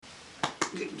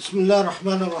Bismillah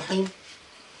ar-Rahman ar-Rahim.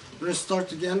 Let's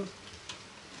start again.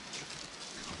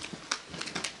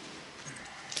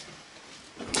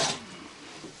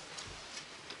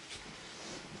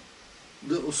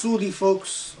 The Usuli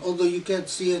folks, although you can't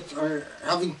see it, are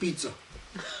having pizza.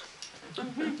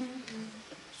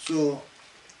 So,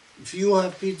 if you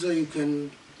have pizza, you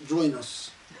can join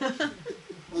us.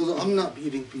 Although I'm not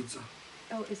eating pizza.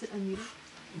 Oh, is it unmuted?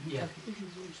 Yeah.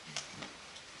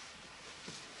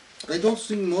 I don't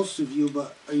see most of you,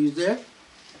 but are you there?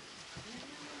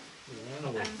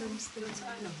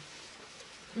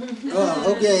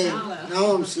 Oh, okay.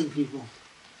 Now I'm seeing people.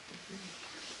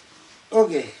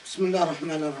 Okay. Bismillah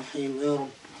ar-Rahman ar-Rahim. Ya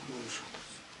Rabb.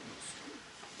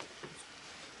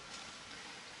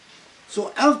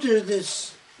 So after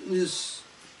this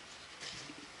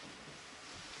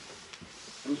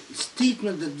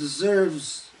statement that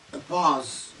deserves a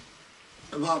pause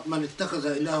about man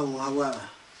ittakhadha ilahu hawa,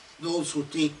 those who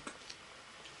take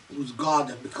whose God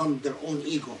have become their own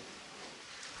ego.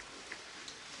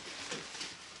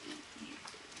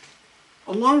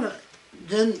 Allah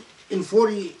then in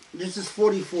 40, this is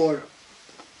 44,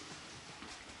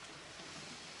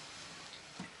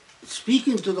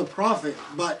 speaking to the Prophet,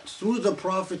 but through the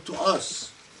Prophet to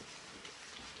us.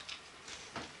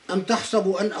 أم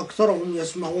تحسب أن أكثرهم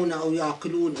يسمعون أو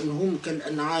يعقلون إن هم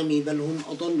كالأنعام بل هم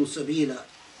أضل سبيلا.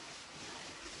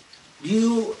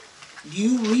 Do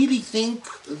you really think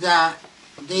that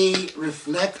they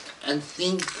reflect and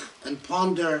think and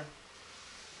ponder?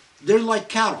 They're like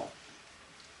cattle,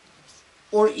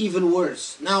 or even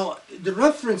worse. Now, the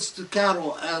reference to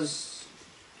cattle, as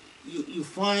you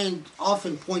find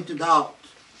often pointed out,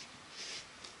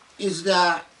 is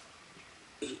that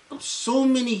so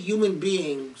many human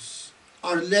beings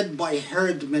are led by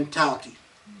herd mentality.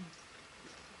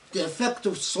 The effect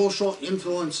of social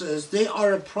influences, they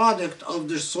are a product of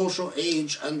their social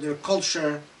age and their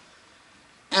culture,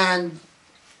 and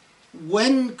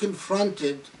when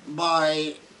confronted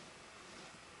by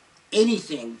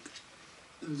anything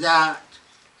that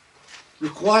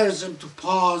requires them to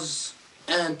pause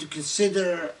and to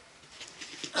consider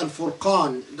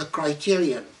Al-Furqan, the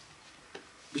criterion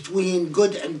between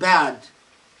good and bad,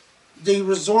 they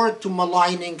resort to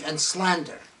maligning and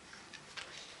slander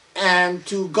and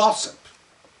to gossip.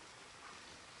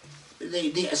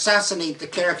 They assassinate the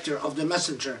character of the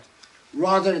messenger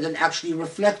rather than actually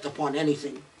reflect upon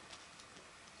anything.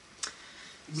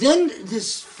 Then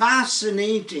this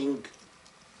fascinating,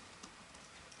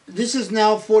 this is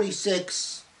now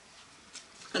 46,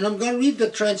 and I'm going to read the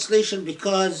translation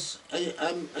because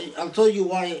I'll tell you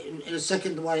why in a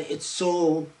second why it's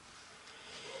so.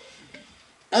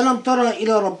 ألم ترى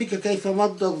إلى ربك كيف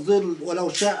مد الظل ولو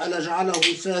شاء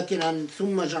لجعله ساكنا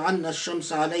ثم جعلنا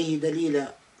الشمس عليه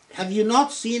دليلا. Have you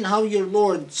not seen how your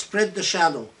Lord spread the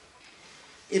shadow?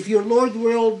 If your Lord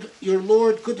willed, your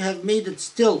Lord could have made it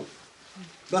still,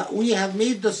 but we have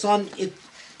made the sun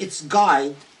its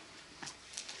guide,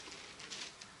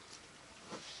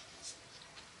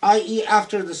 i.e.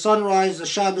 after the sunrise the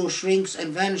shadow shrinks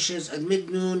and vanishes at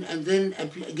mid-noon and then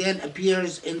again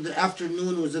appears in the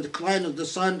afternoon with the decline of the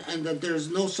sun, and that there is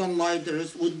no sunlight,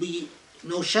 would be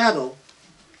no shadow.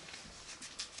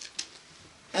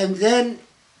 And then,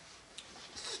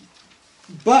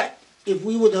 but if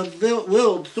we would have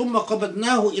willed, ثُمَّ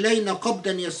قَبَضْنَاهُ إِلَيْنَا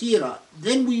قَبْضًا يَسِيرًا,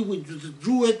 then we would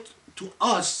withdraw it to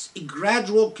us, a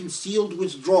gradual concealed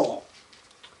withdrawal.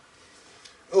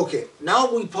 Okay,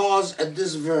 now we pause at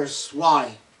this verse.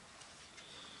 Why?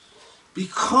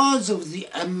 Because of the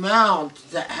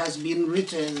amount that has been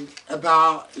written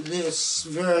about this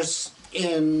verse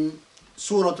in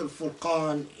Surah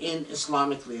Al-Furqan in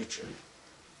Islamic literature.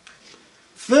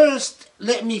 First,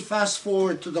 let me fast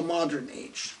forward to the modern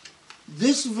age.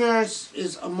 This verse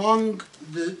is among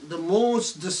the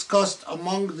most discussed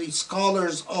among the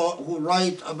scholars who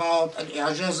write about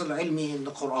al-i'jaz al-ilmi in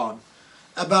the Quran,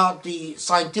 about the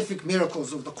scientific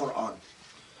miracles of the Quran.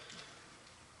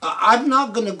 I'm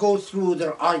not going to go through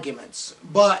their arguments,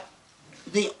 but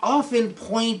they often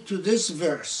point to this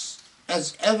verse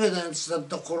as evidence that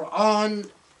the Quran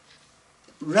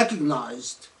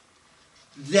recognized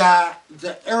that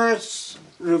the earth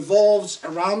revolves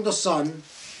around the sun,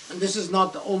 and this is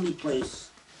not the only place,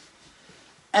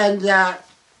 and that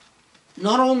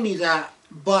not only that,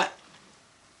 but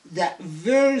that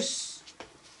verse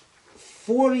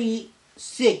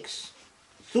 46,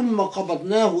 ثُمَّ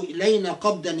قَبَضْنَاهُ إِلَيْنَا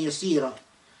قَبْضًا يَسِيرًا,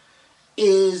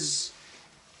 is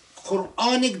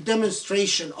Quranic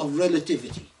demonstration of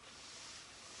relativity.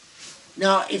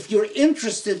 Now, if you're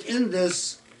interested in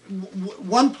this,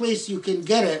 one place you can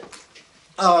get it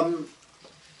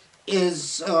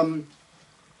is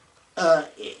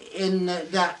in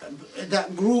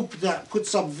that group that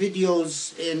puts up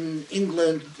videos in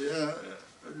England,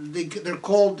 they're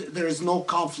called There Is No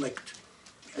Conflict.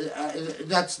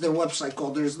 That's their website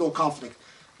called There Is No Conflict.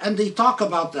 And they talk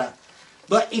about that.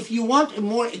 But if you want a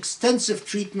more extensive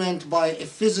treatment by a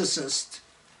physicist,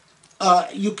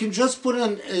 you can just put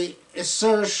in a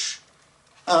search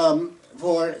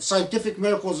for scientific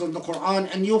miracles in the Quran,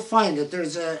 and you'll find it.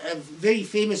 There's a very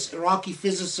famous Iraqi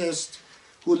physicist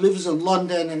who lives in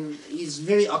London, and he's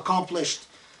very accomplished,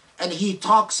 and he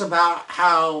talks about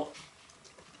how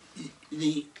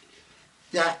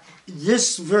that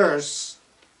this verse,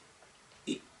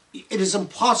 it is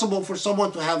impossible for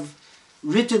someone to have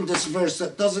written this verse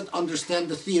that doesn't understand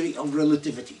the theory of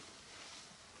relativity.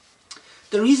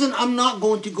 The reason I'm not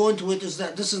going to go into it is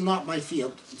that this is not my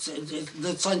field.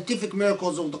 The scientific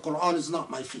miracles of the Quran is not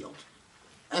my field.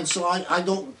 And so I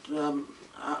don't,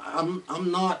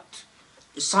 I'm not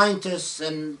a scientist,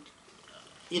 and,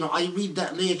 you know, I read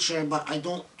that literature, but I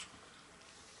don't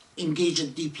engage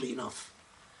it deeply enough.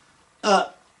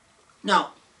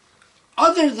 Now,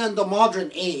 other than the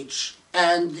modern age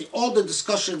and all the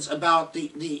discussions about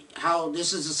how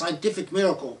this is a scientific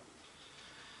miracle,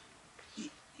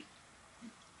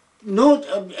 note,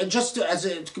 just as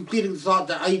a completing the thought,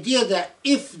 the idea that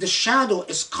if the shadow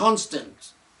is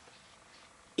constant,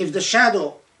 if the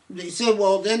shadow, they say,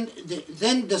 well, then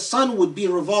the sun would be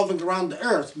revolving around the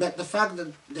earth, but the fact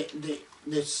that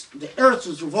the earth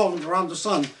is revolving around the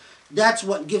sun, that's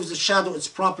what gives the shadow its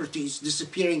properties,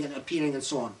 disappearing and appearing and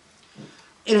so on.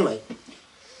 Anyway,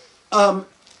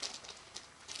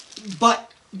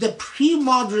 but the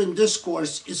pre-modern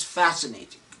discourse is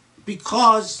fascinating,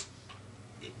 because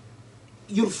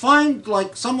you'll find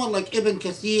like someone like Ibn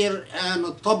Kathir and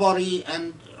Tabari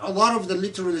and a lot of the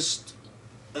literalist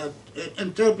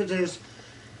interpreters,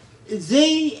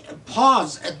 they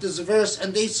pause at this verse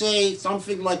and they say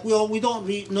something like, well, we don't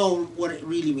know what it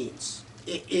really means.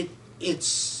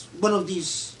 It's one of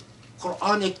these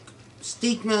Quranic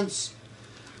statements,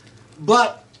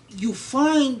 but you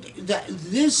find that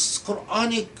these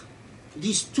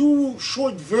two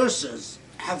short verses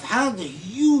have had a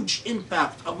huge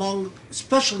impact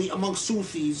especially among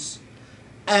Sufis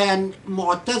and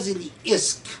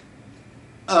Mu'tazili-esque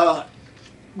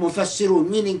Mufassirun,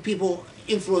 meaning people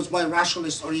influenced by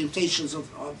rationalist orientations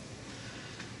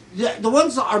the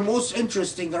ones that are most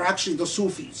interesting are actually the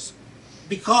Sufis,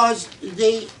 because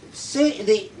they say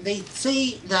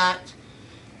that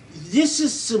this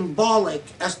is symbolic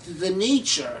as to the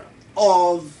nature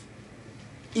of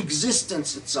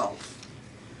existence itself.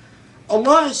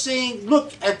 Allah is saying,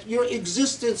 look at your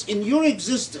existence. In your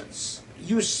existence,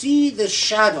 you see the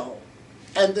shadow,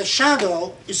 and the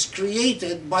shadow is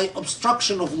created by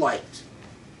obstruction of light.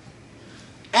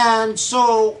 And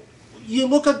so you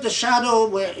look at the shadow,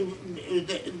 where,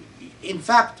 in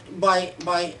fact, by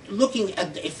looking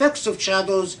at the effects of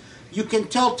shadows, you can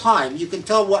tell time. You can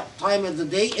tell what time of the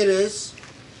day it is,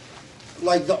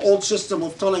 like the old system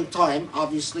of telling time,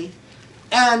 obviously.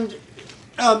 And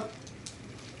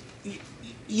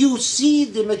you see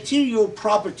the material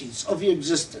properties of your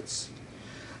existence.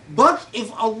 But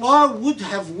if Allah would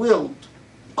have willed,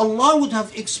 Allah would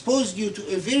have exposed you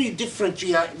to a very different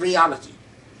reality.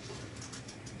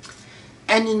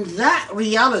 And in that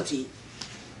reality,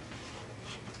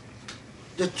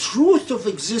 the truth of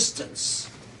existence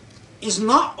is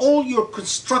not all your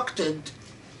constructed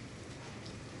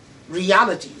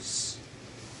realities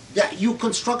that you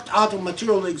construct out of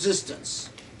material existence.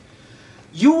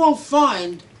 You will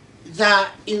find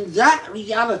that in that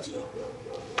reality,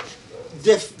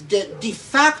 the de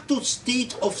facto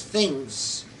state of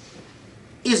things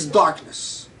is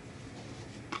darkness.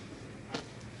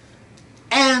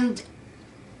 And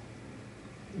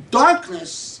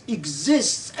darkness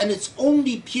exists, and it's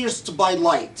only pierced by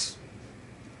light.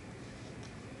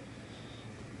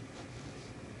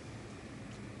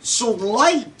 So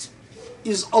light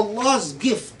is Allah's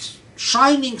gift,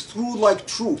 shining through like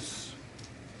truth.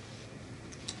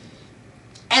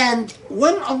 And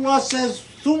when Allah says,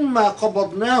 ثُمَّ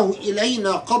قَبَضْنَاهُ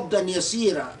إِلَيْنَا قَبْضًا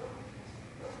يَسِيرًا,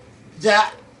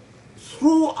 that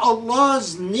through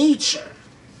Allah's nature,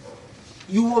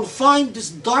 you will find this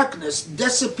darkness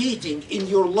dissipating in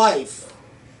your life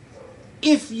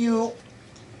if you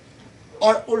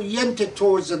are oriented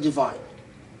towards the divine.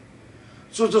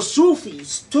 So the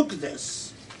Sufis took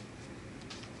this,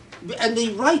 and they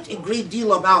write a great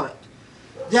deal about it,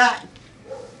 that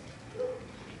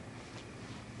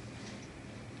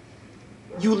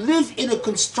you live in a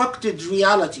constructed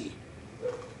reality,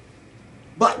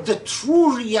 but the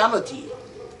true reality,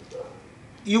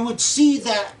 you would see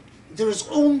that there is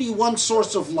only one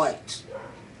source of light,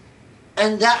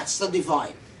 and that's the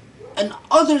divine. And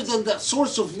other than that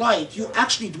source of light, you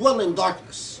actually dwell in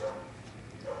darkness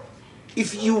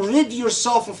if you rid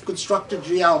yourself of constructed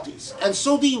realities. And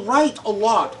so they write a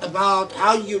lot about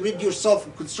how you rid yourself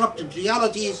of constructed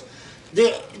realities.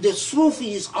 The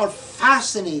Sufis are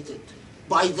fascinated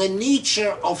by the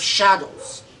nature of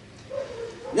shadows.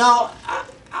 Now,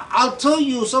 I'll tell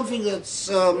you something that's,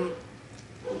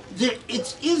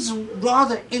 it is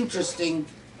rather interesting.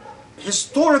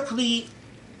 Historically,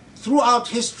 throughout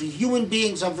history, human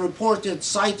beings have reported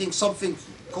citing something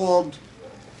called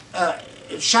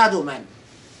shadow men,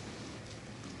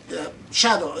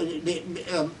 shadow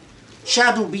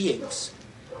beings.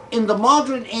 In the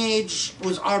modern age,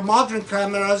 with our modern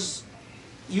cameras,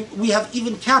 we have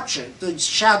even captured the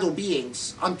shadow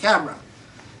beings on camera,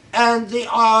 and they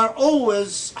are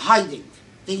always hiding.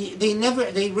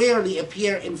 They rarely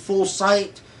appear in full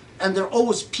sight, and they're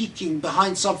always peeking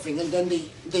behind something, and then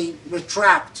they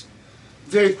retract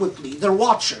very quickly. They're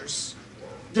watchers.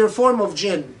 They're a form of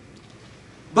jinn.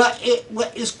 But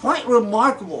what is quite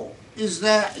remarkable is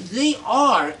that they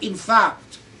are, in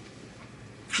fact,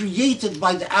 created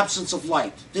by the absence of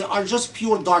light. They are just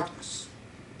pure darkness,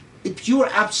 a pure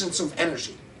absence of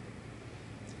energy.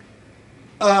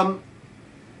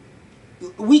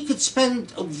 We could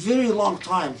spend a very long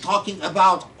time talking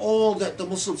about all that the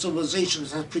Muslim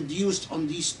civilizations have produced on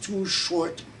these two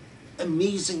short,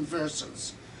 amazing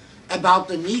verses about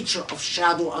the nature of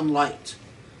shadow and light.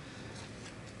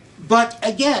 But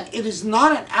again, it is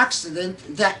not an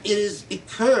accident that it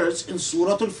occurs in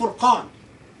Surah Al-Furqan,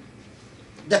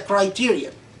 the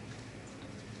criterion.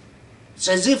 It's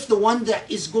as if the one that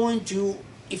is going to,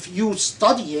 if you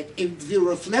study it, if you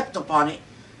reflect upon it,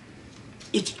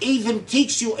 it even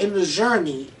takes you in a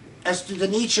journey as to the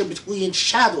nature between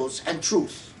shadows and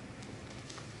truth.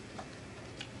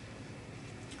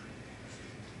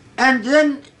 And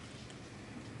then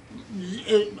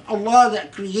Allah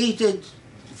that created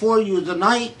for you the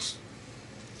night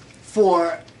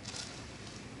for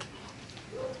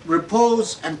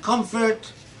repose and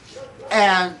comfort,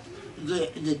 and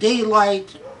the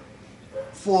daylight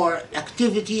for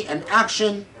activity and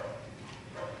action.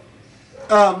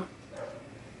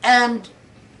 And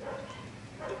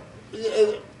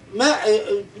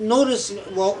notice,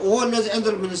 وهو الذي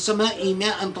أنزل من السماء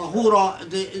ماء طهورا,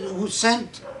 who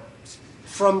sent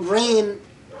from rain.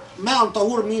 ماء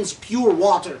طهور means pure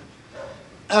water.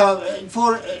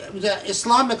 For the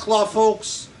Islamic law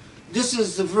folks, this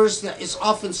is the verse that is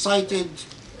often cited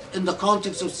in the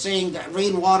context of saying that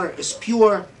rainwater is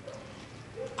pure.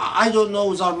 I don't know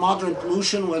with our modern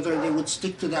pollution whether they would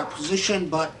stick to that position,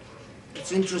 but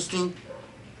it's interesting.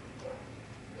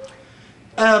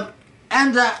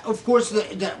 And that, of course,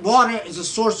 that water is a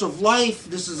source of life.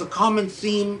 This is a common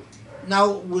theme.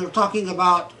 Now we're talking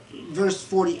about verse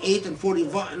 48 and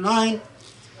 49.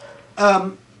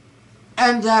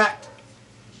 And that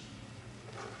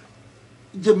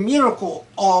the miracle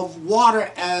of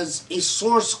water as a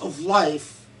source of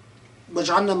life,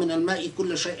 وَجْعَلْنَا مِنَ الْمَاءِ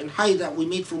كُلَّ شَيْءٍ حَيٍّ, that we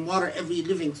made from water every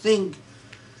living thing,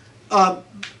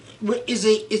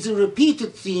 is a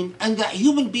repeated theme, and that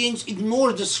human beings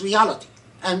ignore this reality,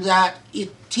 and that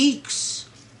it takes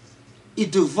a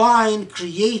divine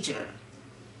creator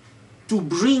to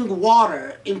bring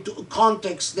water into a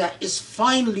context that is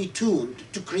finely tuned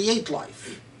to create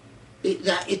life.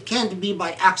 That it can't be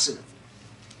by accident.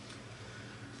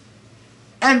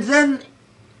 And then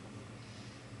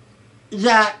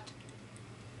that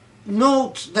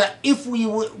note that if we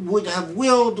would have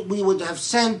willed, we would have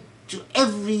sent to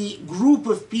every group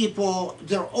of people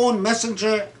their own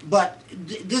messenger, but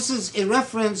this is a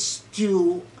reference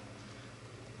to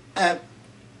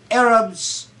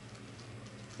Arabs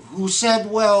who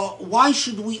said, well, why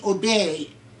should we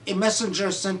obey a messenger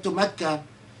sent to Mecca?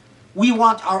 We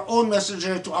want our own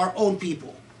messenger to our own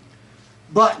people.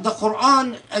 But the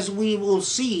Quran, as we will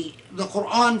see, the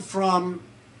Quran from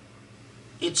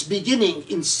its beginning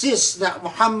insists that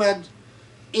Muhammad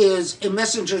is a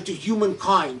messenger to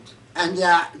humankind, and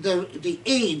that the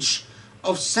age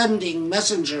of sending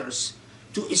messengers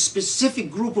to a specific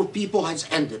group of people has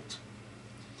ended,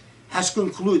 has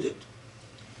concluded,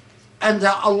 and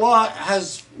that Allah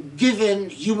has given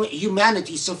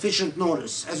humanity sufficient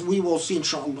notice, as we will see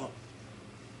inshallah.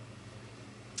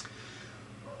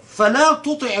 فَلَا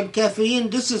تُطِعِ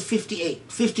الْكَافِرِينَ, this is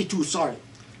 52, sorry.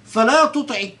 فَلَا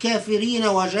تُطِعِ الْكَافِرِينَ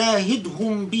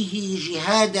وَجَاهِدْهُمْ بِهِ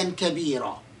جِهَادًا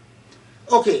كَبِيرًا.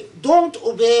 Okay, don't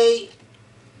obey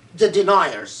the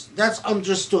deniers, that's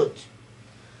understood.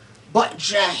 But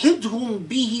جَاهِدْهُمْ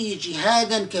بِهِ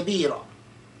جِهَادًا كَبِيرًا.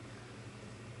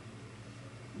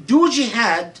 do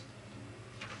jihad,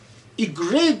 a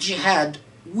great jihad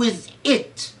with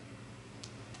it.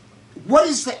 What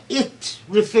is the it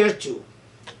referred to?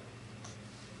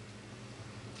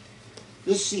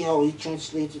 Let's see how he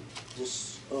translated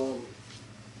this.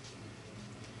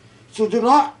 So do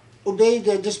not obey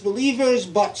the disbelievers,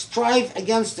 but strive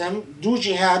against them, do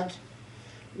jihad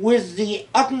with the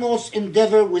utmost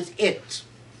endeavor with it.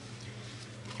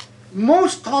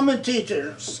 Most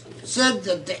commentators said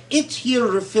that the it here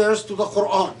refers to the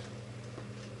Quran.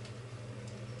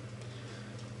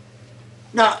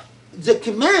 Now, the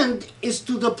command is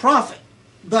to the Prophet,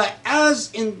 but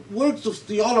as in works of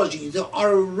theology, there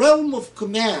are a realm of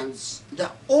commands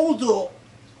that, although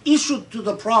issued to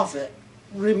the Prophet,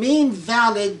 remain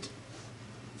valid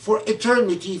for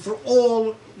eternity for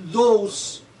all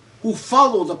those who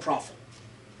follow the Prophet.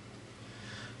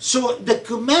 So the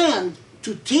command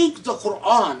to take the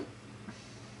Quran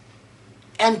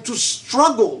and to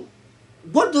struggle,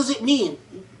 what does it mean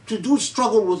to do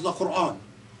struggle with the Quran?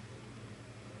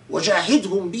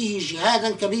 وَجَاهِدْهُمْ بِهِ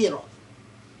جِهَادًا كَبِيرًا.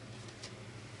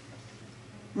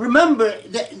 Remember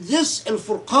that this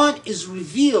Al-Furqan is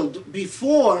revealed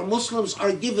before Muslims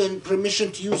are given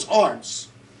permission to use arms.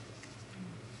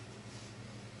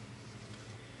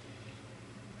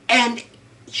 And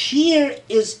here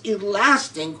is a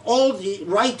lasting, all the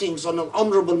writings on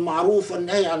Al-Amr bil-Ma'ruf and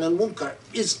Nahy anil Munkar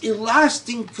is a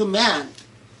lasting command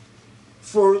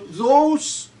for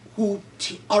those who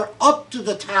are up to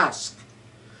the task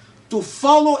to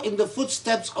follow in the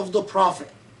footsteps of the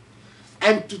Prophet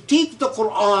and to take the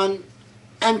Quran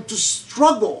and to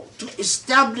struggle to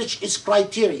establish its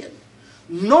criterion,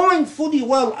 knowing fully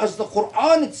well, as the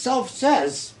Quran itself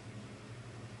says,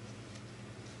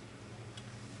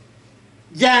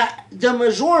 that the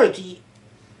majority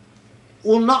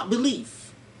will not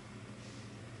believe.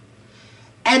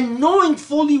 And knowing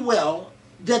fully well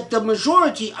that the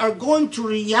majority are going to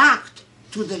react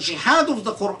to the jihad of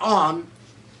the Quran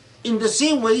in the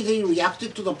same way they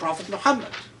reacted to the Prophet Muhammad.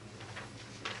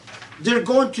 They're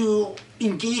going to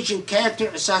engage in character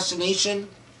assassination.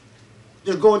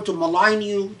 They're going to malign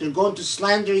you. They're going to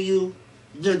slander you.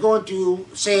 They're going to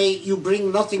say you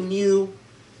bring nothing new,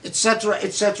 etc.,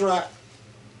 etc.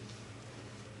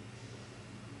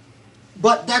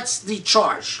 But that's the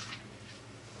charge.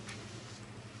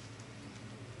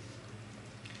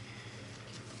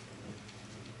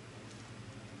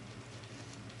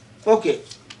 Okay.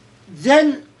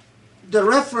 Then the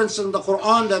reference in the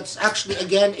Quran that's actually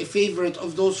again a favorite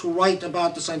of those who write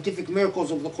about the scientific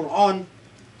miracles of the Quran,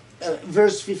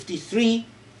 verse 53,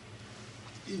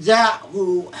 that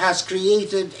who has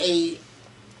created a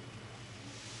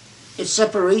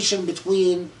separation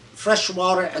between fresh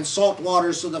water and salt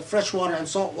water so that fresh water and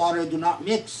salt water do not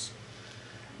mix,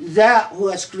 that who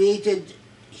has created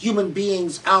human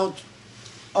beings out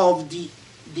of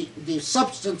the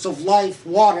substance of life,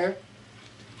 water.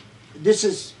 This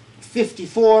is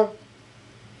 54.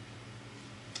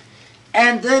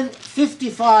 And then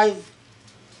 55,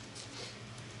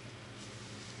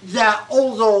 that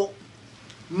although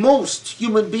most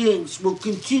human beings will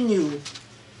continue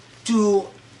to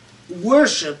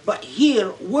worship, but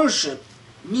here worship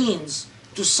means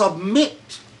to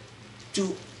submit,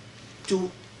 to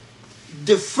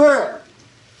defer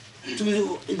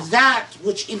to that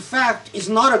which in fact is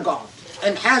not a God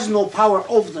and has no power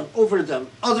over them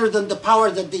other than the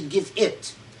power that they give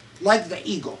it, like the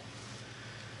ego.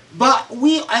 But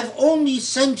I've only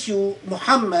sent you,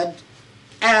 Muhammad,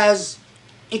 as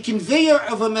a conveyor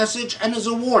of a message and as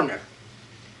a warner,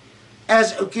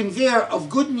 as a conveyor of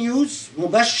good news,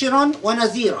 mubashiran wa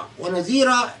nadhira. Wa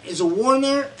nadhira is a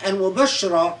warner, and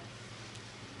mubashira,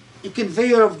 a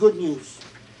conveyor of good news.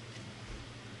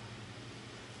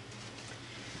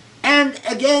 And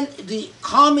again, the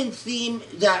common theme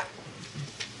that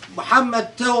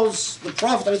Muhammad tells, the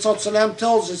Prophet ﷺ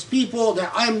tells his people,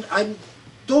 that I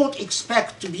don't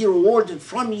expect to be rewarded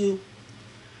from you,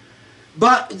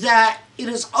 but that it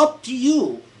is up to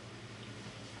you.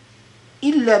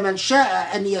 إِلَّا مَنْ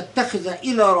شَاءَ أَنْ يَتَّخِذَ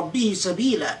إِلَى رَبِّهِ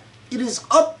سَبِيلًا. It is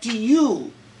up to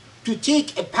you to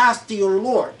take a path to your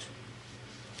Lord.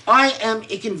 I am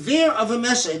a conveyor of a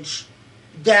message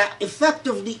that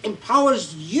effectively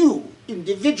empowers you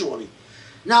individually.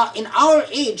 Now, in our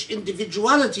age,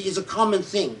 individuality is a common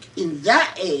thing. In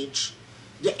that age,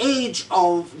 the age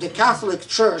of the Catholic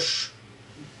Church,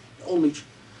 only,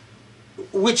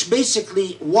 which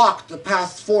basically walked the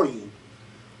path for you,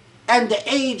 and the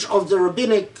age of the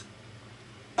rabbinic,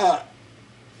 the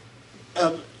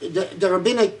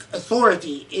rabbinic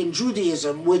authority in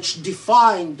Judaism, which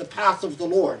defined the path of the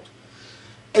Lord.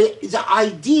 The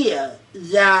idea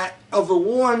that of a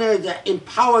warner that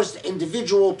empowers the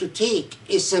individual to take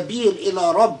a sabil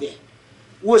ila rabbih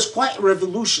was quite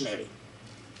revolutionary.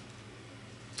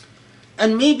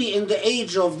 And maybe in the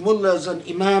age of mullahs and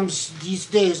imams these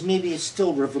days, maybe it's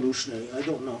still revolutionary. I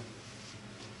don't know.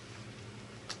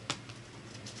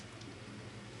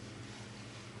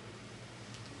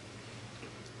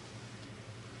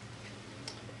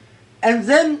 And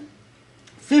then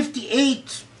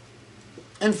 58,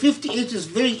 and 58 is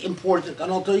very important,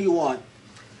 and I'll tell you why.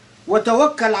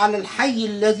 وتوكل على الحي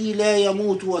الذي لا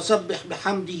يموت وسبح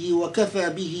بحمده وكفى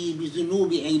به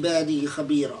بذنوب عباده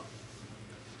خبيرا.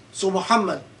 So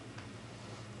Muhammad,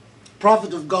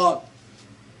 Prophet of God,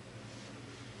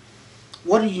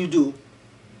 what do you do?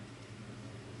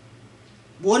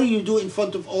 What do you do in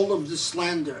front of all of this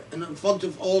slander and in front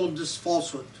of all of this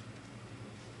falsehood?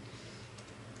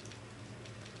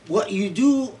 What you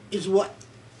do is what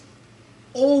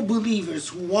all believers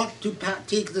who want to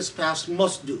take this path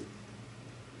must do.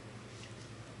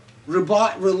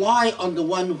 Rely on the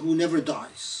one who never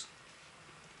dies.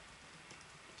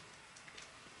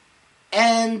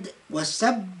 And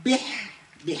وَسَبِّحْ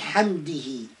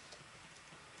بِحَمْدِهِ.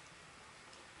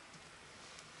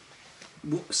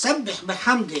 سَبِّحْ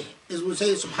بِحَمْدِهِ, as we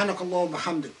say, Subhanakallah wa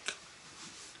bihamdik,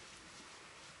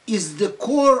 is the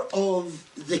core of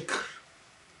dhikr.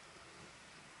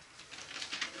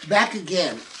 Back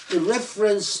again, a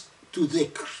reference to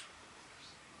dhikr.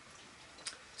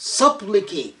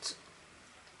 Supplicate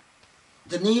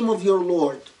the name of your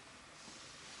Lord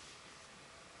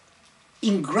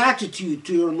in gratitude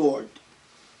to your Lord.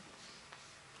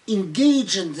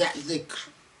 Engage in that dhikr.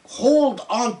 Hold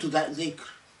on to that dhikr.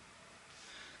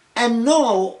 And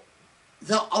know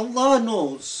that Allah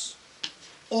knows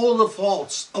all the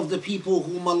faults of the people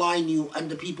who malign you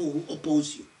and the people who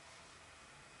oppose you.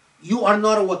 You are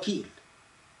not a wakil.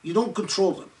 You don't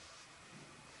control them.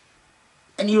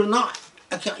 And you're not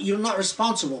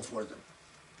responsible for them.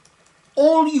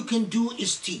 All you can do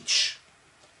is teach.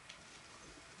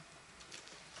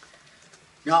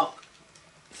 Now,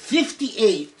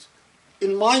 58,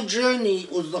 in my journey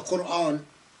with the Quran,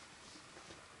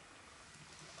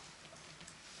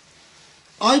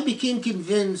 I became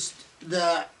convinced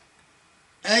that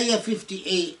Ayah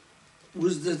 58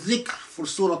 was the dhikr for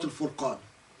Surah Al-Furqan.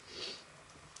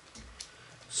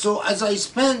 So as I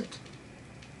spent,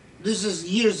 this is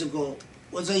years ago,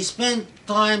 as I spent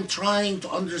time trying to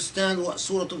understand what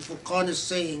Surah Al-Furqan is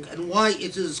saying and why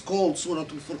it is called Surah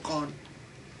Al-Furqan,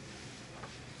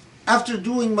 after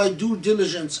doing my due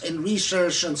diligence and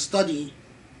research and study,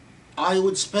 I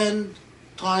would spend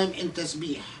time in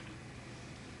tasbih.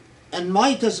 And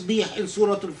my tasbih in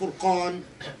Surah Al-Furqan,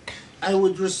 I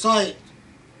would recite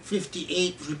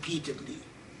 58 repeatedly.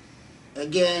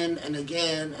 Again and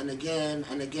again and again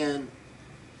and again,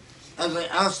 as I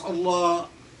asked Allah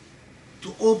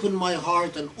to open my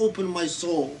heart and open my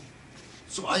soul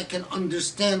so I can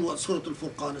understand what Surah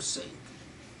Al-Furqan is saying.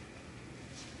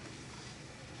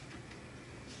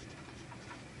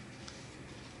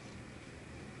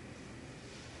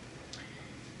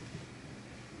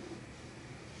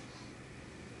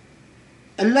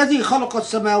 الذي خلق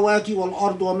السماوات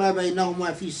والأرض وما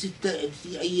بينهما في 6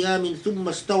 أيام ثم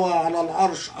استوى على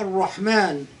العرش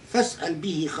الرحمن فاسأل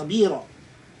به خبيرا.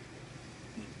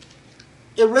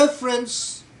 A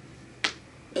reference,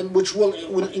 and which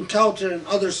we'll encounter in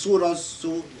other surahs,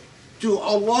 to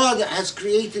Allah that has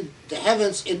created the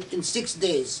heavens in 6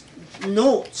 days.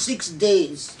 No, 6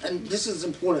 days, and this is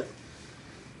important,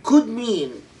 could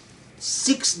mean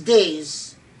 6 days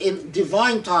in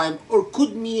divine time, or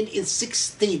could mean in 6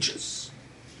 stages.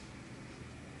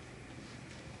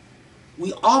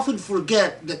 We often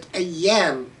forget that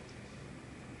ayyam,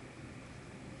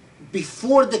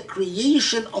 before the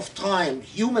creation of time,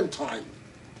 human time,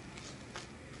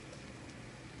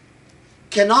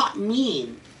 cannot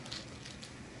mean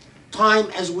time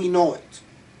as we know it.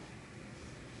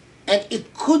 And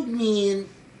it could mean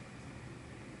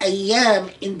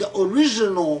ayyam in the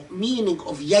original meaning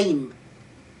of yaym.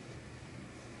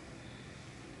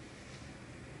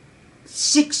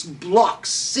 6 blocks,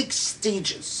 6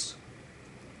 stages.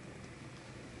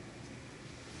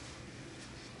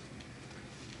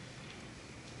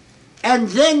 And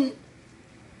then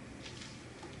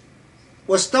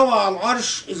wastawa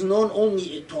al-arsh is known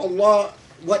only to Allah.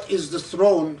 What is the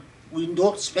throne? We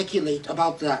don't speculate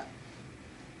about that.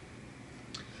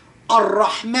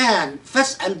 Ar-Rahman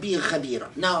fas'al bi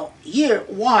khabira. Now here,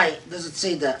 why does it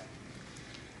say that?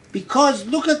 Because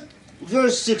look at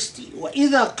verse 60.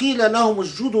 وَإِذَا قِيلَ لَهُمُ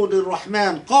اسْجُدُوا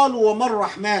لِلرَّحْمَنِ قَالُوا وَمَا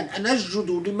الرَّحْمَنِ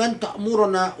أَنَسْجُدُ لِمَنْ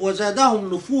تَأْمُرُنَا وَزَادَهُمْ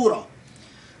نُفُورًا.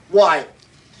 Why?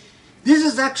 This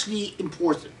is actually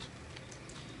important.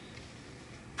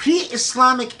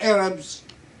 Pre-Islamic Arabs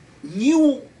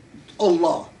knew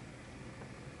Allah,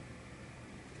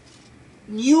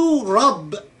 knew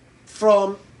Rabb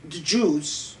from the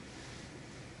Jews,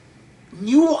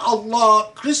 knew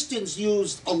Allah. Christians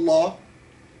used Allah,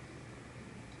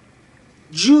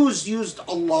 Jews used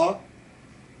Allah,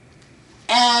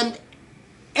 and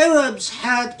Arabs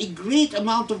had a great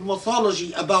amount of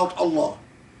mythology about Allah.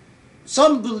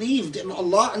 Some believed in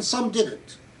Allah and some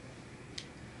didn't.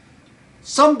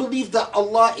 Some believed that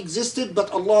Allah existed,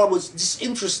 but Allah was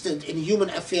disinterested in human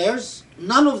affairs.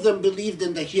 None of them believed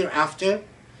in the hereafter.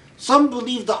 Some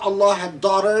believed that Allah had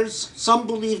daughters. Some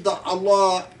believed that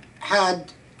Allah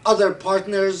had other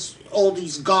partners, all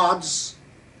these gods,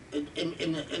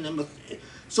 in a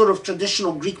sort of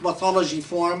traditional Greek mythology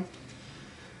form.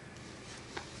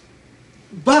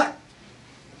 But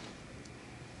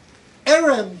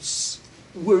Arabs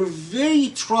were very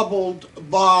troubled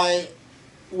by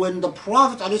when the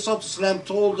Prophet ﷺ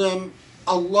told them,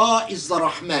 Allah is the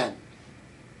Rahman.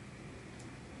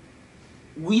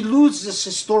 We lose this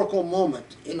historical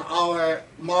moment in our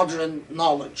modern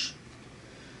knowledge.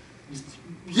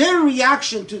 Their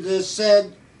reaction to this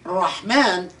said,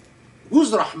 Rahman,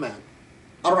 who's Rahman?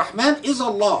 Ar-Rahman is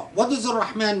Allah. What does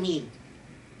Ar-Rahman mean?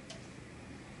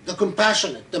 The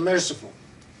compassionate, the merciful.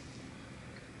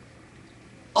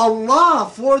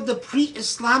 Allah for the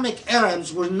pre-Islamic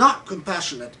Arabs were not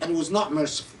compassionate and was not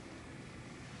merciful.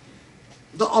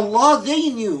 The Allah they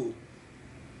knew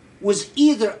was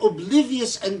either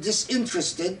oblivious and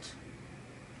disinterested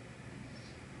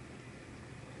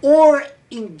or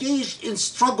engaged in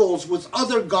struggles with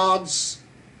other gods,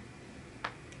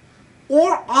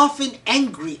 or often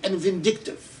angry and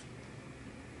vindictive.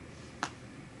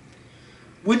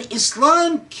 When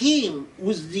Islam came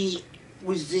with the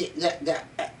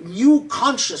new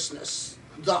consciousness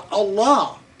that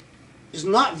Allah is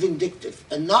not vindictive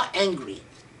and not angry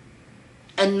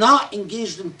and not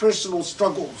engaged in personal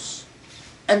struggles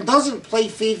and doesn't play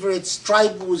favorites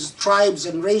with tribes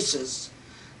and races,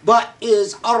 but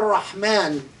is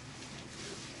Ar-Rahman,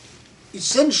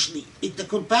 essentially the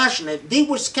compassionate, they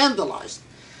were scandalized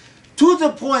to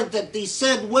the point that they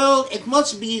said, well, it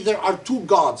must be there are two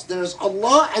gods. There is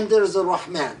Allah and there is a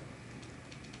Rahman.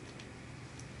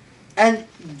 And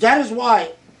that is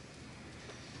why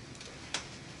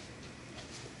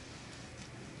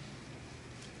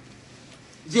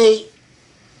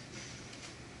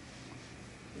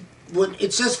when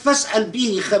it says فَاسْأَلْ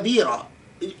بِهِ خَبِيرًا,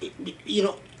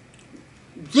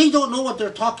 they don't know what they're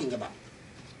talking about.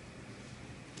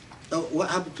 Oh, what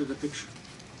happened to the picture?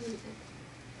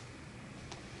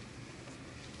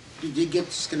 Did they get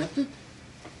disconnected? No,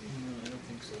 I don't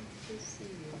think so.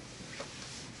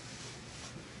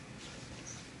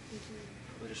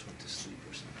 I just went to sleep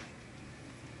or something.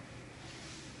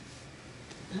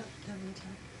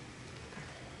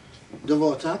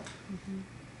 Double attack?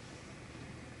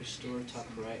 Restore top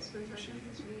right.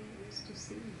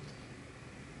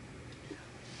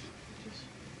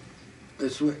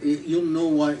 You'll know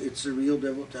why it's a real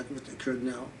devil attack if it occurred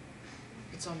now.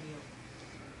 It's on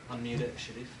you. Unmute it,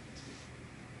 Sharif.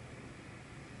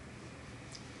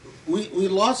 We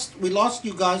lost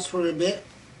you guys for a bit.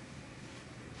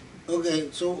 Okay,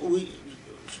 so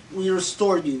we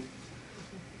restored you.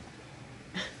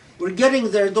 We're getting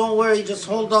there, don't worry, just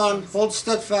hold on, hold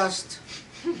steadfast,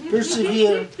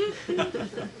 persevere.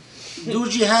 Do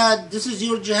jihad, this is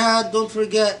your jihad, don't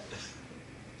forget.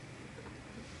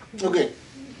 Okay.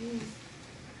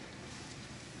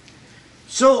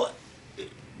 So,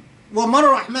 Wamar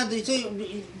Rahman, they say,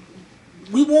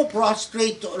 we won't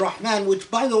prostrate to Rahman, which,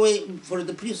 by the way, for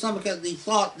the pre-Islamic, they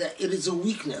thought that it is a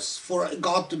weakness for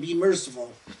God to be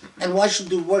merciful. And why should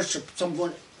they worship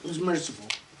someone who's merciful?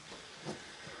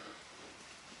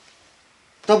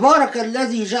 تبارك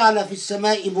الذي جعل في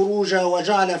السماء بروجا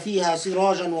وجعل فيها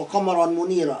سراجا وقمرا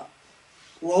منيرا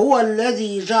وهو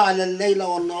الذي جعل الليل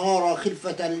والنهار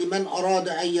خلفة لمن أراد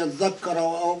أن يذكر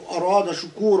أو أراد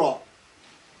شكورا.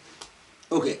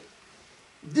 Okay.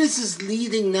 This is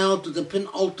leading now to the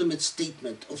penultimate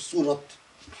statement of Surah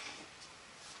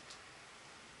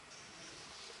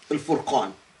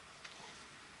Al-Furqan.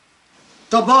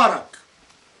 Tabarak.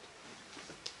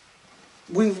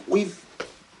 We've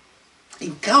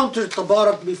encountered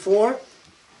Tabarak before,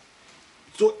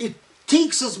 so it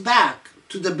takes us back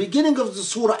to the beginning of the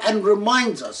surah and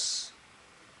reminds us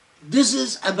this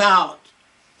is about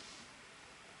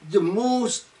the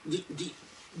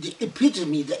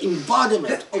epitome, the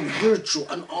embodiment of virtue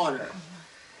and honor.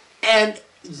 And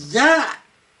that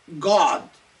God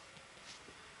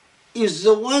is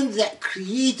the one that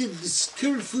created this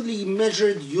carefully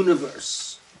measured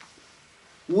universe,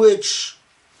 which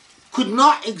could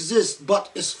not exist but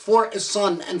is for a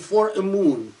sun and for a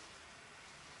moon,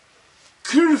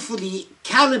 carefully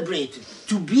calibrated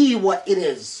to be what it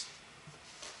is.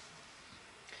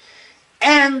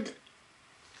 And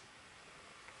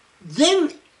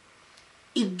then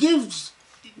it gives,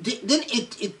 then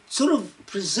it sort of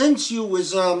presents you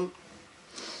with,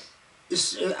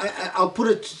 I'll put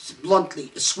it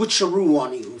bluntly, a switcheroo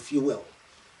on you, if you will.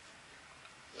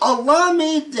 Allah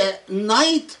made the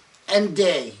night and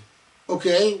day.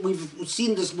 Okay, we've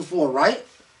seen this before, right?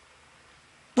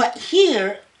 But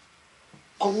here,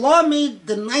 Allah made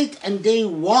the night and day.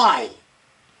 Why?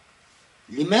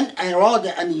 لمن أراد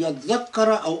أن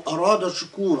يذكر أو أراد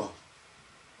شكورا.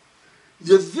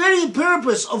 The very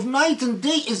purpose of night and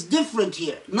day is different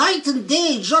here. Night and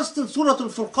day, just in Surah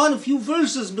Al-Furqan, a few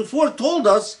verses before, told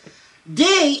us,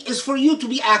 day is for you to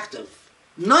be active.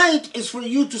 Night is for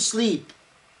you to sleep.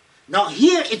 Now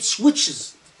here it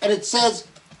switches, and it says,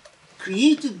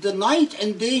 created the night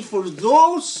and day for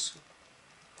those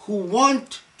who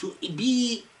want to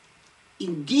be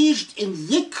engaged in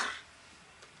dhikr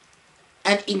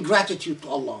and in gratitude to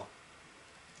Allah.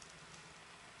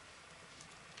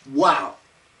 Wow.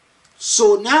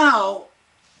 So now,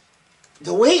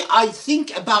 the way I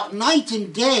think about night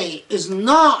and day is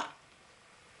not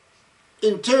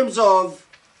in terms of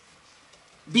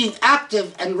being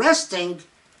active and resting,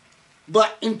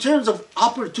 but in terms of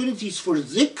opportunities for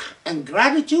dhikr and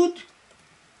gratitude.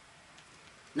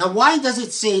 Now, why does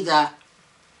it say that?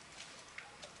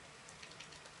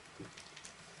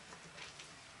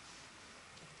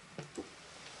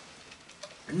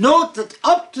 Note that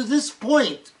up to this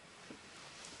point,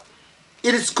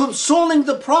 it is consoling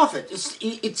the Prophet.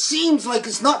 It seems like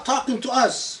it's not talking to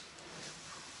us.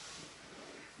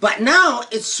 But now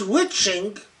it's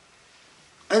switching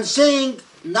and saying,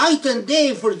 night and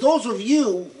day for those of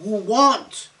you who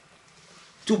want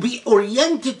to be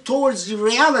oriented towards the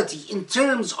reality in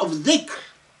terms of dhikr.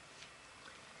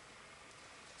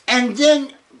 And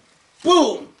then,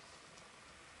 boom,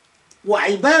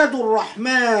 وَعِبَادُ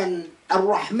الرَّحْمَنِ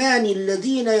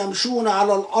الَّذِينَ يَمْشُونَ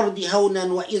عَلَى الْأَرْضِ هَوْنًا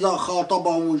وَإِذَا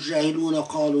خَاطَبَهُمُ الْجَاهِلُونَ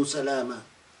قَالُوا سَلَامًا.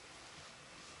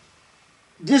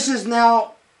 This is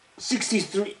now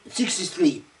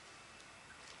 63.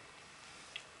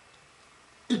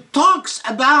 It talks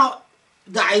about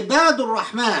the Ibad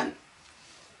al-Rahman,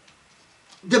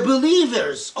 the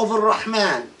believers of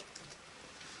al-Rahman,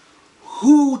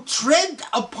 who tread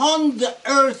upon the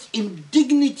earth in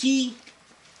dignity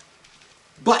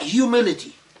but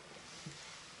humility.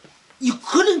 You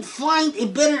couldn't find a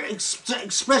better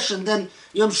expression than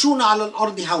يَمْشُونَ عَلَى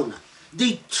الْأَرْضِ هَوْنًا.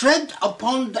 They tread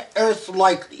upon the earth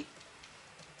lightly.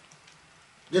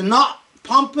 They're not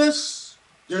pompous.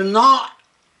 They're not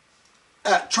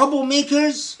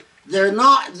troublemakers. They're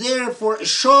not there for a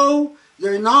show.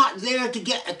 They're not there to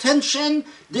get attention.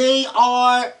 They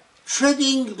are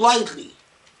treading lightly,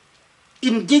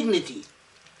 in dignity.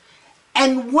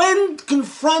 And when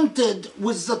confronted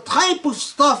with the type of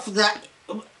stuff that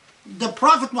the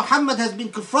Prophet Muhammad has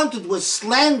been confronted with,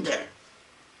 slander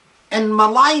and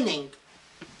maligning,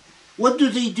 what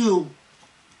do?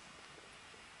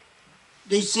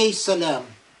 They say salam,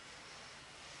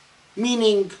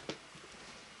 meaning,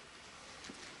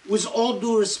 with all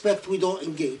due respect, we don't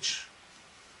engage.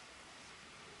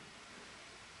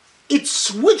 It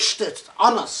switched it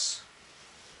on us.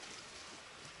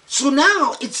 So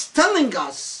now it's telling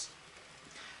us,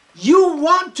 you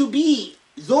want to be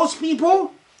those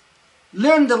people?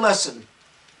 Learn the lesson.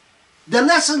 The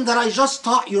lesson that I just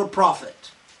taught your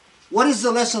Prophet. What is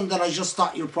the lesson that I just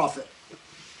taught your Prophet?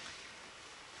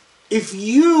 If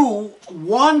you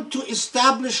want to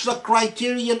establish the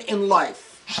criterion in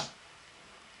life,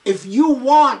 if you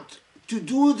want to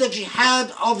do the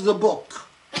jihad of the book,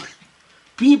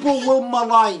 people will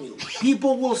malign you,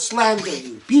 people will slander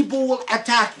you, people will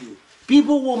attack you,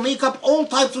 people will make up all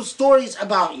types of stories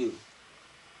about you.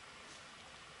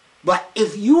 But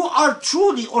if you are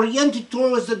truly oriented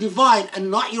towards the divine and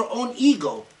not your own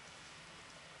ego,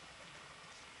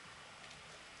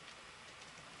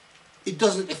 it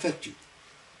doesn't affect you.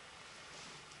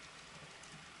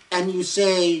 And you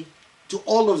say to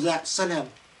all of that, salam.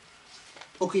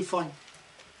 Okay, fine.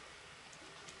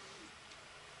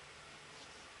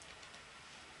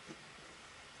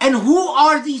 And who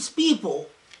are these people?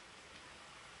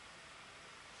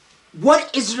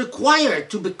 What is required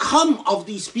to become of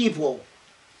these people?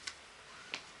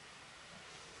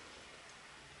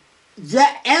 The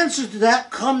answer to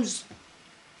that comes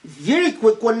very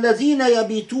quick. وَالَّذِينَ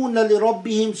يَبِيتُونَ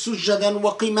لِرَبِّهِمْ سُجَّدًا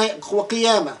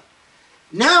وَقِيَامًا.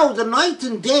 Now the night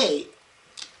and day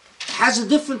has a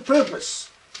different purpose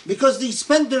because they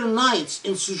spend their nights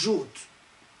in sujood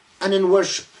and in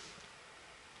worship.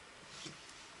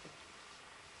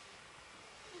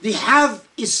 They have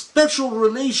a special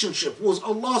relationship with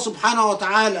Allah subhanahu wa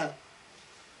ta'ala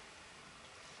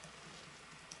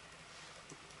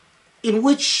in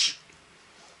which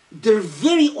their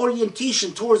very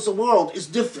orientation towards the world is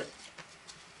different.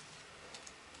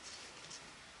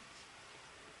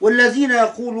 والذين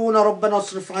يقولون ربنا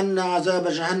اصرف عنا عذاب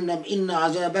جهنم إن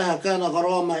عذابها كان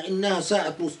غراما إنها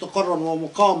ساءت مستقرا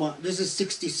ومقاما. This is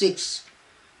 66.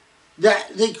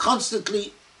 That they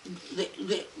constantly,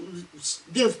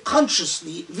 they're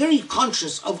consciously, very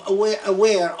conscious of,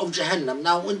 aware of Jahannam.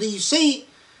 Now when they say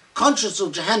conscious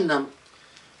of Jahannam,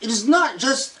 it is not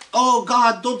just, oh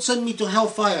God, don't send me to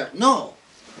hellfire. No.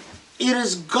 It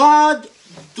is, God,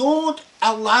 don't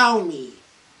allow me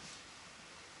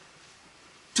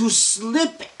to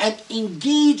slip and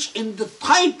engage in the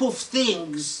type of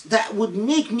things that would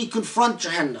make me confront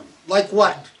Jahannam. Like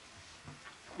what?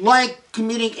 Like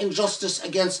committing injustice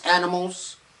against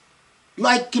animals.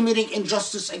 Like committing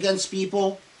injustice against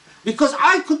people. Because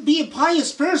I could be a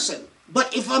pious person,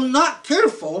 but if I'm not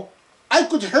careful, I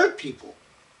could hurt people.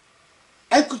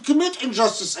 I could commit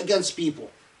injustice against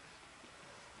people.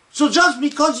 So just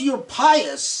because you're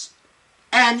pious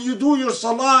and you do your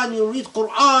salah and you read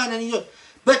Quran and you...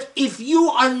 But if you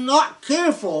are not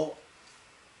careful,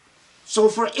 so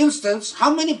for instance,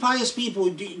 how many pious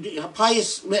people,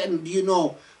 pious men do you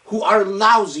know who are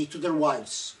lousy to their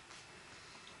wives?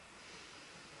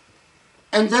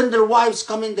 And then their wives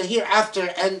come in the hereafter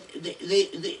and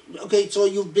they okay, so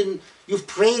you've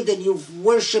prayed and you've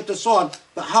worshipped and so on,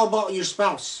 but how about your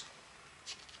spouse?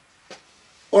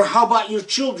 Or how about your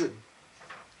children?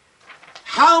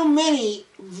 How many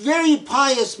very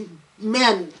pious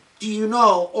men do you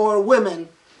know, or women,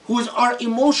 who are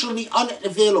emotionally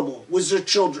unavailable with their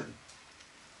children?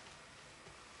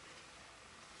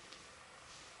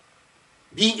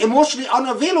 Being emotionally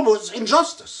unavailable is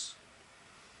injustice.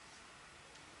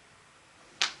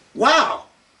 Wow.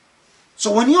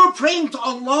 So when you're praying to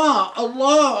Allah,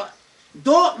 Allah,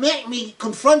 don't make me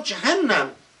confront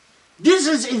Jahannam, this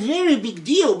is a very big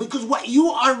deal, because what you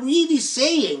are really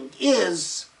saying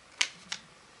is,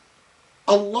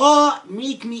 Allah,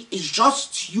 make me a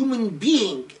just human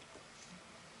being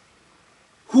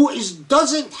who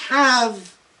doesn't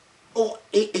have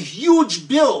a huge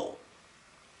bill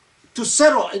to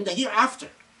settle in the hereafter.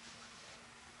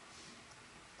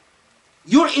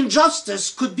 Your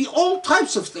injustice could be all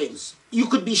types of things. You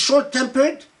could be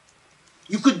short-tempered,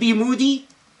 you could be moody,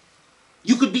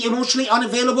 you could be emotionally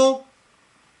unavailable,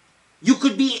 you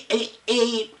could be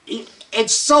a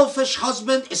selfish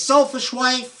husband, a selfish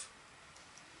wife.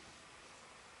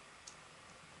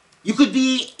 You could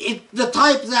be the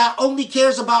type that only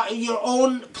cares about your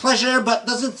own pleasure but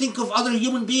doesn't think of other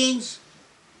human beings.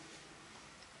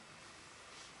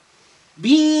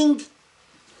 Being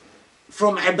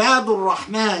from Ibadur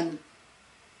Rahman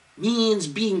means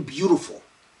being beautiful.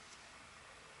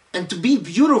 And to be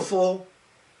beautiful,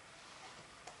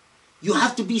 you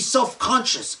have to be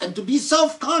self-conscious. And to be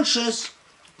self-conscious,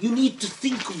 you need to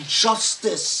think of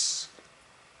justice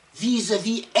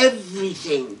vis-a-vis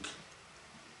everything.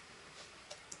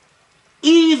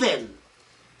 Even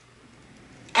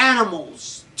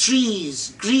animals,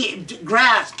 trees,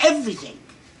 grass, everything.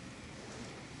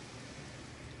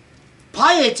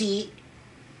 Piety,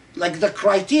 like the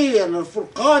criterion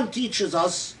Al-Furqan teaches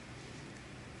us,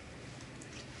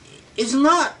 is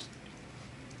not,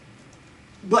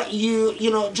 but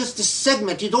you know, just a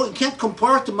segment. You can't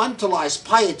compartmentalize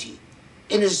piety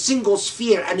in a single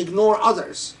sphere and ignore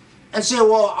others and say,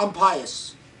 well, I'm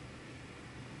pious.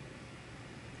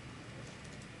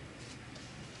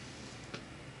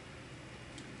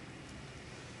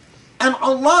 And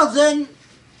Allah then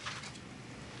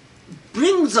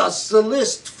brings us the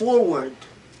list forward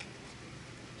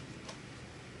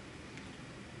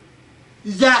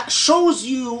that shows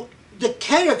you the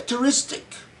characteristic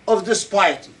of this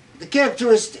piety, the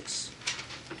characteristics.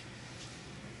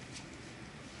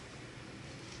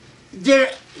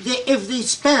 If they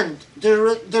spend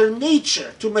their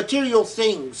nature to material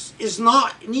things is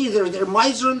not, neither they're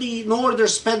miserly nor they're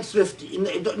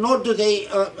spendthrifty, nor do they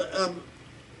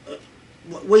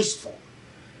wasteful.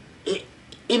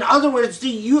 In other words,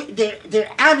 their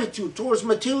attitude towards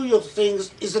material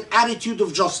things is an attitude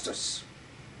of justice.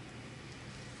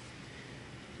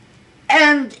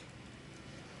 And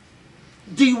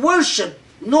they worship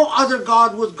no other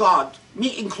God with God,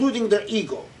 including their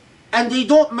ego. And they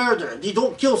don't murder, they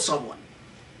don't kill someone.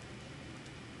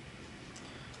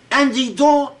 and they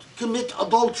don't commit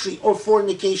adultery or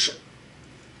fornication.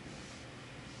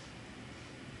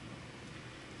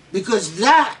 Because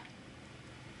that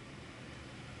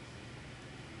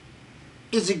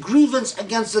is a grievance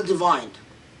against the divine.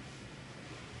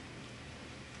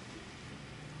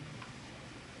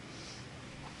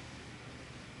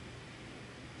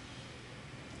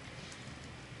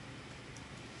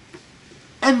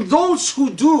 And those who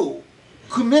do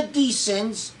commit these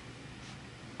sins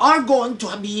are going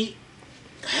to be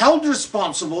held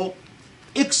responsible,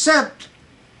 except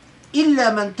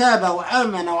إلا من تاب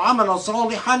وآمن وعمل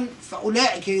صالحا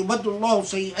فأولئك يبدل الله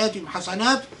سيئاتهم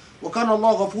حسنات وكان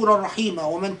الله غفورا رحيما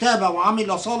ومن تاب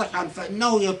وعمل صالحا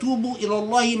فإنه يتوب إلى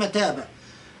الله متابا.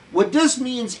 What this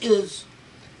means is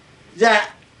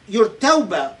that your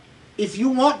tawbah, if you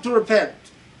want to repent,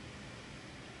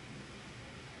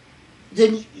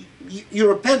 then you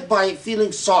repent by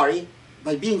feeling sorry,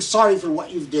 by being sorry for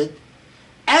what you've did,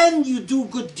 and you do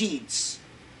good deeds.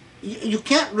 You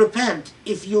can't repent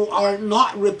if you are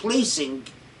not replacing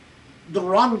the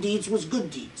wrong deeds with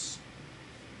good deeds.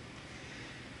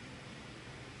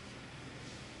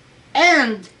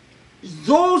 And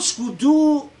those who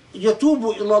do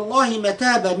يتوبوا إلى الله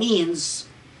متابا means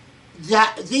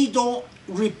that they don't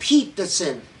repeat the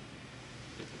sin.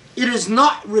 It is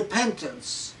not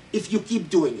repentance if you keep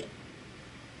doing it.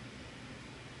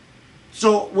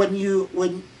 So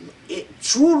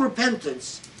true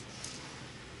repentance.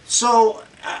 So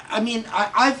I mean,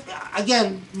 I've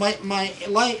again,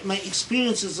 my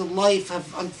experiences of life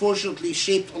have unfortunately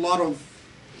shaped a lot of,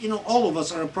 all of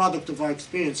us are a product of our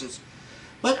experiences.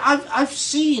 But I've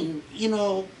seen,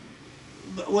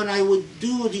 when I would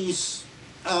do these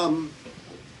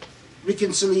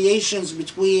reconciliations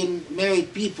between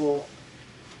married people,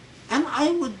 and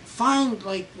I would find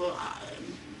like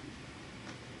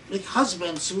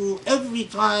husbands who every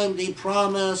time they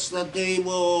promise that they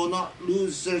will not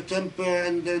lose their temper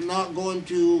and they're not going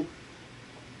to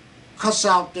cuss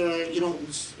out their,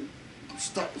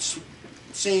 start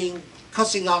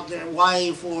cussing out their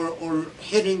wife or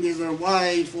hitting their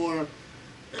wife or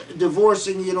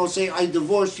divorcing, say I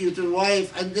divorced you to the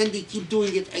wife, and then they keep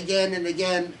doing it again and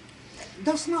again.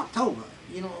 That's not tawbah,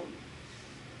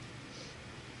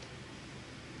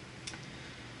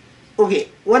 Okay,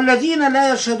 وَالَّذِينَ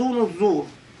لَا يَشْهَدُونَ الزُّورَ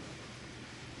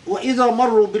وَإِذَا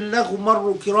مَرُّوا بِاللَّغْوِ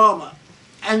مَرُّوا كِرَامًا.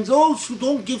 And those who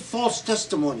don't give false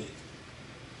testimony.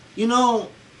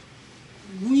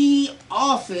 We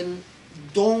often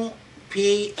don't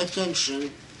pay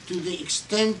attention to the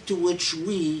extent to which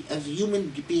we, as human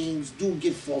beings, do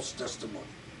give false testimony.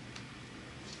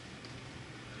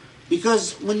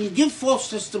 Because when you give false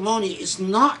testimony, it's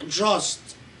not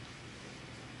just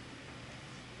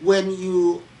when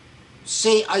you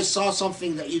say I saw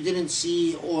something that you didn't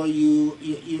see, or you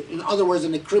in other words,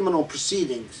 in the criminal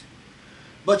proceedings.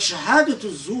 But shahadat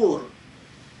al-zur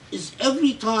is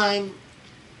every time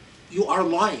you are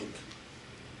lying.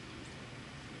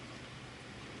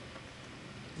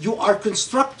 You are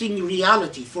constructing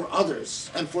reality for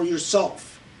others and for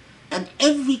yourself. And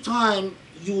every time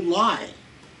you lie,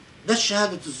 that's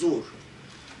shahadat al-zur.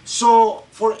 So,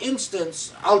 for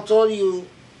instance, I'll tell you,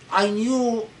 I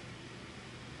knew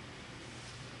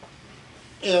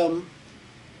a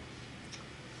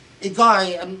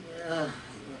guy,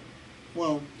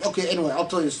 anyway, I'll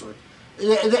tell you a story.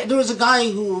 There was a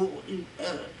guy who,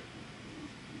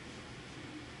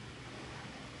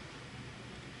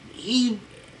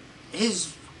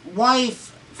 his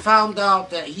wife found out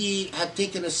that he had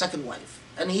taken a second wife.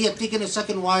 And he had taken a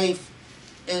second wife,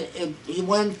 and he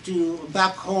went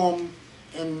back home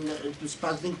in,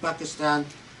 I think, Pakistan,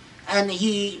 and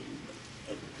he,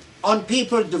 on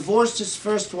paper, divorced his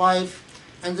first wife,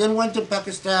 and then went to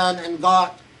Pakistan and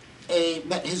got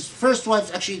but his first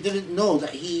wife actually didn't know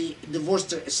that he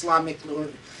divorced her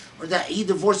Islamically, or that he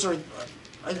divorced her,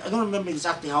 I don't remember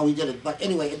exactly how he did it, but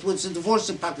anyway, it was a divorce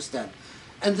in Pakistan.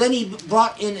 And then he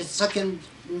brought in his second,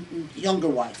 younger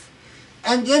wife.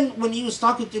 And then when he was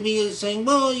talking to me, he was saying,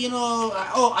 well,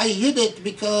 I hid it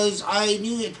because I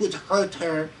knew it would hurt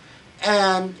her.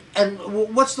 And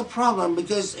what's the problem?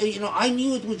 Because, I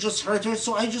knew it would just hurt her,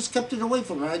 so I just kept it away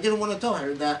from her. I didn't want to tell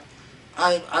her that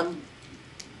I'm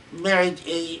married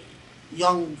a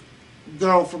young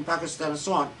girl from Pakistan and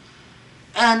so on.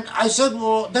 And I said,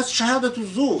 well, that's shahadat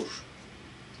al-zur.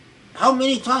 How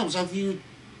many times have you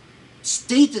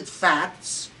stated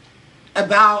facts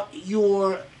about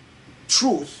your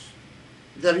truth,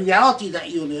 the reality that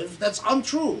you live, that's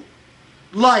untrue?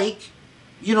 Like,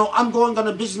 I'm going on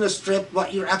a business trip,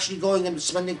 but you're actually going and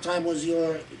spending time with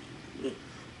your,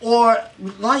 or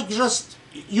like just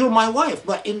you're my wife.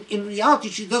 But in reality,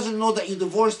 she doesn't know that you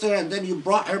divorced her and then you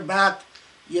brought her back.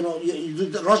 You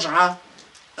did the raj'ah.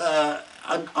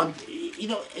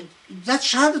 That's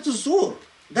shahadat al-zur.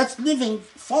 That's living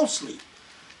falsely.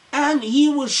 And he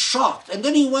was shocked. And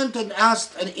then he went and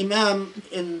asked an imam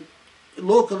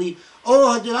locally,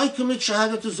 oh, did I commit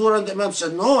shahadat al-zur? And the imam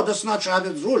said, no, that's not shahadat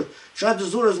al-zur. Shahadat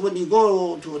al-zur is when you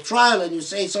go to a trial and you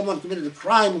say someone committed a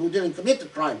crime who didn't commit the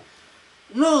crime.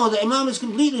 No, the imam is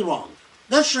completely wrong.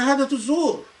 That's shahadat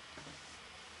al-zur.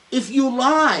 If you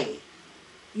lie,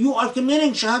 you are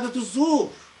committing shahadat al-zur.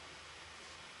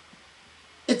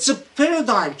 It's a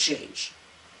paradigm change.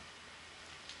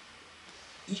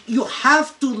 You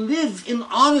have to live in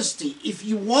honesty if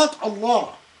you want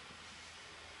Allah.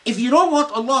 If you don't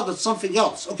want Allah, that's something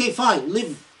else. Okay, fine,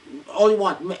 live all you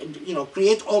want.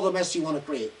 Create all the mess you want to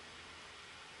create.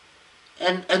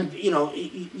 And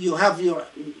you have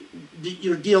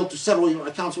your deal to settle your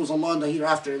accounts with Allah in the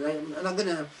hereafter. And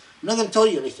I'm not gonna tell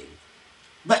you anything.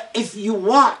 But if you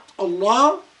want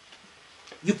Allah,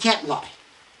 you can't lie.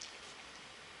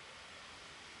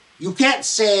 You can't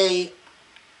say,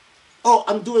 oh,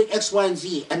 I'm doing X, Y, and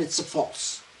Z, and it's a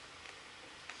false.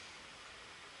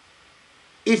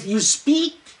 If you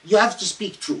speak, you have to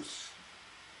speak truth.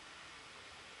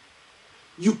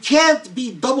 You can't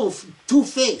be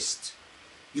two-faced.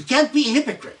 You can't be a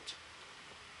hypocrite.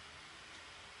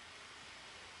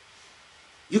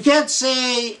 You can't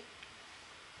say,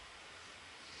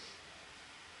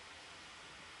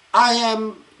 I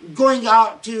am going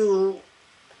out to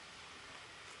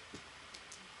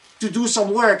do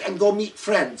some work and go meet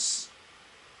friends.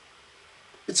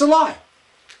 It's a lie.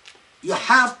 You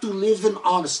have to live in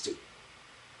honesty.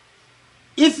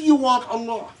 If you want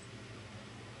Allah.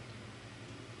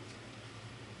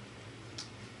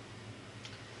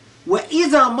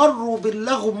 وَإِذَا مَرُّوا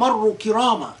بِاللَّغْوِ مَرُّوا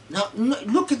كِرَامًا. Now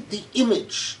look at the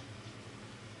image.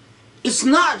 It's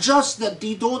not just that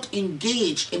they don't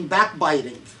engage in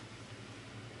backbiting,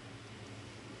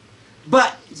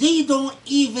 but they don't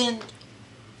even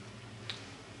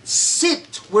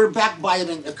sit where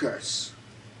backbiting occurs.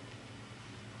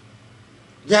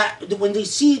 That when they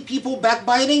see people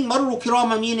backbiting, marru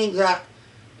kirama, meaning that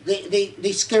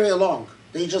they scurry along.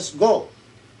 They just go.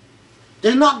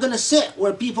 They're not going to sit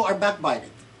where people are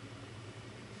backbiting.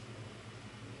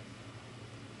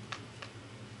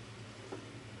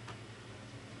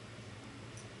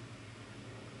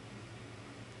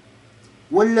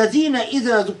 والذين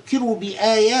إذا ذكروا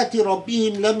بآيات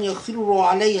ربهم لم يخروا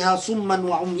عليها صما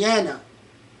وعميانا.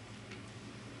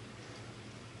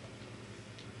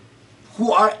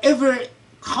 Who are ever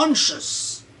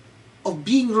conscious of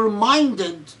being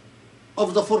reminded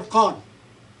of the Furqan.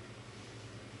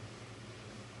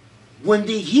 When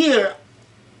they hear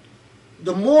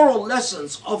the moral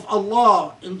lessons of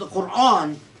Allah in the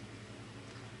Quran,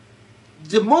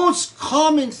 the most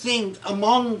common thing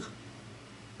among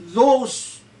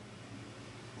those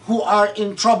who are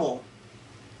in trouble,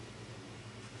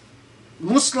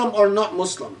 Muslim or not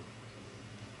Muslim,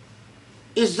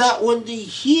 is that when they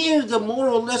hear the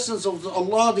moral lessons of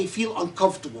Allah, they feel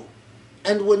uncomfortable.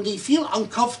 And when they feel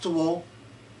uncomfortable,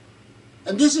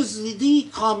 and this is the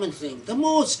common thing, the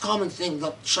most common thing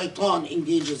that shaitan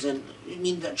engages in,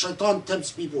 that shaitan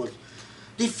tempts people with,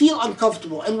 they feel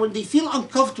uncomfortable. And when they feel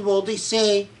uncomfortable, they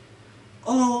say,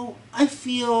 oh, I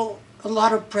feel a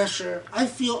lot of pressure, I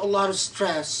feel a lot of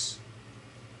stress,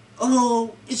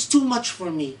 oh, it's too much for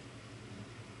me.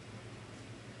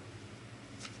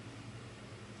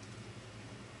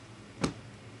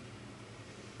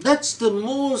 That's the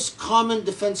most common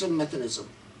defensive mechanism.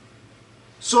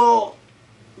 So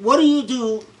what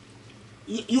do?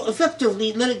 You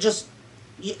effectively let it just,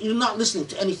 you're not listening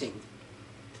to anything.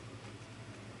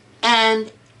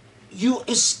 And you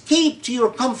escape to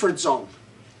your comfort zone.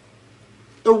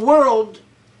 A world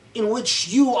in which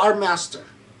you are master.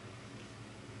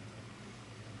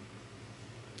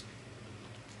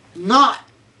 Not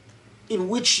in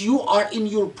which you are in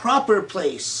your proper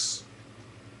place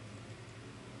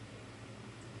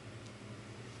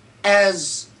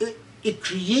as a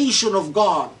creation of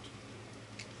God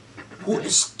who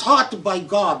is taught by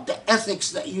God the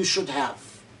ethics that you should have.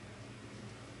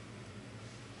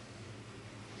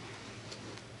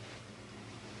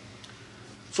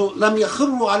 So لَمْ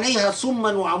يَخِرُّوا عَلَيْهَا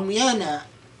صُمًّا وَعُمْيَانًا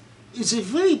is a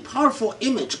very powerful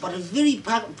image, but a very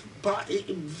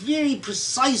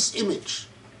precise image.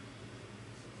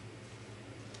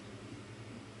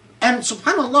 And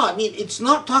subhanAllah, it's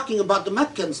not talking about the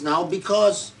Meccans now,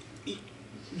 because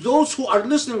those who are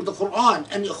listening to the Quran,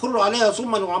 and يَخِرُّ عَلَيْهَا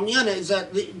صُمًّا وَعُمْيَانًا, is that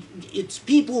it's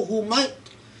people who might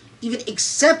even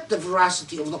accept the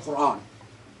veracity of the Quran,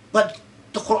 but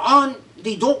the Quran,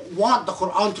 they don't want the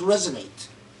Quran to resonate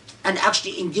and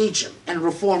actually engage them and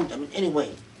reform them in any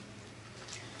way.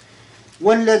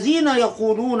 والذين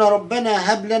يقولون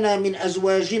ربنا هب لنا من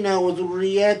أزواجنا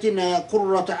وذرياتنا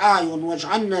قرة أعين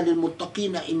واجعلنا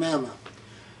للمتقين إماما.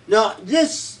 Now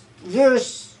this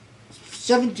verse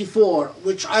 74,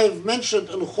 which I've mentioned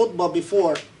in khutbah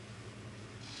before,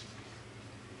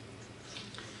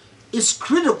 is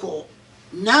critical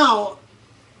now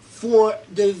for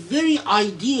the very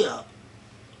idea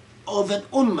of an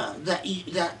ummah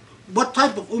that what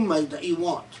type of ummah that you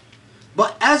want.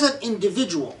 But as an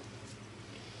individual,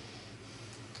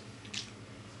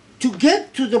 to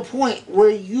get to the point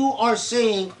where you are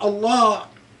saying, Allah,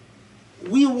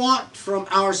 we want from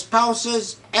our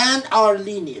spouses and our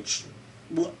lineage,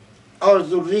 our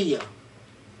dhurriyyah,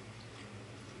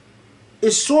 a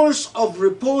source of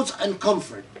repose and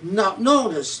comfort. Now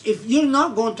notice, if you're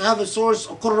not going to have a source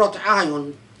of qurrat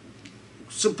a'yun,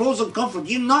 supposed comfort,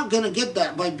 you're not going to get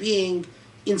that by being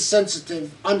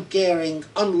insensitive, uncaring,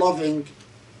 unloving,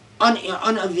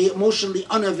 emotionally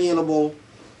unavailable.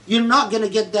 You're not going to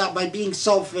get that by being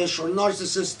selfish or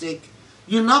narcissistic.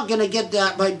 You're not going to get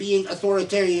that by being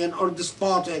authoritarian or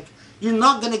despotic. You're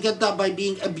not going to get that by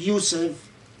being abusive.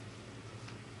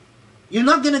 You're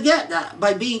not going to get that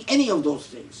by being any of those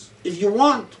things. If you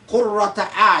want qurrata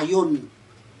a'yun,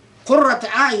 qurrata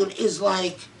a'yun is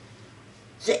like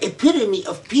the epitome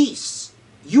of peace.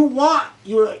 You want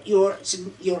your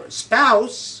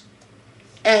spouse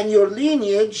and your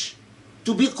lineage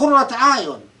to be qurrata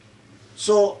a'yun.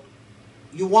 So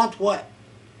you want what?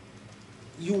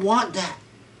 You want that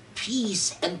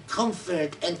peace and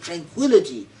comfort and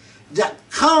tranquility that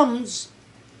comes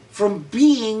from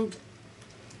being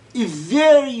a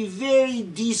very, very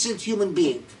decent human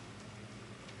being.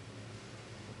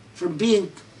 From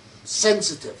being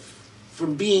sensitive,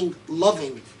 from being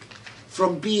loving,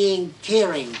 from being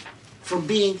caring, from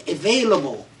being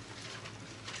available,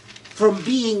 from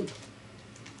being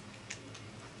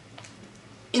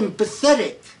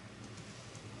empathetic,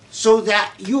 so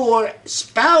that your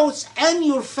spouse and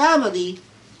your family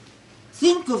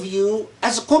think of you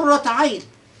as a qurrat ayn.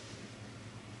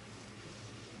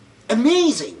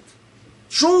 Amazing,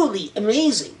 truly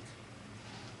amazing.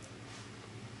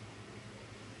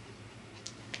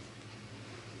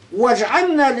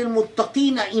 وَجْعَلْنَا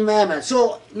لِلْمُتَّقِينَ إِمَامًا.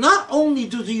 So not only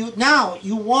do you now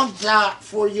you want that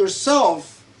for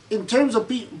yourself in terms of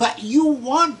people, but you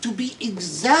want to be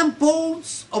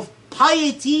examples of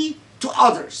piety to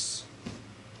others.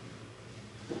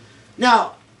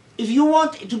 Now, if you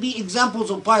want to be examples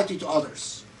of piety to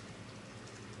others,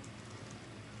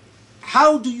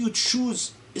 how do you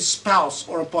choose a spouse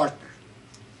or a partner?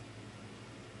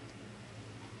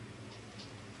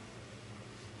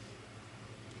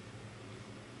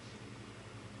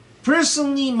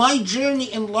 Personally, my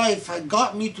journey in life had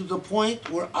got me to the point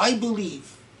where I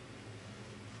believe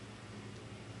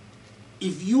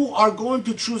if you are going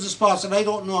to choose a spouse, and I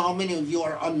don't know how many of you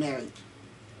are unmarried,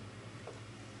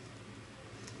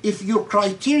 if your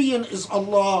criterion is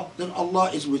Allah, then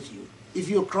Allah is with you. If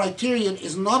your criterion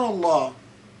is not Allah,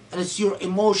 and it's your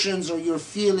emotions or your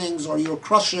feelings or your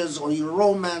crushes or your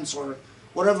romance or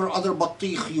whatever other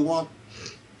batikh you want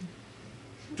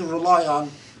to rely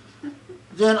on,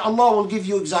 then Allah will give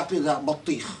you exactly that,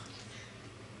 batikh.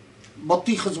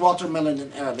 Batikh is watermelon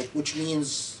in Arabic, which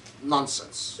means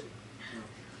nonsense.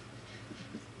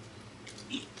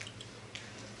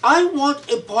 I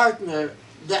want a partner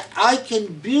that I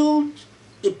can build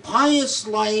a pious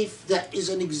life that is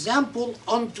an example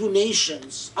unto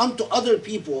nations, unto other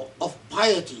people of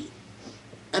piety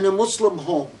and a Muslim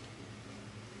home.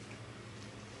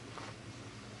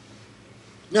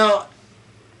 Now,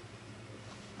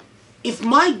 if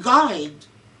my guide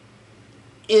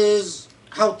is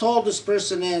how tall this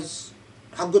person is,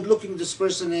 how good looking this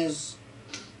person is,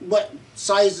 what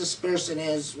size this person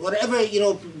is, whatever,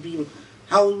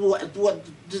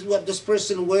 what this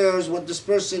person wears, what this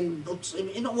person looks,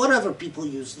 whatever people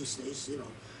use these days,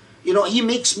 he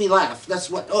makes me laugh. That's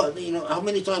what, how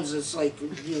many times it's like,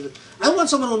 I want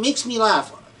someone who makes me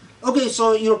laugh. Okay,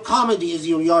 so your comedy is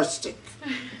your yardstick.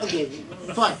 Okay,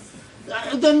 fine.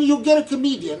 Then you get a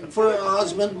comedian for a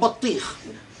husband, batikh.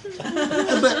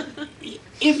 But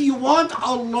if you want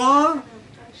Allah,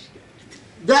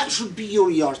 that should be your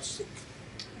yardstick.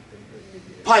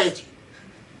 Piety,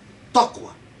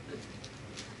 taqwa.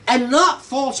 And not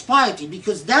false piety,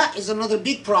 because that is another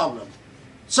big problem.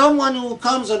 Someone who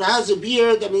comes and has a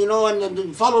beard and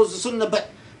and follows the sunnah, but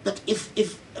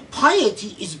if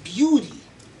piety is beauty,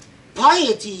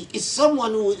 piety is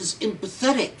someone who is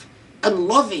empathetic and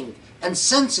loving and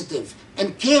sensitive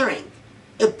and caring.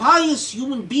 A pious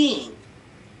human being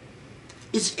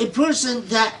is a person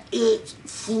that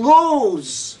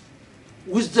flows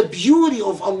with the beauty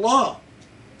of Allah.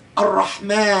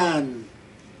 Ar-Rahman.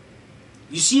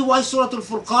 You see why Surah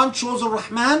Al-Furqan chose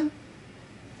Ar-Rahman?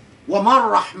 وَمَا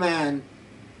الرَّحْمَنِ,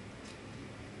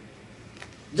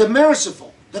 the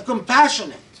merciful, the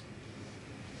compassionate.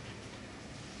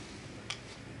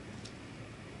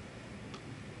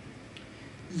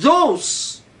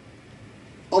 Those,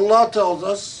 Allah tells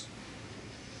us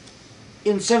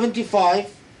in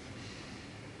 75,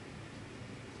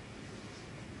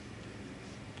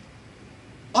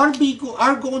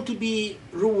 are going to be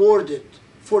rewarded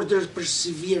for their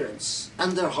perseverance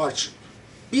and their hardship.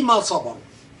 بِمَا صَبَرُوا.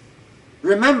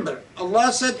 Remember,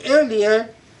 Allah said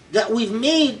earlier that we've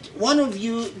made one of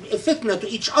you a fitna to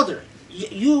each other.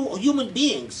 You human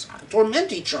beings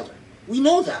torment each other. We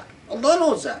know that. Allah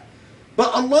knows that.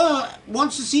 But Allah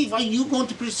wants to see if you going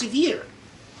to persevere.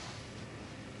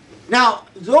 Now,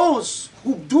 those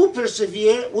who do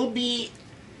persevere will be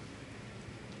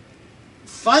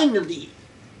finally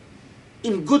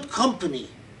in good company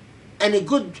and a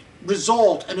good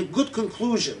result and a good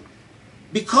conclusion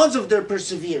because of their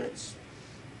perseverance.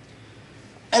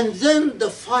 And then the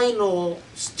final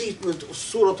statement of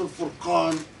Surah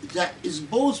Al-Furqan that is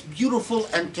both beautiful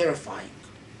and terrifying.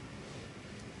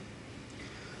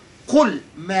 قُلْ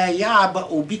مَا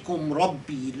يَعْبَأُ بِكُمْ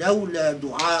رَبِّي لَوْلَا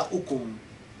دُعَاؤُكُمْ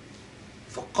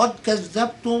فَقَدْ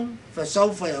كَذَّبْتُمْ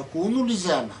فَسَوْفَ يَكُونُ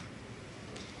لِزَامًا.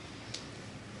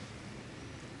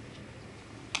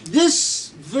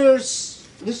 This verse,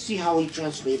 let's see how he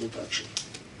translated actually.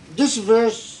 This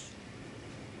verse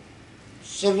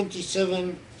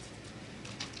 77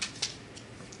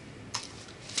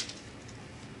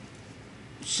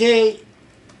 say,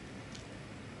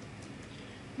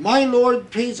 my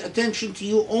Lord pays attention to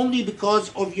you only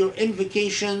because of your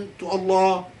invocation to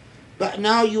Allah, but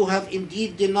now you have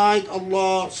indeed denied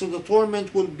Allah, so the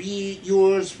torment will be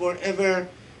yours forever,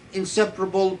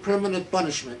 inseparable, permanent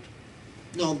punishment.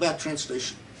 No, bad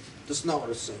translation. That's not what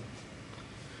it's saying.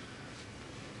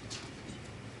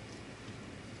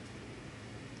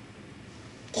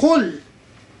 قُلْ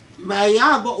مَا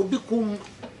يَعْبَأُ بِكُمْ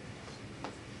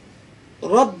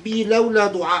رَبِّي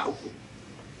لَوْلَا دُعَاؤُكُمْ.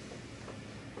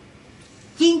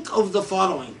 Think of the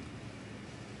following.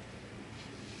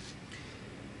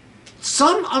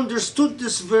 Some understood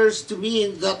this verse to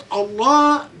mean that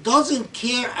Allah doesn't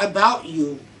care about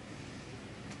you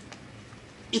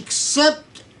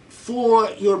except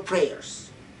for your prayers.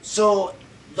 So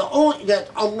that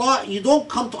Allah, you don't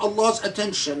come to Allah's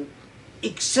attention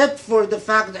except for the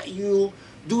fact that you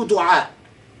do dua.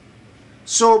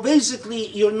 So basically,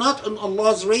 you're not on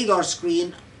Allah's radar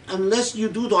screen unless you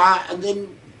do dua, and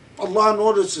then Allah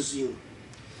notices you.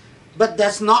 But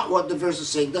that's not what the verse is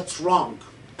saying. That's wrong.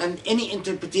 And any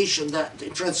interpretation,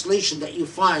 translation that you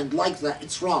find like that,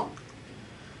 it's wrong.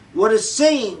 What it's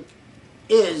saying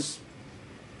is,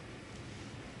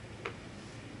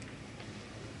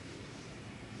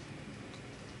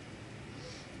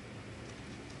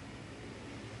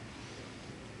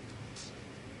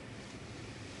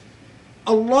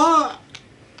 Allah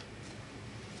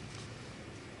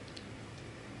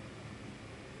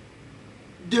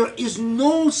there is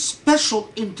no special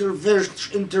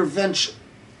intervention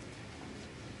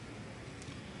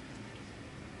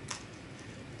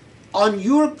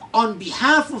on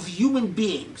behalf of human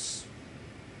beings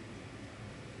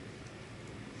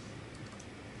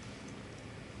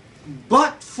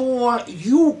but for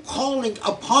you calling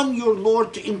upon your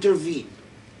Lord to intervene.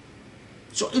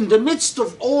 So in the midst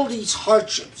of all these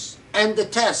hardships and the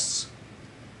tests,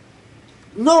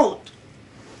 note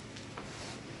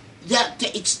that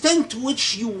the extent to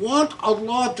which you want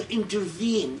Allah to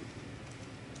intervene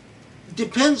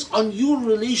depends on your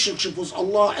relationship with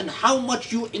Allah and how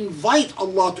much you invite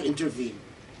Allah to intervene.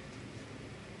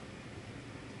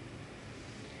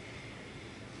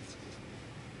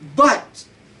 But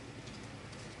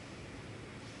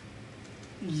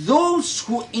those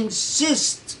who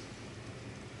insist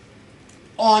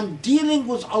on dealing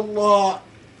with Allah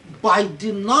by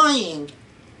denying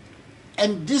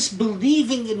and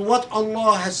disbelieving in what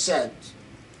Allah has said,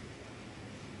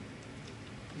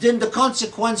 then the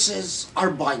consequences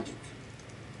are binding.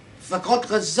 فَقَدْ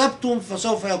كَذَّبْتُمْ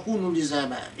فَسَوْفَ يَكُونُ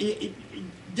لِزَامًا.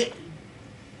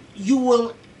 You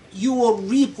will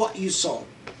reap what you sow.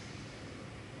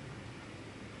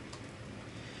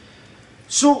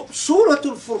 So Surah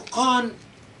Al-Furqan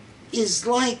is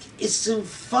like a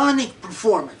symphonic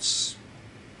performance.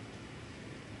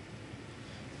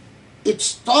 It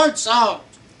starts out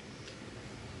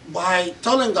by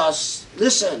telling us,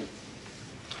 listen,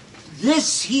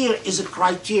 This here is a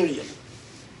criterion.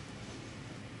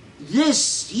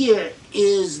 This here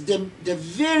is the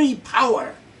very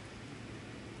power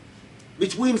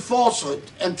between falsehood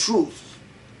and truth.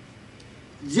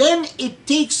 Then it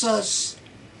takes us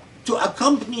to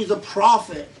accompany the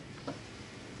Prophet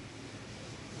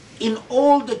in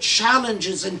all the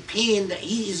challenges and pain that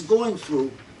he is going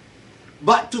through,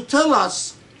 but to tell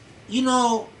us, you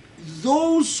know,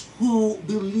 those who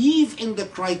believe in the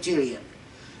criterion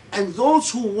and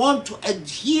those who want to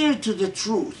adhere to the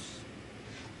truth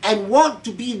and want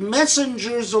to be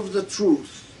messengers of the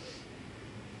truth,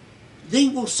 they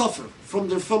will suffer from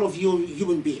their fellow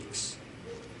human beings.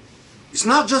 It's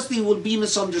not just they will be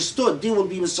misunderstood. They will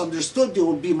be misunderstood, they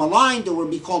will be maligned, they will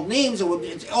be called names, there will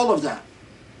be all of that.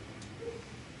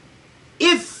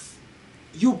 If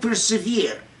you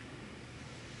persevere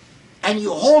and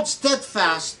you hold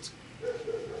steadfast,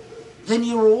 then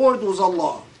your reward was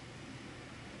Allah.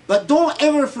 But don't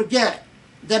ever forget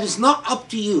that it's not up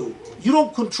to you. You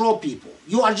don't control people.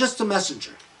 You are just a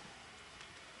messenger.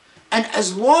 And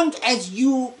as long as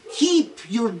you keep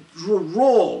your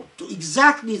role to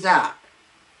exactly that,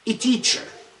 a teacher,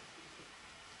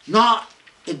 not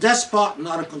a despot,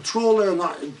 not a controller,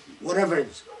 not whatever it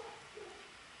is,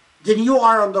 then you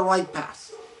are on the right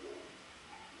path.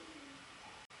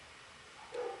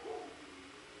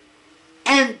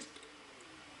 And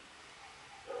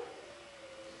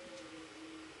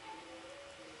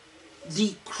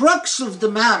the crux of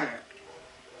the matter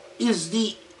is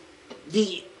the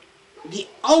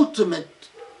ultimate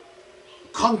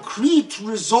concrete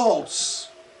results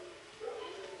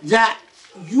that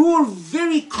your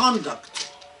very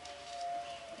conduct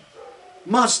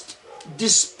must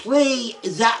display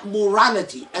that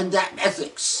morality and that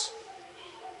ethics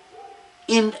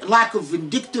in lack of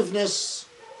vindictiveness,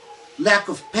 lack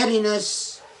of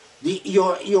pettiness,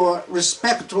 your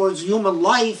respect towards human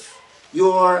life,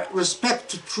 your respect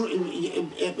to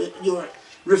your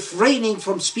refraining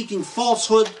from speaking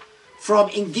falsehood, from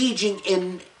engaging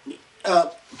in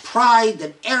pride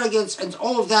and arrogance and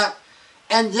all of that,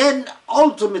 and then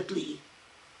ultimately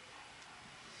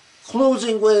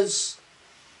closing with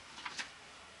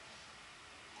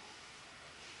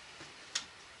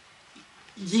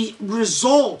the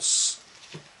results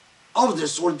of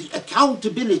this, or the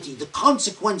accountability, the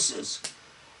consequences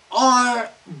are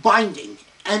binding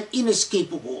and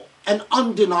inescapable and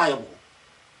undeniable,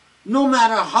 no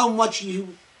matter how much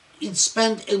you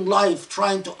spend in life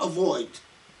trying to avoid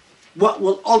what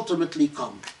will ultimately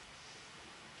come.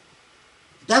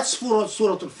 That's for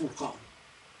Surah Al-Furqan.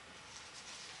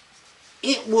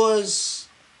 It was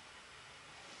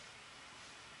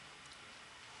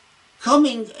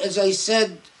coming, as I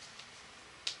said,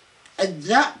 at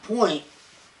that point.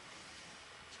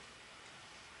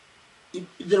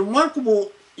 The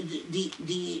remarkable,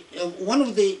 one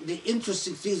of the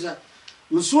interesting things that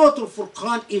when Surah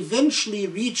Al-Furqan eventually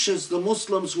reaches the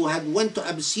Muslims who had went to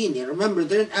Abyssinia. Remember,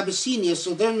 they're in Abyssinia,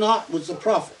 so they're not with the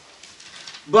Prophet.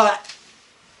 But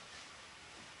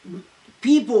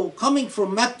people coming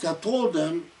from Mecca told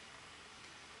them,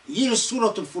 here's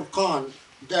Surah Al-Furqan.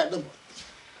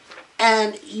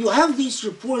 And you have these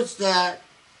reports that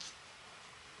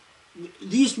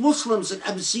these Muslims in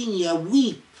Abyssinia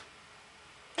weep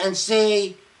and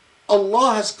say,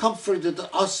 Allah has comforted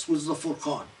us with the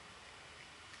Furqan.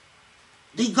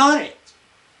 They got it.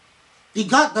 They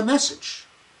got the message.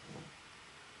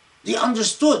 They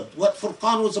understood what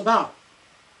Furqan was about.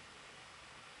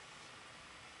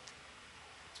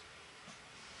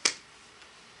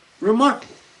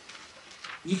 Remarkable.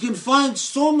 You can find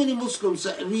so many Muslims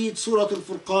that read Surah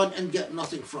Al-Furqan and get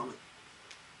nothing from it.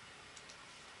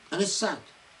 And it's sad.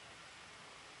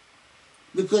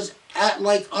 Because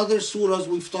like other surahs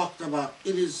we've talked about,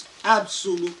 it is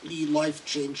absolutely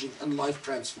life-changing and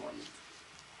life-transforming.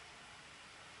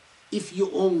 If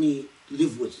you only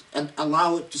live with it and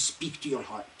allow it to speak to your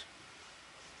heart.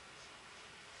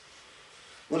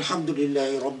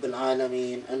 Walhamdulillahi Rabbil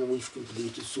Alameen, and we've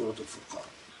completed Surah Al-Furqan.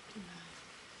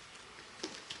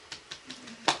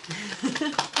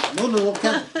 No,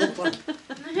 can't worry.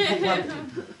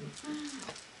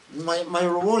 My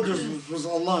reward was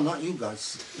Allah, not you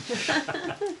guys.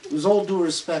 With all due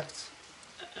respect.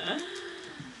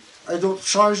 I don't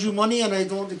charge you money and I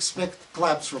don't expect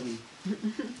claps from you.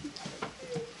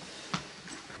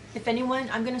 If anyone,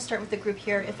 I'm going to start with the group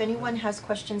here. If anyone has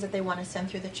questions that they want to send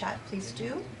through the chat, please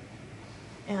do.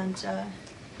 And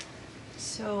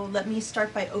so let me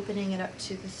start by opening it up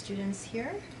to the students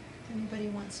here. If anybody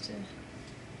wants to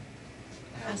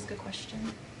ask a question.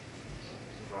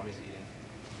 Rami's eating.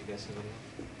 Do you guys have any?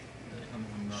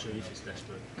 I'm not. Sharif is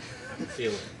desperate. I can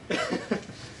feel it.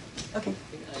 Okay,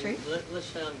 Sharif? Let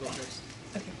Shayan go first.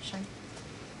 Okay, Shine.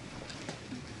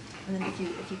 And then if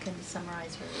you can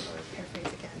summarize or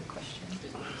paraphrase again the question.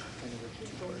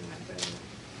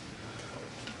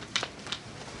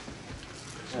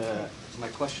 My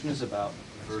question is about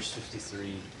verse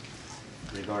 53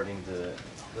 regarding the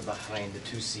Bahrain, the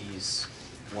two seas,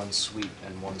 one sweet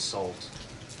and one salt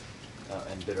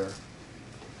and bitter.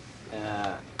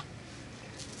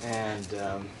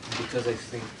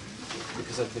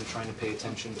 Because I've been trying to pay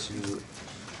attention to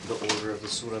the order of the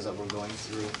surahs that we're going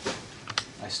through,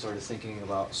 I started thinking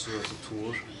about Surah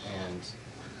Al-Tur and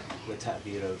the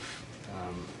ta'bir of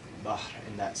Bahr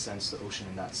in that sense, the ocean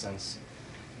in that sense,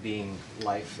 being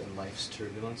life and life's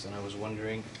turbulence. And I was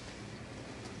wondering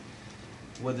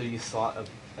whether you thought of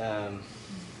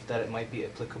that it might be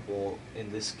applicable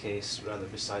in this case, rather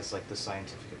besides like the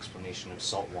scientific explanation of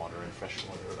salt water and fresh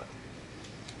water, but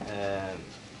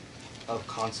of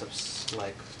concepts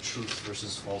like truth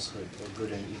versus falsehood, or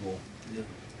good and evil,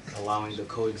 allowing the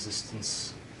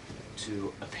coexistence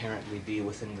to apparently be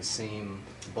within the same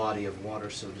body of water,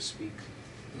 so to speak.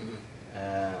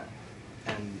 And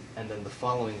then the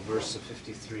following verse of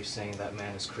 53 saying that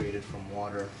man is created from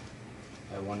water,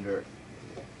 I wonder,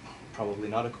 probably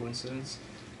not a coincidence,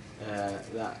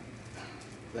 that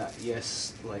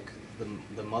yes, like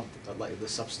the mud, like the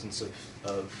substance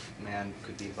of man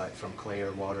could be from clay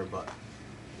or water,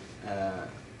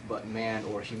 but man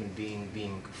or human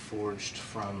being forged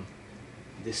from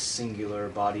this singular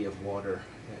body of water,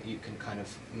 you can kind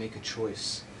of make a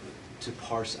choice to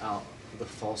parse out the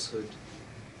falsehood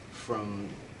from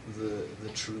the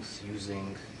truth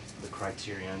using the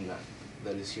criterion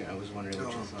that is here. I was wondering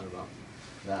what you thought about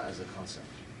that as a concept.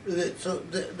 So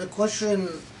the question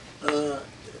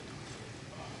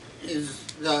is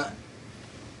that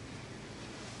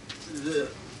the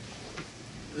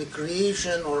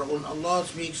creation, or when Allah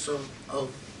speaks of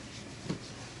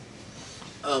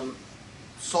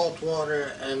salt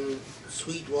water and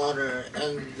sweet water,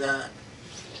 and that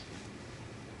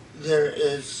there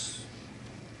is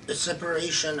a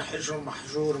separation, hijr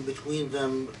mahjur, between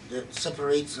them that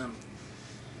separates them,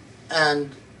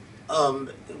 and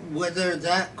whether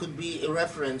that could be a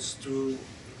reference to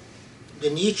the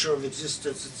nature of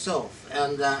existence itself,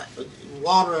 and that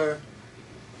water,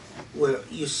 where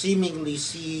you seemingly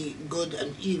see good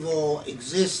and evil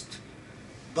exist,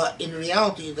 but in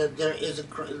reality that there is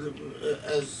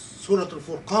as Surah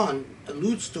Al-Furqan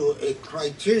alludes to, a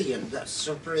criterion that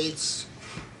separates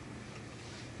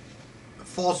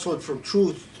falsehood from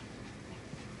truth,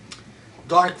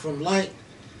 dark from light.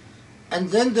 And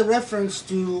then the reference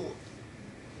to,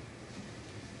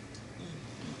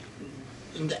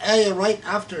 in the ayah right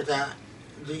after that,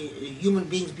 the human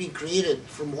beings being created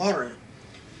from water,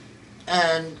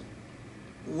 and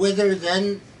whether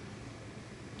then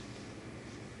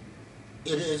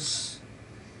it is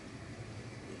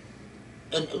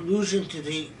an allusion to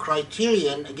the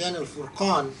criterion, again in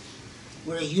Furqan,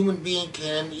 where a human being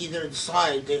can either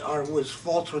decide they are with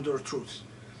falsehood or truth.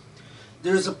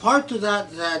 There is a part to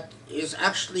that that is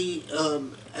actually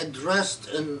addressed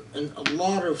in a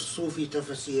lot of Sufi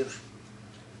tafsir,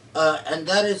 and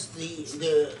that is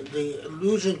the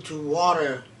allusion to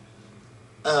water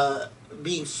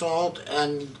being salt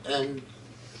and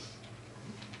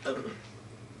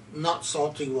not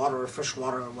salty water or fresh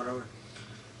water or whatever.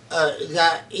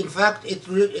 That in fact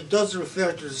it does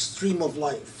refer to the stream of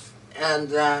life, and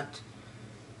that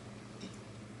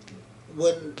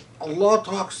when Allah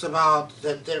talks about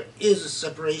that there is a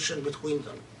separation between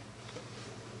them,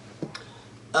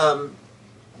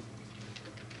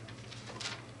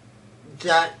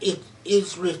 that it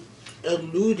is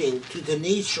alluding to the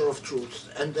nature of truth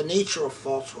and the nature of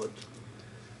falsehood,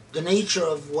 the nature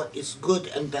of what is good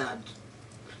and bad.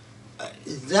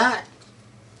 That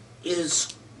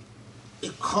is a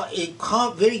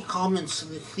very common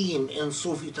theme in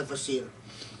Sufi tafsir.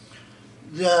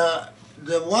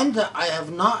 The one that I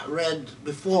have not read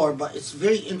before, but it's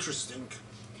very interesting,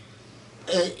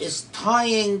 is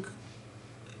tying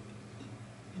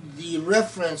the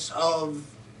reference of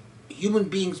human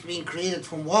beings being created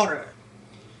from water,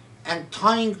 and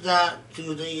tying that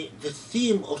to the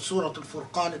theme of Surah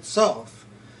Al-Furqan itself,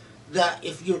 that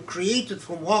if you're created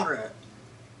from water,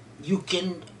 you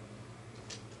can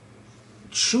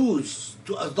choose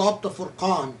to adopt the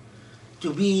Furqan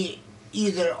to be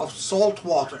either of salt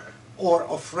water or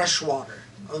of fresh water,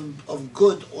 of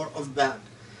good or of bad.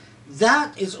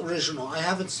 That is original. I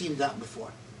haven't seen that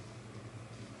before.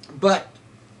 But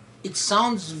it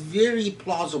sounds very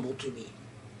plausible to me.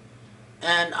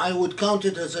 And I would count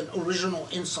it as an original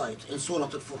insight in Surah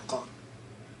Al-Furqan.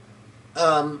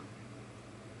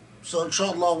 So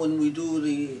inshallah, when we do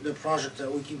the project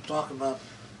that we keep talking about,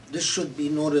 this should be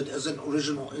noted as an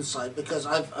original insight because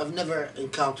I've never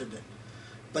encountered it.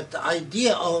 But the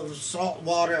idea of salt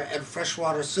water and fresh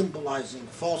water symbolizing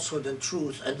falsehood and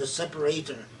truth and the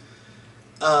separator,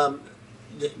 the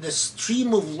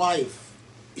stream of life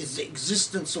is the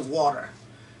existence of water.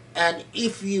 And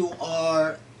if you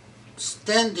are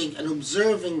standing and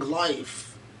observing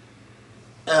life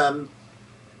and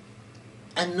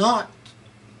not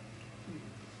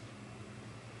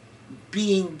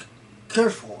being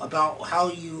careful about how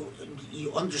you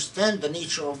understand the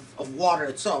nature of water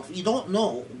itself, you don't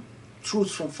know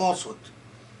truth from falsehood.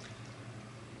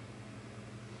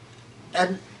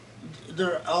 And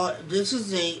this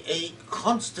is a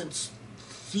constant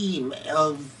theme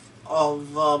of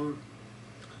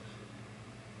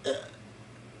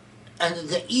and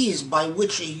the ease by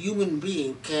which a human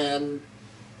being can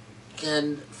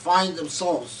find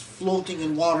themselves floating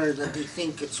in water that they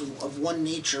think it's of one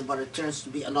nature but it turns to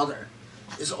be another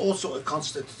is also a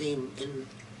constant theme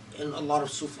in a lot of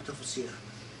Sufi tafsir.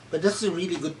 But that's a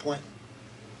really good point.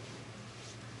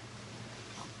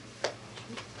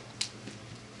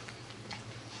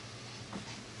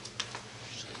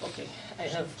 Okay, I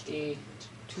have a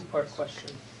two-part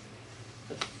question.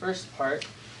 The first part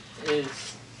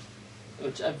is,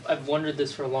 which I've wondered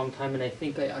this for a long time, and I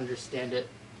think I understand it,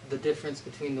 the difference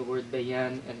between the word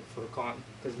bayan and furqan.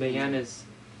 Because bayan is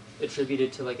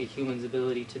attributed to like a human's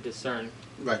ability to discern,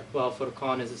 Right. while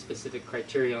furqan is a specific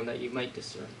criterion that you might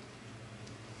discern.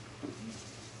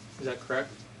 Is that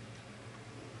correct?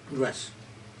 Yes.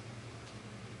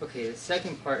 Okay, the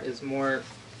second part is more,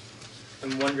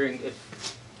 I'm wondering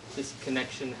if this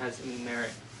connection has any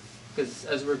merit. Because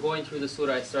as we're going through the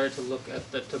surah, I started to look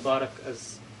at the Tabarak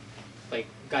as like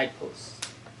guideposts.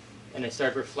 And I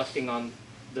started reflecting on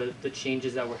the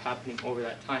changes that were happening over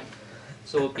that time.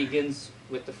 So it begins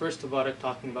with the first Tabarak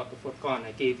talking about the Furqan.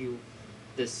 I gave you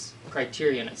this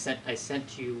criterion. I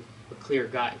sent you a clear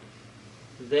guide.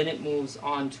 Then it moves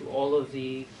on to all of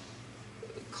the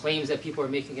claims that people are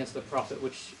making against the Prophet,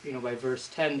 which, you know, by verse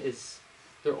 10 is,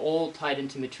 they're all tied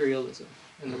into materialism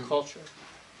and the culture.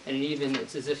 And even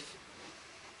it's as if,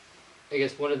 I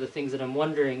guess one of the things that I'm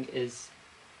wondering is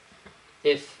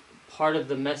if part of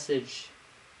the message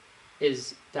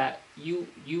is that you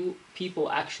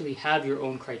people actually have your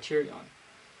own criterion,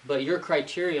 but your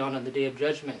criterion on the Day of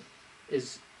Judgment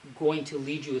is going to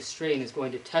lead you astray and is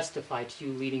going to testify to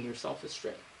you leading yourself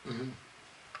astray. Mm-hmm.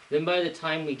 Then by the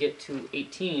time we get to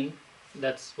 18,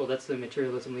 that's the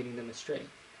materialism leading them astray.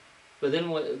 But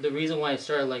then the reason why I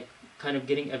started like kind of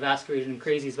getting evacuated and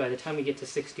crazy is by the time we get to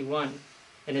 61,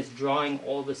 and it's drawing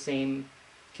all the same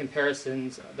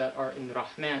comparisons that are in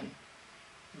Rahman.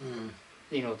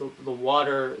 You know, the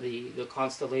water, the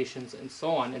constellations, and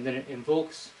so on, and then it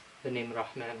invokes the name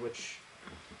Rahman, which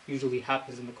usually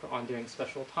happens in the Quran during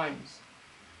special times.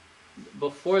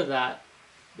 Before that,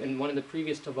 in one of the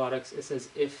previous Tabaraks, it says,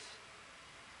 if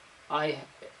I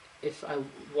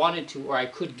wanted to, or I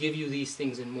could give you these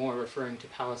things and more, referring to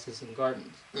palaces and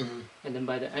gardens. Mm-hmm. And then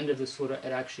by the end of the surah,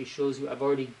 it actually shows you, I've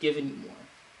already given you more.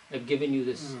 I've given you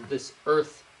this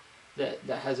earth that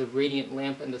has a radiant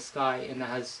lamp in the sky, and that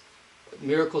has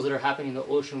miracles that are happening in the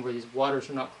ocean where these waters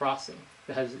are not crossing.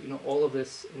 That has, you know, all of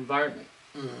this environment.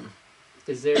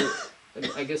 Is there,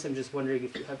 I guess I'm just wondering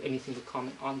if you have anything to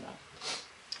comment on that.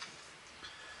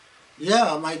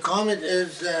 Yeah, my comment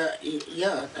is,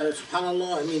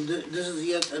 subhanAllah, I mean, this is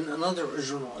yet another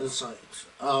original insight.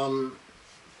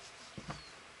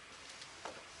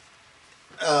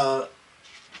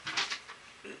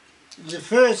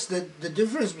 The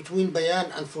difference between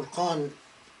Bayan and Furqan,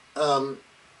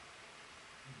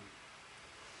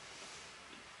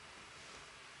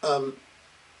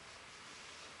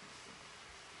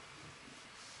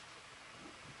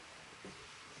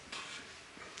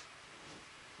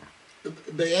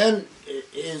 Bayan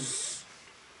is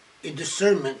a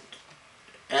discernment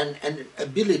and an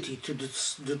ability to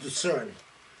discern.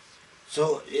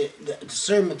 So the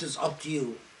discernment is up to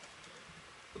you.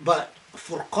 But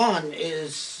Furqan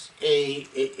is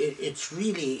it's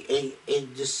really a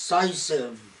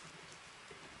decisive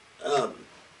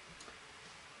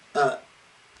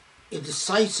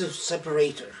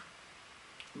separator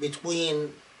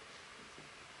between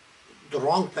the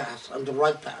wrong path and the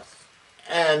right path.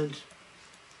 And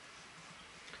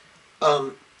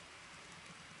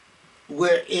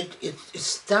where it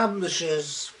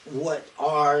establishes what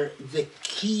are the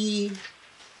key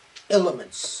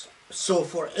elements. So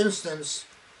for instance,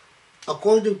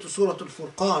 according to Surah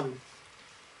Al-Furqan,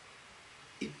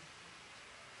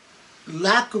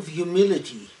 lack of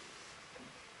humility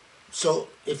So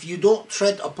if you don't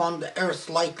tread upon the earth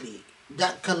lightly,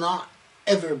 that cannot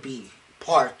ever be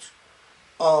part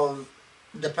of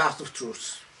the path of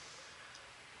truth.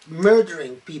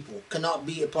 Murdering people cannot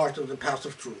be a part of the path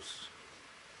of truth.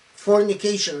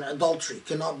 Fornication, adultery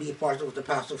cannot be a part of the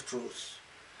path of truth.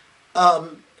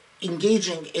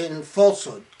 Engaging in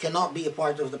falsehood cannot be a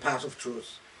part of the path of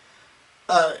truth.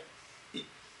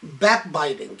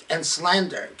 Backbiting and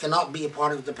slander cannot be a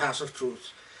part of the path of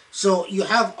truth. So you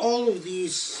have all of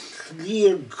these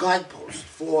clear guideposts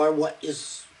for what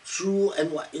is true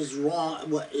and what is wrong,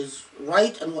 what is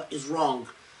right and what is wrong,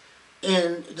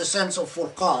 in the sense of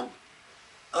Furqan.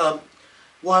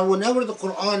 While whenever the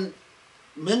Quran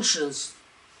mentions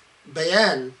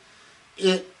bayan,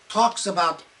 it talks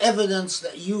about evidence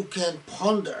that you can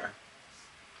ponder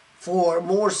for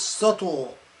more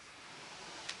subtle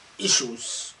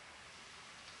issues.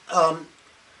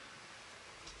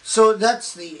 So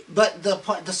that's the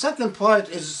second part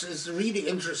is really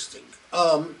interesting.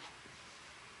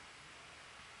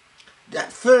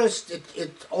 That first,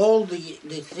 all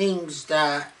the things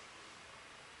that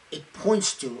it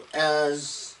points to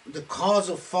as the cause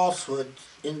of falsehood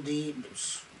in the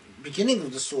beginning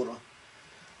of the surah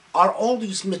are all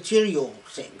these material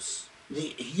things,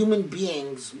 the human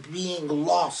beings being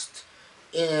lost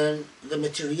in the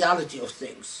materiality of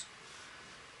things.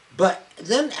 But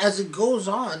then as it goes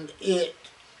on, it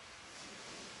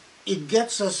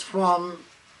gets us from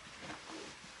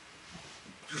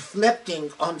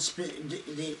reflecting on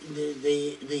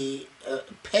the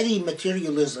petty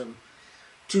materialism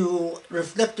to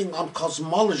reflecting on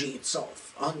cosmology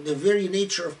itself, on the very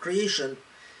nature of creation.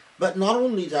 But not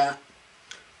only that,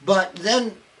 but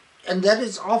then, and that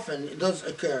is often, it does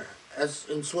occur, as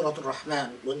in Surah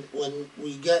Al-Rahman, when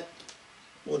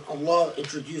Allah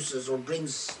introduces or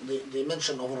brings the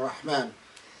mention of Ar-Rahman.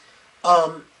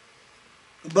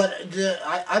 But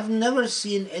I've never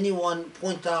seen anyone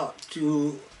point out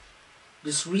to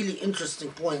this really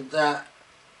interesting point that,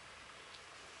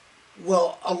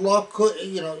 well, Allah could,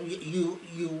 you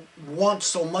want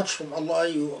so much from Allah,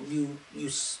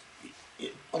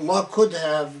 Allah could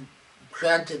have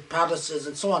granted palaces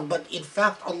and so on, but in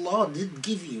fact Allah did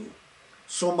give you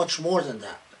so much more than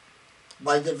that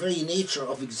by the very nature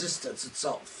of existence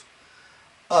itself,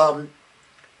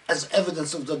 as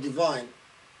evidence of the divine.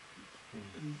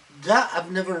 That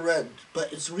I've never read,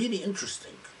 but it's really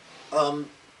interesting.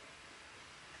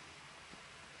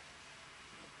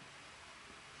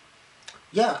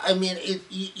 Yeah, I mean,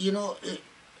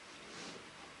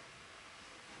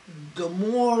 the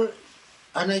more,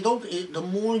 and the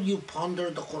more you ponder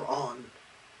the Quran,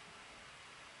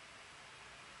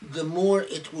 the more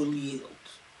it will yield.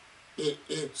 It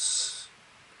is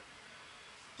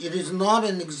not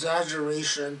an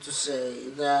exaggeration to say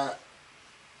that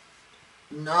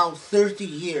now 30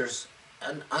 years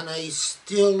and I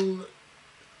still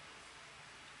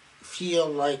feel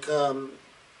like a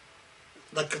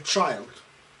child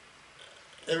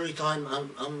every time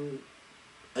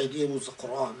I deal with the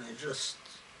Quran. I just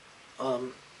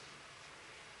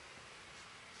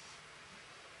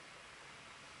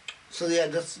so yeah,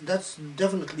 that's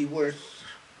definitely worth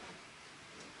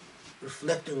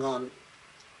reflecting on,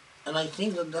 and I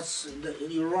think that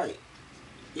you're right.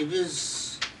 It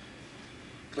is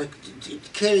like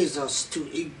it carries us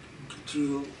to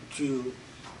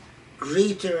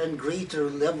greater and greater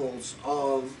levels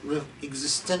of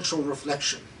existential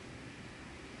reflection,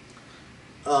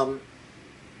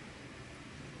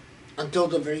 until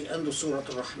the very end of Surah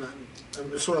Al-Rahman,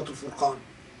 Surah Al-Furqan.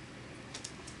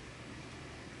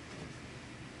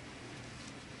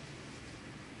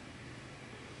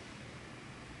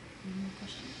 Any more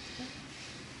questions?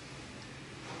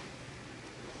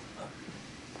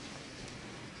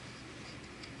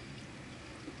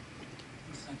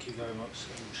 Thank you very much,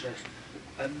 Sheikh.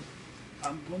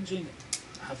 I'm wondering,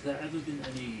 have there ever been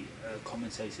any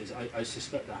commentators, I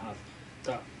suspect there have,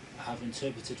 that have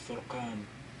interpreted Furqan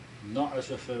not as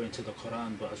referring to the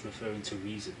Quran but as referring to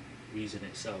reason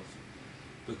itself?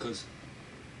 Because,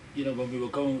 when we were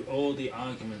going, all the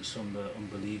arguments from the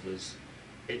unbelievers,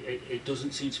 it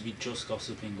doesn't seem to be just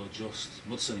gossiping or just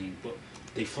mudslinging, but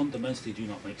they fundamentally do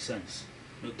not make sense.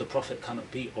 The Prophet cannot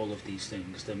be all of these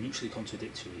things, they're mutually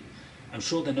contradictory. I'm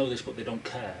sure they know this, but they don't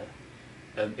care.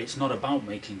 It's not about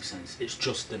making sense, it's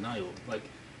just denial. Like,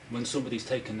 when somebody's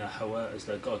taken their Hawa as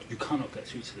their God, you cannot get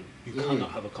through to them. You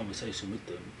cannot have a conversation with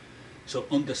them. So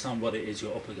understand what it is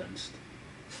you're up against.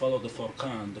 Follow the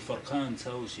Furqan. The Furqan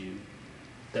tells you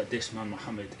that this man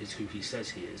Muhammad is who he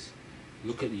says he is.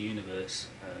 Look at the universe,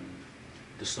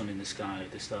 the sun in the sky,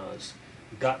 the stars.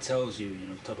 that tells you, you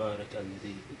know, Tabarak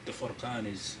alladhi, the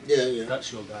Furqan is, Yeah.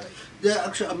 that's your guide. Yeah,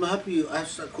 actually, I'm happy you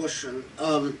asked that question.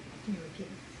 Can you repeat?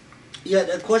 Yeah,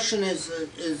 the question is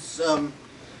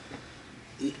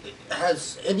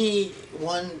has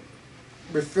anyone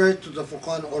referred to the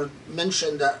Furqan or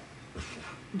mentioned that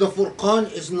the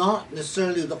Furqan is not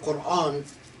necessarily the Quran,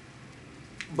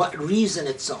 but reason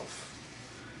itself?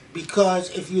 Because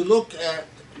if you look at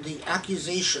the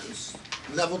accusations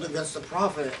leveled against the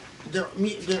Prophet, they're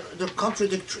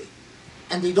contradictory,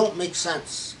 and they don't make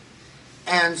sense.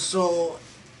 And so,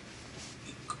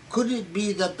 could it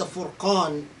be that the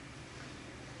Furqan,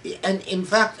 and in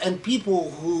fact, and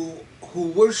people who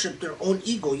worship their own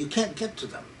ego, you can't get to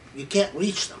them, you can't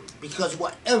reach them, because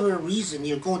whatever reason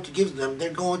you're going to give them, they're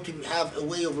going to have a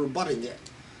way of rebutting it,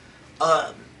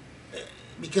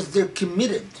 because they're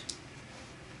committed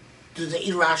to the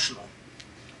irrational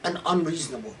and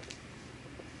unreasonable.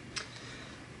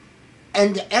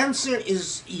 And the answer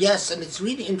is yes, and it's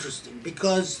really interesting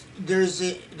because there is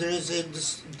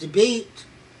this debate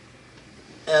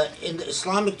in the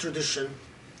Islamic tradition.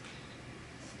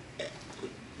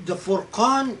 The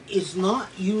Furqan is not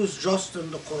used just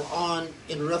in the Quran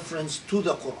in reference to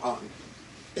the Quran.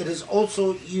 It is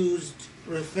also used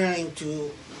referring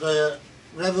to the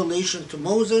revelation to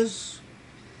Moses,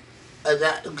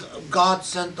 that God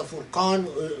sent the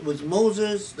Furqan with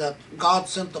Moses, that God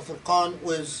sent the Furqan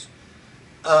with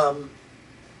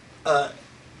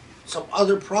some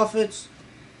other prophets.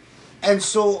 And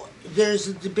so there's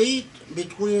a debate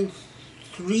between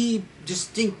three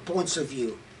distinct points of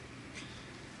view.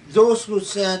 Those who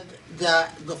said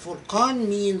that the Furqan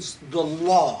means the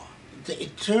law, the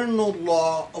eternal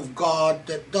law of God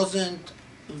that doesn't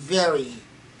vary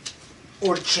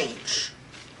or change.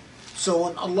 So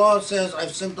when Allah says,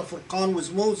 I've sent the Furqan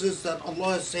with Moses, that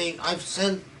Allah is saying, I've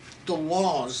sent the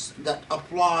laws that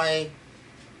apply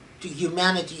to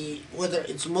humanity, whether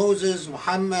it's Moses,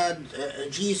 Muhammad,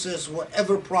 Jesus,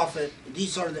 whatever prophet,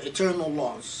 these are the eternal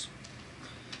laws.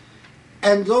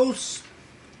 And those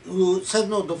who said,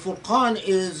 no, the Furqan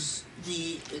is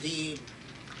the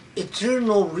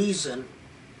eternal reason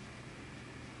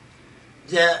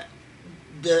that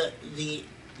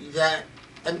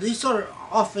and these are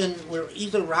often, we're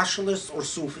either rationalists or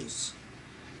Sufis.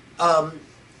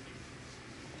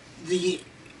 The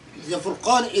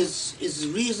Furqan is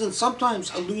reason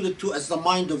sometimes alluded to as the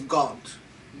mind of God,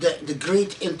 the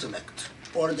great intellect,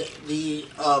 or the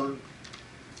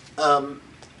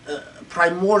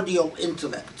primordial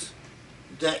intellect,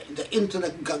 the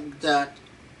intellect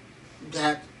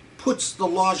that puts the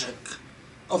logic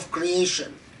of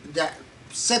creation, that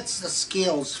sets the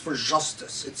scales for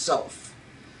justice itself.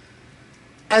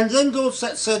 And then those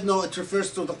that said, no, it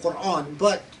refers to the Quran.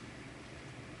 But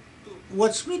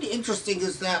what's really interesting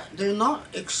is that they're not,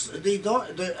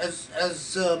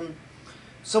 as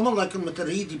someone like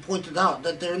al-Mataridi pointed out,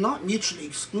 that they're not mutually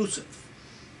exclusive.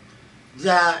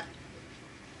 That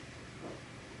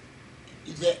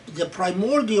the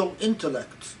primordial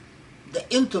intellect, the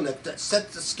intellect that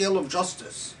sets the scale of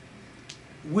justice,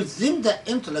 within that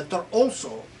intellect are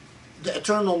also the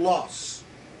eternal laws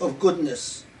of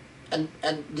goodness and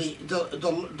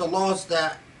the laws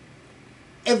that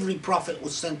every prophet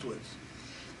was sent with.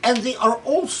 And they are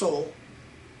also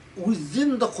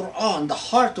within the Quran, the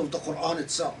heart of the Quran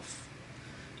itself.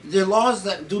 The laws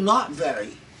that do not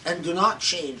vary and do not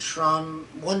change from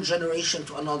one generation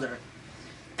to another.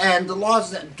 And the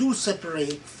laws that do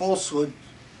separate falsehood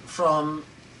from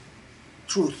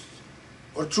truth,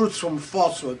 or truth from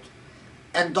falsehood,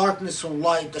 and darkness from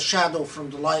light, the shadow from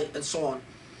the light, and so on.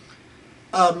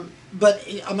 But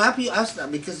I'm happy you asked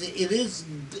that, because it is,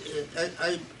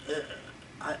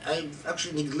 I've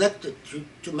actually neglected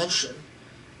to mention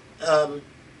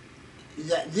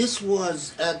that this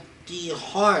was at the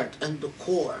heart and the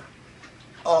core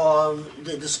of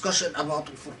the discussion about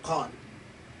the Furqan.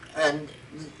 And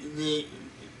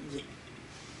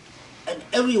and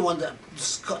everyone that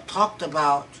talked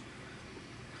about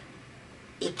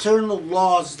eternal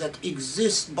laws that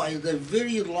exist by the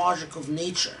very logic of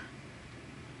nature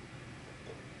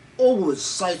always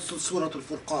cites Surah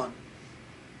Al-Furqan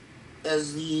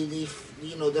as the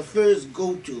first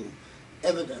go-to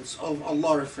evidence of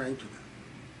Allah referring to them.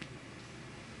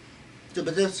 So,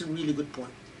 but that's a really good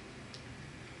point.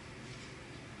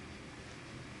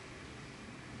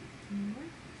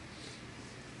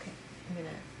 Okay, I'm gonna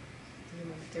give you a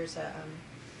moment. There's a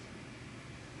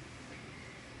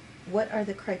what are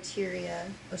the criteria?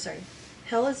 Oh, sorry.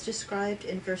 Hell is described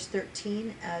in verse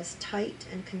 13 as tight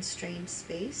and constrained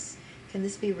space. Can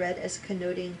this be read as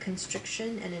connoting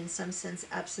constriction and in some sense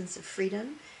absence of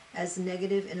freedom, as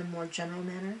negative in a more general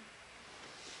manner?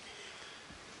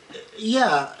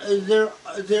 Yeah, there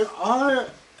are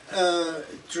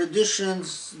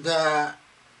traditions that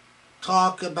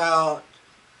talk about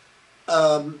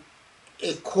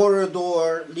a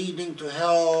corridor leading to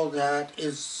hell that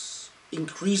is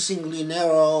increasingly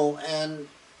narrow and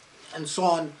so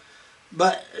on.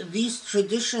 But these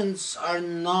traditions are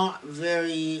not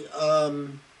very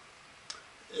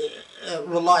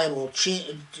reliable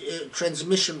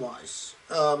transmission wise.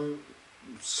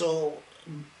 So,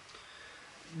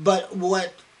 but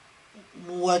what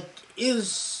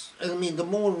is, I mean, the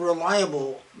more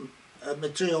reliable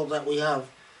material that we have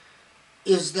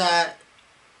is that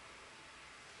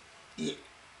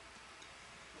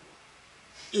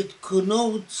it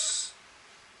connotes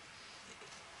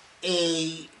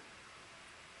a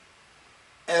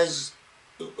as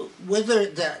whether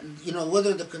that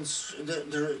whether the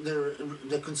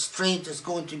constraint is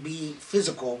going to be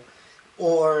physical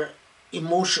or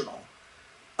emotional,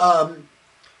 um,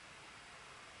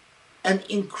 an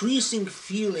increasing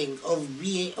feeling of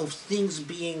things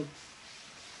being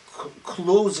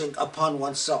closing upon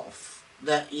oneself,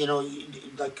 that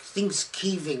like things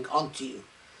caving onto you,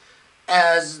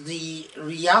 as the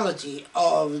reality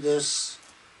of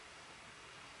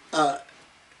uh,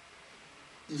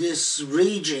 this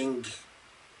raging,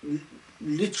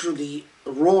 literally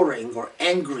roaring or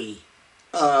angry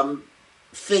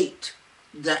fate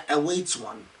that awaits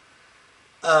one.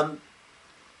 Um,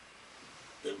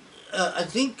 I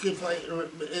think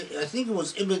I think it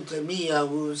was Ibn Taymiyyah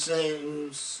who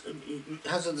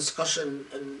has a discussion,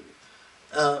 and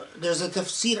there's a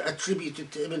tafsir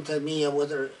attributed to Ibn Taymiyyah,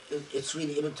 whether it's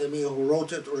really Ibn Taymiyyah who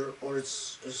wrote it or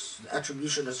its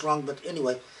attribution is wrong. But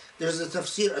anyway, there's a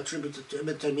tafsir attributed to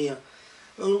Ibn Taymiyyah,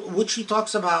 which he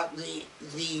talks about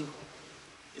he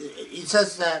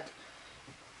says that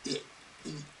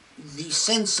the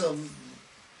sense of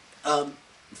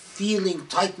feeling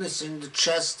tightness in the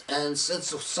chest and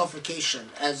sense of suffocation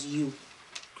as you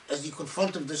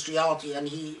confront this reality, and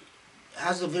he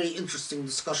has a very interesting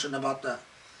discussion about that.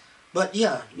 But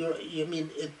yeah, you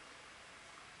mean it.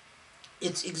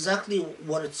 It's exactly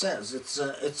what it says. It's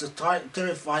a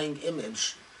terrifying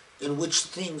image in which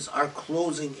things are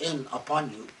closing in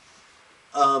upon you,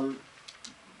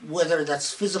 whether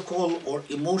that's physical or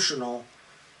emotional,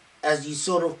 as you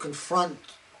sort of confront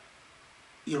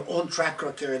your own track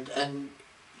record, and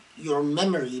your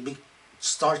memory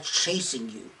starts chasing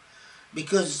you,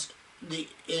 because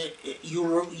you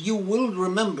will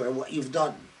remember what you've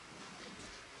done.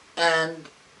 And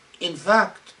in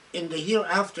fact, in the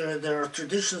hereafter, there are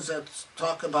traditions that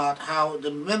talk about how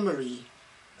the memory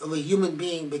of a human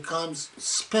being becomes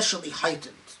specially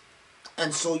heightened,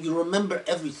 and so you remember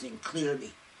everything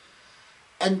clearly.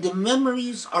 And the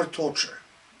memories are torture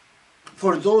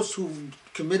for those who've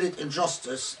committed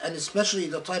injustice, and especially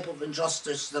the type of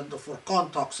injustice that the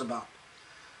Furqan talks about.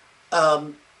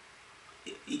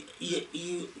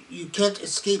 You can't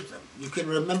escape them. You can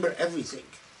remember everything.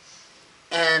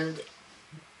 And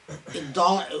it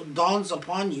dawns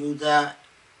upon you that,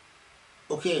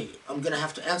 okay, I'm going to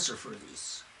have to answer for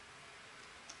these.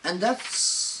 And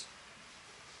that's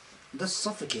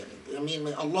suffocating. I mean,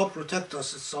 may Allah protect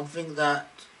us. It's something that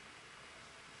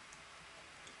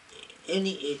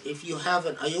if you have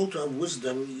an iota of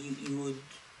wisdom, you would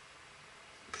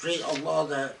pray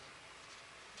Allah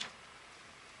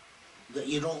that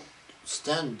you don't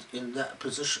stand in that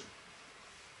position.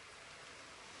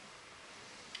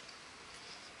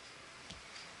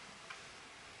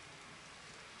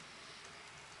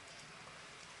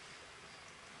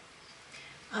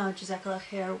 Jazakallah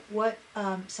khair. What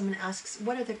someone asks,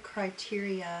 what are the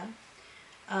criteria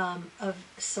of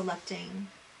selecting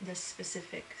the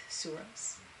specific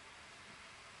surahs?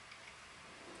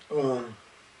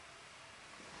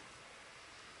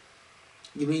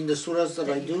 You mean the surahs that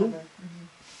I you do? cover?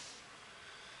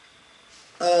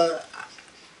 Mhm.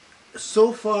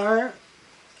 So far,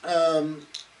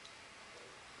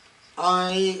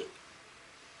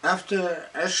 after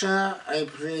Isha, I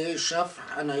pray Shaf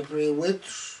and I pray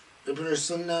Witr. I pray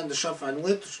Sunnah and the Shaf and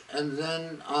Witr, and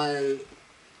then I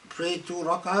pray 2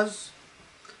 rak'ahs,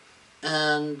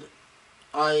 and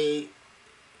I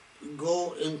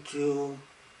go into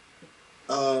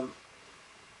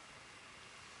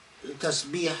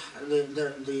tasbih,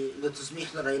 the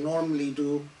tasbih that I normally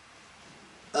do,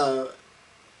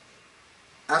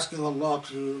 asking Allah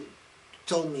to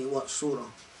tell me what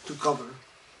surah to cover.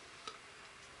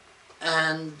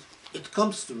 And it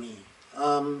comes to me.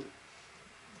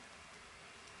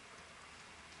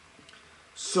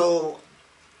 So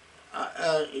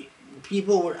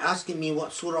people were asking me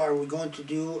what surah are we going to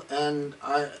do, and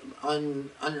I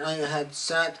had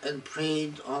sat and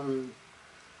prayed on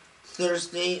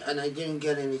Thursday and I didn't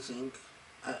get anything.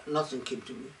 Nothing came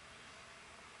to me.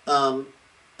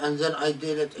 And then I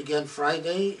did it again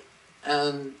Friday,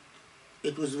 and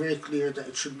it was very clear that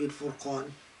it should be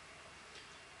Al-Furqan.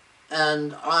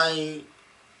 And I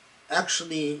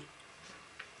actually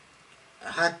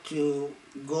had to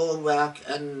go back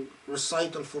and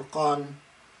recite Al-Furqan.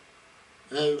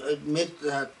 I admit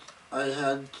that I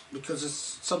had, because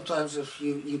it's, sometimes if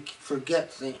you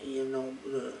forget things,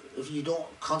 if you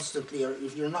don't constantly, or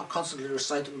if you're not constantly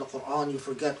reciting the Quran, you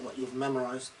forget what you've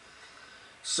memorized.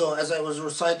 So as I was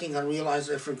reciting, I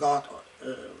realized I forgot,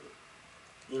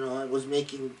 I was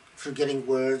forgetting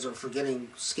words or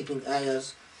skipping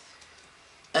ayahs.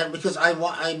 And because I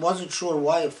wasn't sure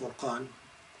why Al-Furqan.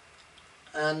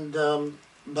 And,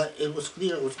 but it was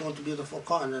clear it was going to be the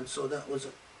Furqan, and so that was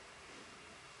it.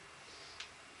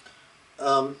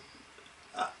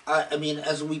 I mean,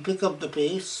 as we pick up the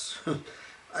pace,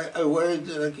 I worried,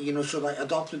 should I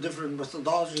adopt a different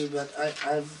methodology? But I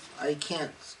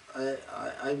can't.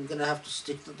 I'm gonna have to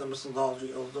stick to the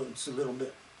methodology, although it's a little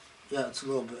bit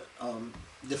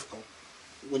difficult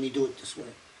when you do it this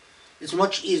way. It's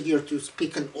much easier to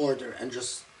pick an order and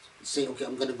just say, okay,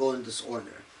 I'm gonna go in this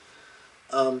order.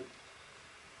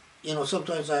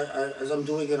 Sometimes as I'm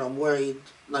doing it, I'm worried,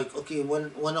 like, okay,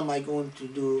 when am I going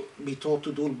to be told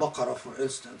to do Al-Baqarah, for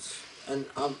instance? And,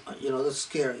 that's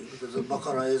scary, because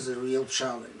Al-Baqarah is a real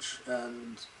challenge,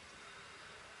 and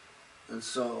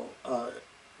so,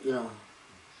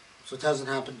 so it hasn't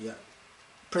happened yet.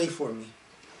 Pray for me.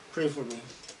 Pray for me.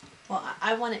 Well,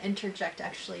 I want to interject,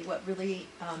 actually. What really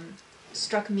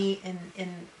struck me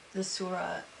in the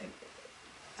surah,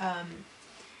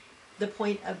 the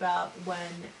point about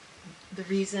the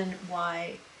reason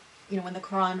why, when the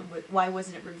Quran, why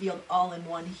wasn't it revealed all in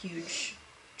one huge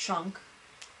chunk?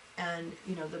 And,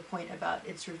 the point about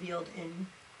it's revealed in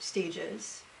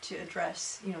stages to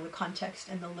address, the context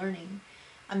and the learning.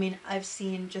 I mean, I've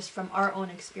seen just from our own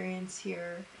experience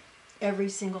here, every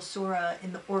single surah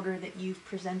in the order that you've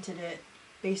presented it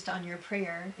based on your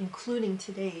prayer, including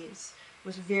today's,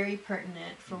 was very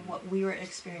pertinent for what we were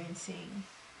experiencing,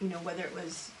 whether it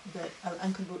was the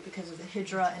Al-Ankabut because of the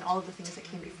Hijrah and all of the things that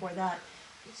came before that.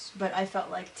 But I felt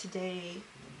like today,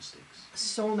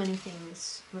 so many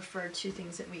things referred to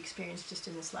things that we experienced just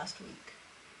in this last week.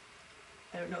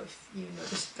 I don't know if you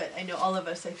noticed, but I know all of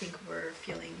us, I think, were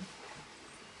feeling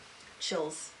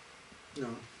chills.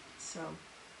 No. So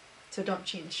don't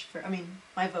change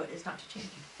my vote is not to change.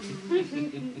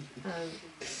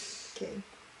 Okay.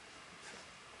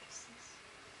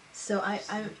 So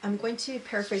I'm going to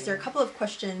paraphrase. There are a couple of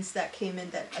questions that came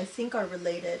in that I think are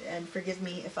related, and forgive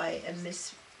me if I am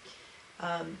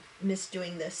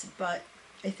misdoing this, but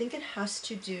I think it has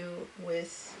to do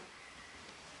with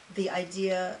the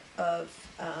idea of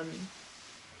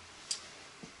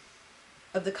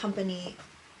the company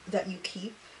that you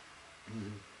keep,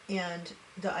 and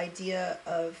the idea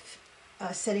of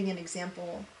setting an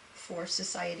example for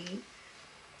society.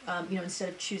 Instead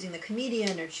of choosing the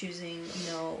comedian or choosing,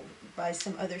 by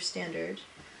some other standard,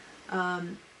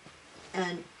 and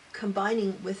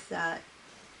combining with that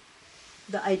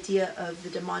the idea of the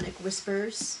demonic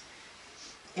whispers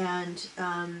and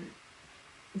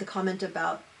the comment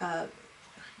about the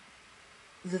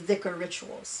dhikr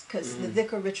rituals, because the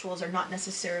dhikr rituals are not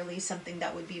necessarily something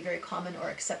that would be very common or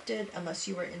accepted unless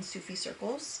you were in Sufi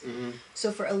circles.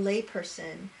 So for a lay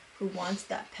person who wants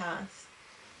that path,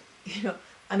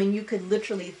 you could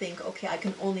literally think, okay, I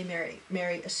can only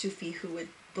marry a Sufi who would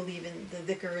believe in the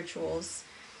dhikr rituals,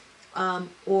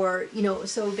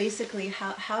 so basically,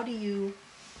 how do you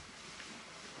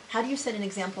set an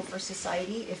example for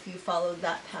society if you follow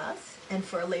that path? And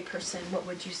for a lay person, what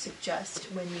would you suggest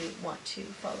when you want to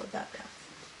follow that path?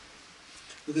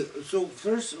 Okay, so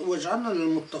first, وَجْعَلْنَا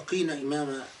لِلْمُتَّقِينَ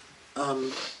إِمَامًا.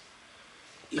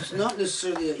 It's not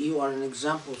necessarily that you are an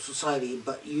example of society,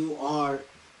 but you are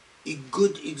a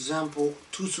good example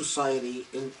to society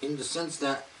in the sense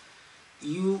that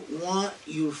you want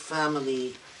your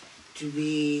family to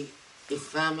be a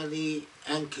family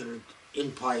anchored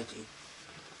in piety.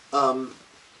 A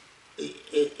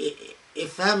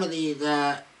family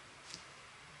that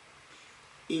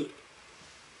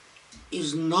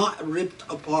is not ripped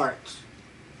apart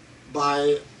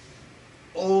by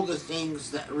all the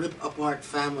things that rip apart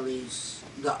families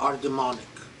that are demonic.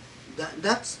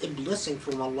 That's a blessing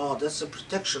from Allah. That's a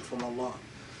protection from Allah.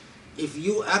 If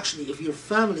your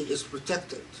family is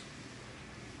protected,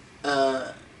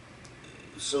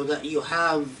 so that you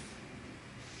have,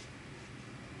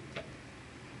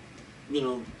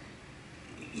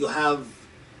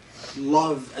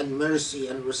 love and mercy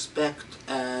and respect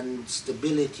and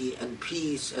stability and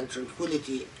peace and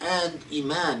tranquility and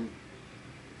iman,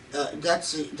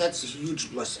 that's a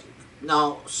huge blessing.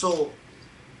 Now, so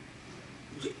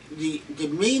the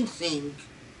main thing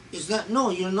is that no,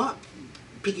 you're not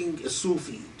picking a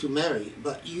Sufi to marry,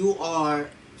 but you are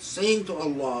saying to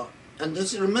Allah, and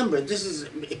this, remember, this is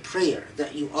a prayer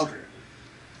that you utter.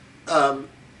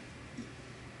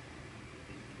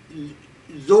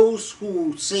 Those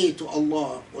who say to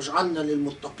Allah, وَاجْعَلْنَا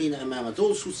لِلْمُتَّقِينَ إِمَامًا,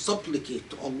 those who supplicate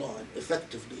to Allah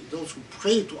effectively, those who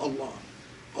pray to Allah,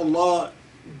 Allah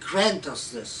grant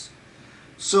us this.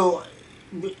 So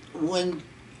when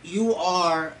you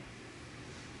are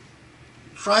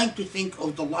trying to think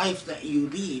of the life that you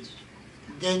lead,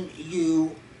 then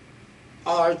you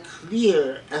are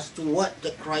clear as to what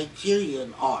the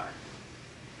criterion are.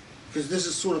 Because this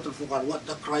is Surah Al-Furqan, what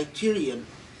the criterion,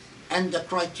 and the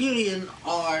criterion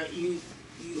are, you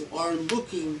are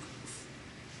looking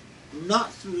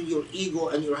not through your ego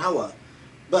and your hawa,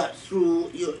 but through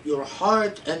your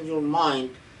heart and your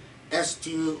mind as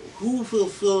to who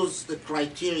fulfills the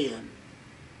criterion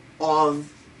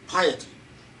of piety,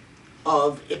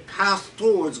 of a path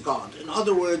towards God. In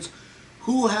other words,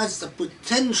 who has the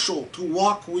potential to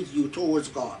walk with you towards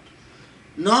God.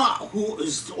 Not who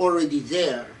is already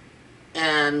there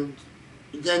and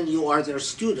then you are their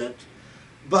student,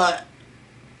 but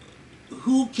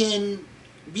who can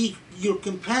be your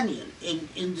companion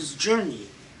in this journey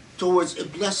towards a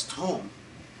blessed home.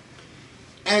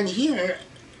 And here,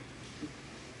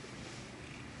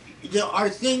 there are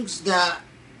things that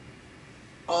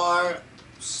are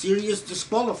serious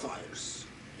disqualifiers.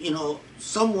 You know,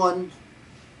 someone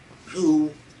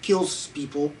who kills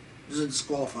people is a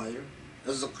disqualifier,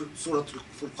 as the Surah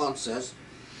Al-Furqan says.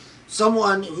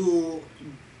 Someone who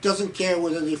doesn't care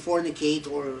whether they fornicate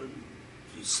or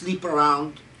sleep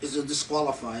around is a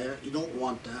disqualifier. You don't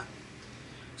want that.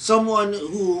 Someone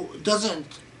who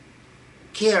doesn't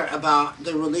care about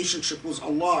their relationship with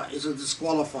Allah is a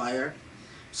disqualifier.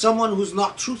 Someone who's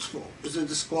not truthful is a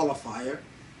disqualifier.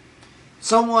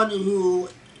 Someone who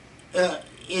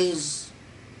is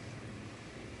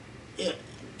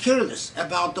careless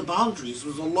about the boundaries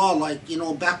with Allah, like, you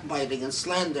know, backbiting and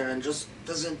slander, and just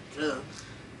doesn't,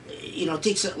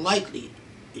 takes it lightly,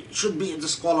 it should be a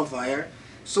disqualifier.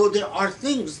 So there are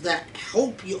things that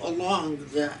help you along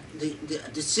the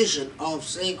decision of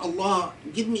saying, Allah,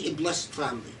 give me a blessed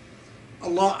family.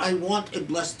 Allah, I want a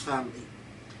blessed family.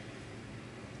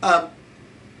 A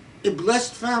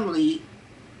blessed family,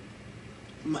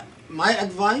 my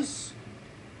advice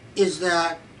is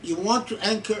that you want to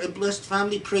anchor a blessed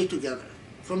family, pray together.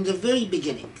 From the very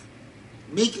beginning,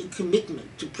 make a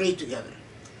commitment to pray together.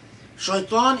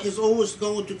 Shaitan is always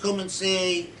going to come and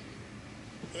say,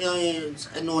 it's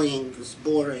annoying, it's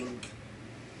boring,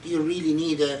 do you really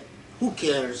need it? Who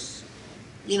cares?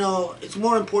 You know, it's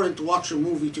more important to watch a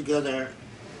movie together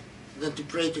than to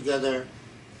pray together.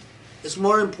 It's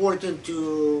more important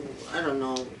to, I don't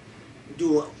know,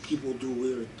 do what people do,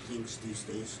 weird things these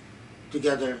days,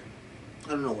 together. I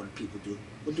don't know what people do.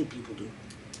 What do people do?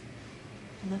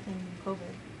 Nothing in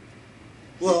COVID.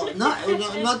 Well, not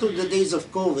in the days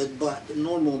of COVID, but in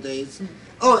normal days.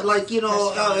 Oh, like,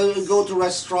 go to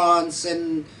restaurants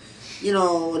and,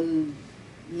 and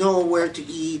know where to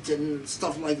eat and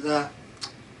stuff like that.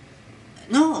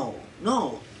 No.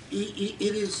 It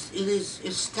is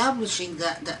establishing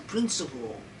that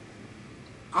principle.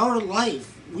 Our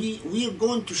life, we are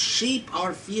going to shape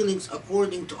our feelings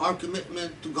according to our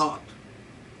commitment to God.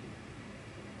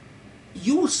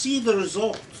 You will see the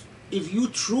result. If you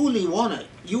truly want it,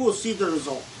 you will see the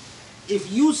result.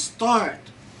 If you start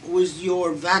with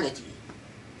your vanity,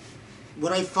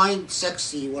 what I find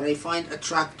sexy, what I find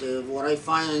attractive, what I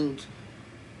find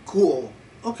cool,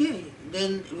 okay,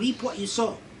 then reap what you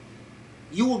sow.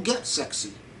 You will get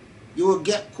sexy, you will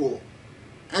get cool,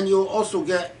 and you will also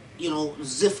get,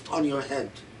 zift on your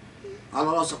head. على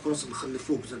راسك راس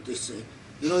الخلفوك, that they say.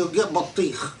 You'll get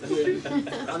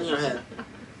بطيخ on your head.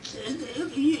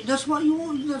 That's what you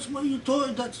want. That's what you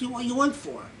told. That's what you went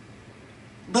for.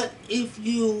 But if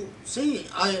you say,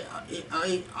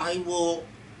 I will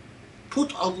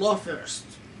put Allah first,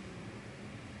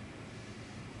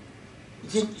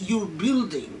 then you're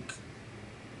building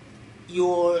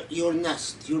your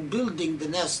nest. You're building the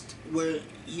nest where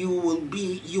you will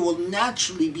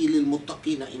naturally be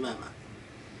للمتقين إماما.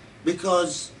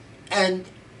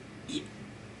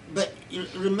 But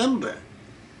remember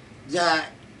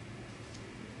that,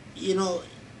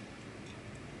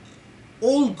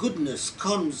 all goodness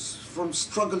comes from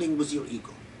struggling with your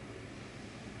ego.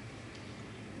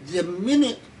 The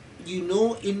minute you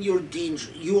know in your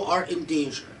danger, you are in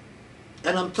danger.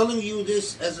 And I'm telling you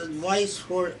this as advice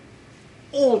for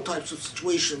all types of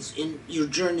situations in your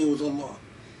journey with Allah.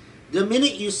 The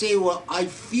minute you say, well, I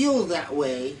feel that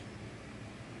way,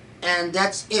 and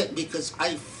that's it, because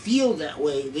I feel that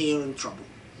way, they are in trouble.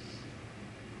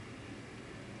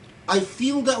 I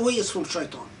feel that way is from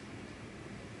shaitan.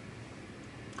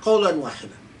 قولا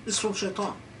واحدا. It's from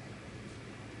shaitan.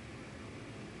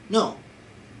 No.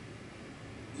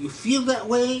 You feel that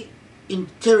way,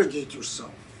 interrogate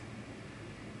yourself.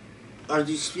 Are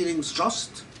these feelings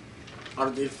just? Are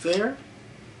they fair?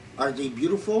 Are they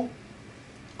beautiful?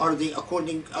 Are they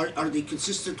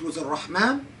consistent with the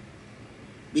Rahman?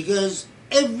 Because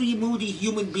every moody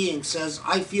human being says,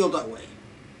 I feel that way.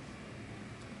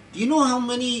 Do you know how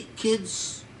many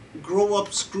kids grow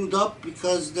up screwed up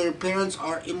because their parents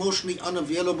are emotionally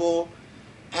unavailable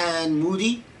and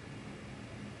moody?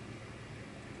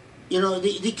 You know,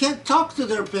 they can't talk to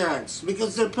their parents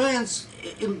because their parents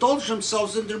indulge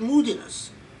themselves in their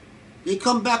moodiness. They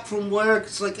come back from work,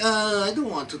 it's like, I don't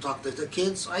want to talk to the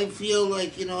kids. I feel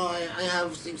like, I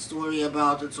have things to worry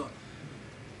about and so on.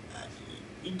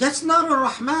 That's not a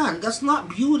Rahman. That's not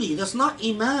beauty. That's not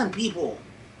Iman, people.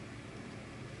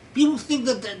 People think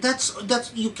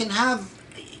that's you can have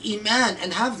Iman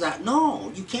and have that.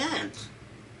 No, you can't.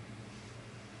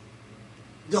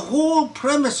 The whole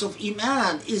premise of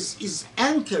Iman is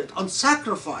anchored on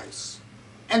sacrifice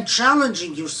and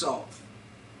challenging yourself.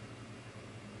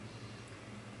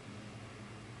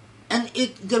 And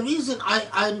the reason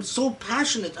I'm so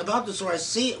passionate about this, or I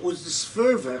say it with this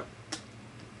fervor,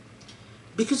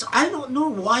 because I don't know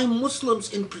why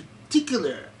Muslims in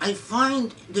particular, I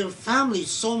find their families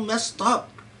so messed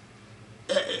up,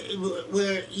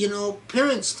 where,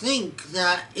 parents think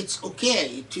that it's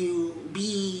okay to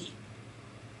be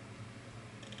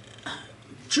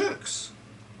jerks.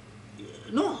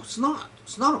 No, it's not.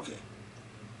 It's not okay.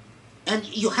 And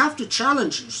you have to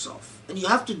challenge yourself, and you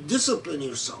have to discipline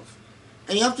yourself.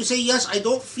 And you have to say, yes, I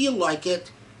don't feel like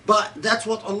it, but that's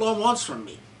what Allah wants from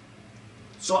me.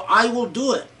 So I will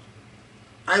do it.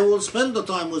 I will spend the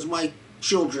time with my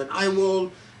children. I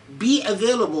will be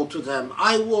available to them.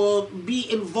 I will be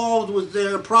involved with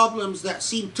their problems that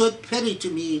seem too petty to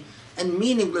me and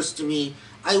meaningless to me.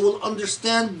 I will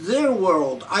understand their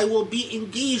world. I will be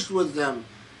engaged with them.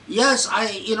 Yes,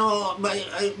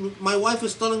 my wife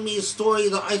is telling me a story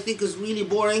that I think is really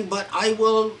boring, but I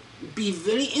will be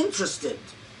very interested,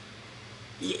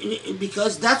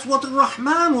 because that's what the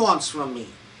Rahman wants from me.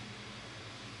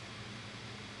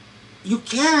 You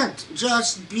can't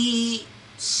just be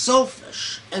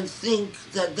selfish and think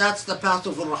that that's the path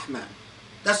of the Rahman.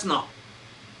 That's not.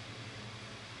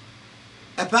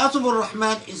 A path of the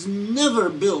Rahman is never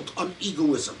built on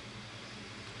egoism.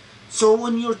 So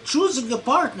when you're choosing a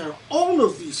partner, all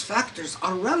of these factors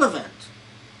are relevant.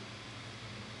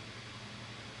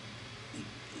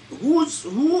 Who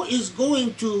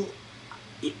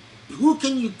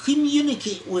can you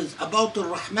communicate with about the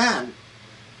Rahman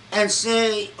and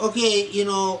say, okay,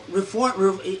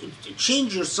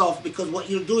 change yourself because what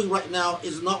you're doing right now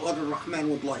is not what the Rahman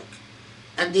would like.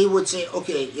 And they would say,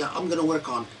 okay, yeah, I'm going to work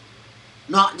on it.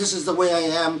 Not, this is the way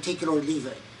I am, take it or leave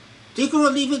it. Take it or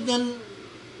leave it, then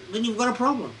you've got a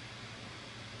problem.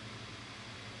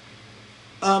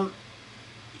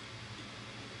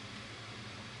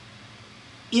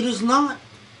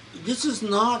 This is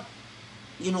not,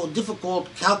 difficult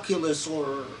calculus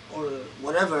or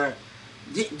whatever.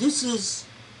 This is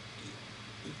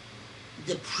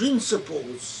the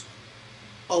principles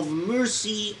of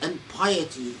mercy and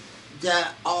piety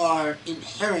that are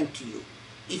inherent to you,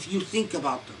 if you think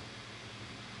about them.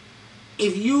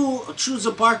 If you choose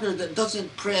a partner that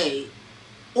doesn't pray,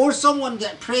 or someone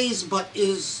that prays but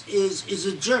is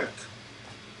a jerk,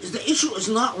 the issue is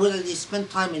not whether they spend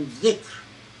time in dhikr,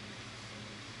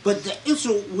 but the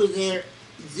issue with their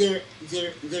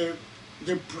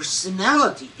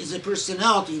personality is a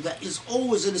personality that is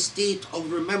always in a state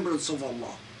of remembrance of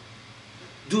Allah.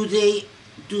 Do they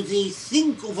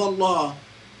think of Allah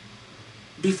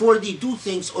before they do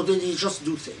things, or do they just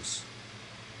do things?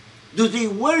 Do they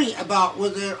worry about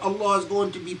whether Allah is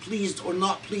going to be pleased or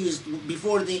not pleased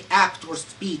before they act or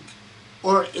speak,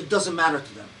 or it doesn't matter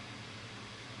to them?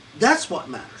 That's what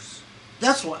matters.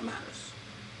 That's what matters.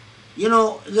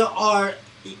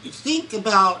 Think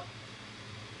about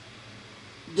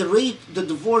the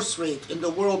divorce rate in the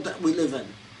world that we live in.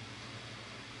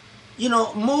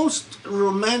 Most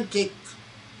romantic,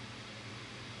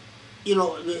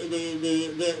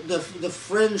 the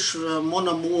French mon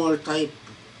amour type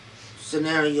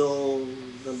scenario,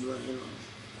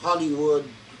 Hollywood,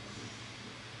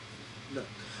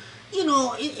 you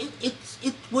know,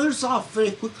 it wears off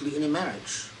very quickly in a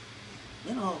marriage.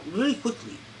 You know, very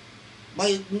quickly.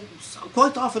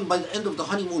 Quite often by the end of the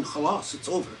honeymoon, khalas, it's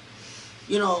over.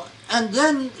 You know, and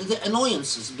then the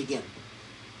annoyances begin.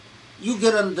 You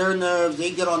get on their nerve,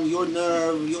 they get on your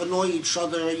nerve, you annoy each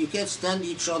other, you can't stand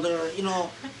each other, you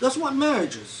know. That's what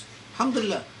marriage is.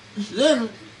 Alhamdulillah. Then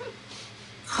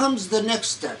comes the next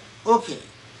step. Okay.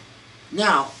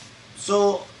 Now,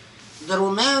 so the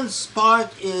romance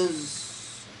part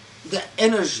is the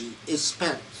energy is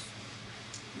spent.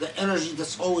 The energy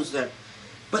that's always there.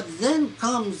 But then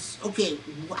comes, okay,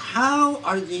 how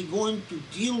are they going to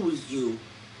deal with you?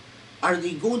 Are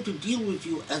they going to deal with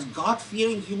you as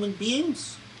God-fearing human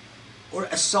beings or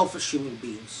as selfish human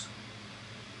beings?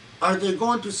 Are they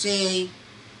going to say,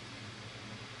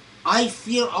 I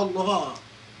fear Allah,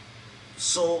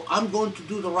 so I'm going to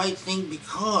do the right thing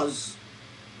because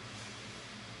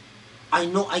I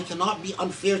know I cannot be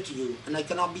unfair to you, and I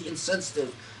cannot be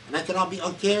insensitive, and I cannot be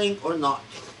uncaring or not?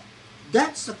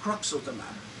 That's the crux of the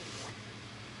matter.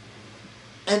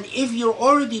 And if you're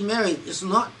already married, it's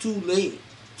not too late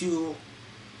to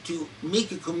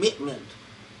make a commitment,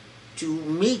 to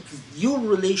make your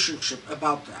relationship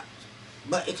about that.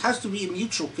 But it has to be a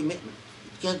mutual commitment.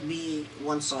 It can't be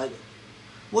one-sided.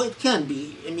 Well, it can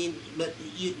be. I mean, but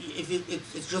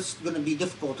it's just going to be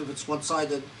difficult if it's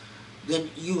one-sided.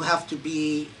 Then you have to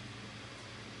be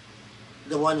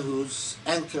the one who's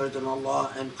anchored in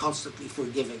Allah and constantly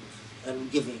forgiving and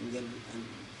giving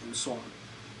and so on.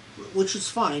 Which is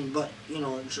fine, but, you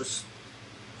know, it's just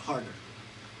harder.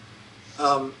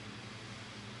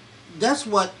 That's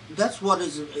what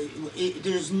is,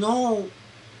 there's no,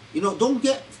 you know, don't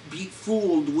be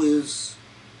fooled with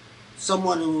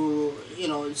someone who, you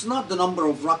know, it's not the number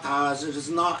of rak'ahs, it is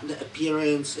not the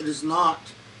appearance, it is not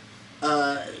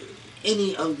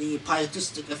any of the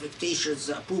pietistic affectations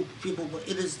that people, but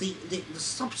it is the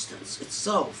substance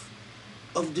itself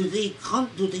of do they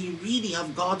really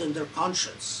have God in their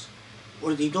conscience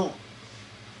or they don't,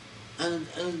 and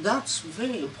that's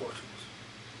very important.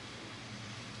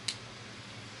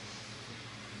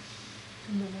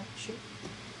 Shoot.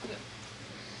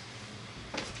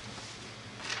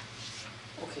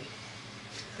 Okay.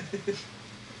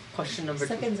 Question number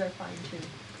Seconds are fine too.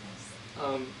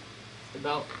 two.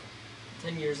 About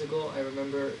 10 years ago, I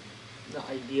remember the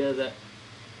idea that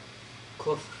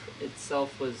kufr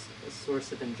itself was a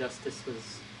source of injustice,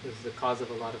 was the cause of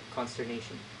a lot of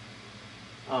consternation.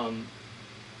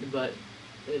 But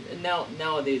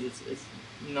nowadays it's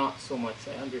not so much.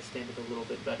 I understand it a little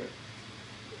bit better.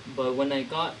 But when I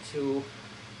got to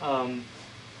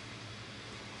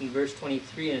in verse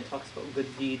 23, and it talks about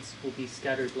good deeds will be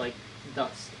scattered like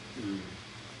dust.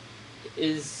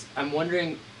 I'm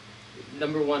wondering,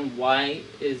 number one, why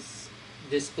is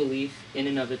disbelief in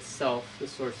and of itself the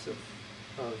source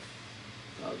of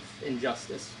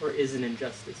injustice, or is an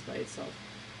injustice by itself?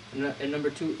 And number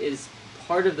two, is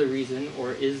part of the reason,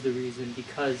 or is the reason,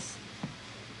 because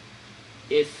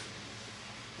if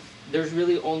there's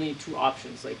really only two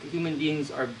options, like human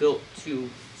beings are built to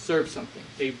serve something,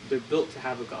 they're built to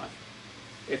have a God.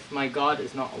 If my God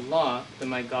is not Allah, then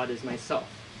my God is myself,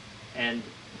 and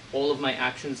all of my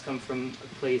actions come from a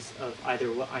place of either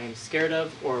what I am scared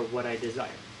of or what I desire.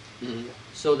 Mm-hmm.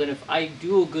 So then if I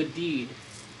do a good deed,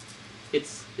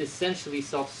 it's essentially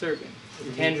self-serving.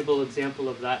 A tangible example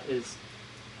of that is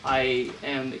I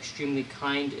am extremely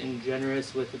kind and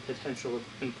generous with a potential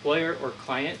employer or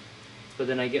client, but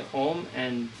then I get home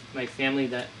and my family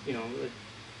that, you know,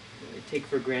 I take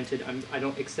for granted, I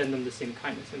don't extend them the same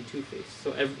kindness. I'm two-faced.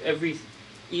 So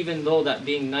even though that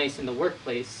being nice in the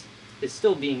workplace is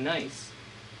still being nice,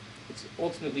 it's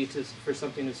ultimately for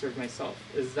something to serve myself.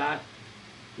 Is that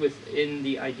within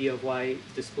the idea of why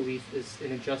disbelief is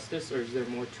an injustice, or is there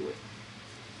more to it?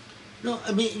 No,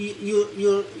 I mean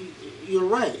you're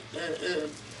right.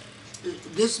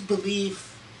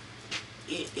 Disbelief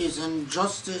is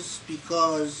injustice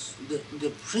because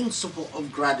the principle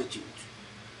of gratitude.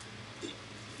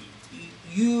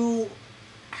 You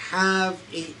have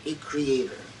a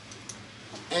creator,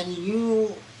 and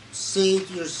you say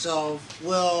to yourself,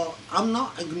 well, I'm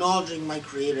not acknowledging my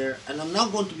creator, and I'm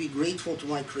not going to be grateful to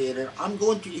my creator. I'm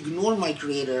going to ignore my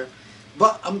creator,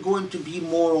 but I'm going to be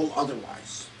moral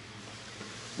otherwise.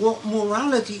 Well,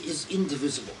 morality is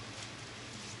indivisible.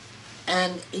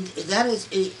 And that is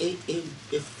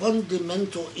a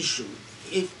fundamental issue.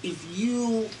 If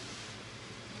you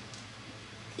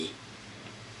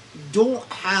don't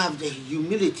have the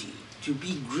humility to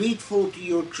be grateful to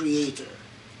your creator,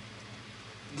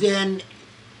 then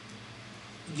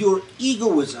your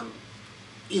egoism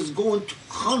is going to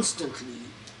constantly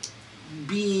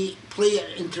play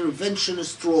an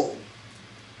interventionist role,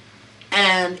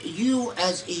 and you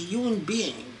as a human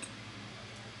being,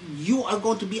 you are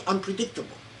going to be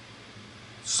unpredictable.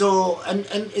 So, and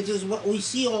it is what we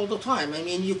see all the time. I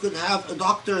mean, you could have a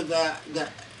doctor that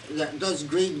does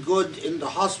great good in the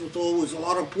hospital with a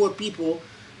lot of poor people,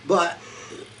 but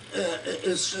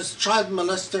is just child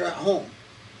molester at home.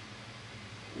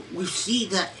 We see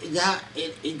that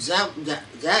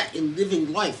in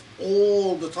living life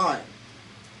all the time.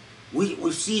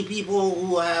 We see people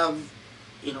who have,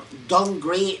 done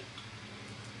great,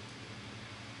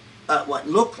 what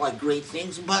look like great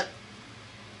things, but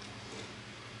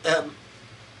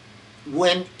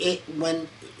when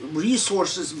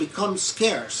resources become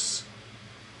scarce,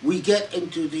 we get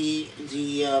into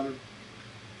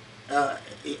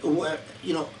where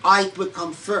I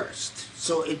become first.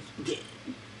 So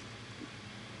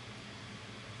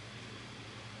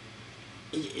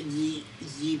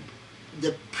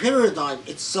the paradigm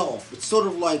itself, it's sort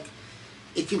of like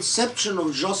a conception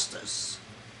of justice,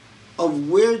 of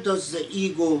where does the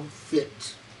ego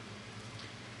fit.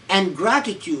 And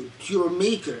gratitude to your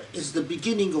maker is the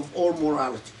beginning of all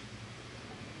morality.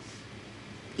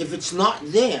 If it's not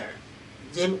there,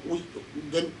 then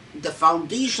the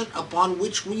foundation upon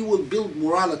which we will build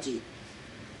morality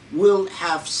will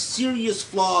have serious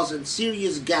flaws and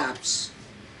serious gaps.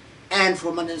 And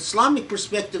from an Islamic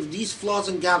perspective, these flaws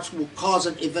and gaps will cause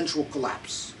an eventual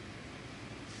collapse.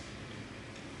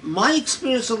 My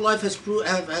experience of life has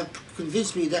have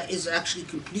convinced me that is actually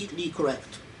completely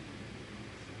correct.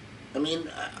 I mean,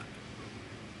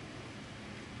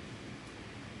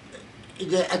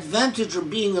 the advantage of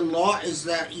being in law is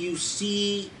that you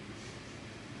see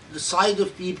the side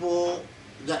of people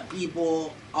that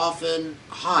people often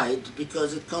hide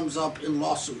because it comes up in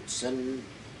lawsuits and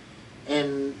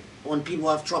when people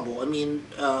have trouble. I mean,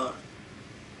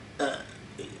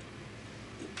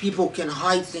 people can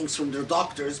hide things from their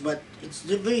doctors, but it's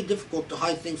very difficult to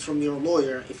hide things from your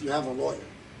lawyer if you have a lawyer.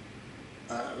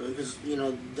 Because,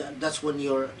 that's when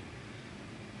you're...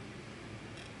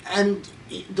 And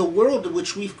the world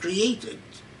which we've created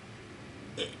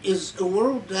is a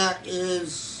world that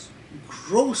is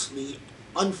grossly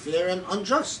unfair and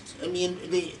unjust. I mean,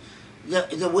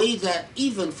 the way that,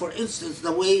 even for instance,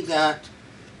 the way that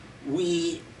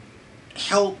we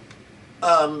help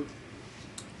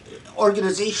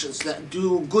organizations that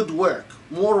do good work,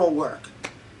 moral work,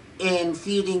 in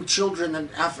feeding children in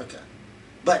Africa.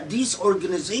 But these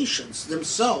organizations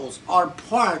themselves are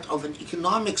part of an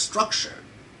economic structure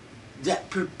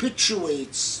that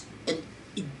perpetuates a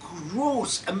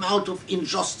gross amount of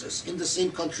injustice in the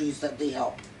same countries that they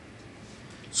help.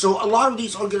 So a lot of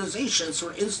these organizations,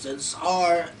 for instance,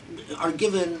 are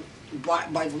given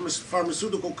by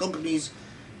pharmaceutical companies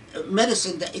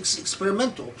medicine that is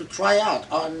experimental to try out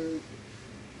on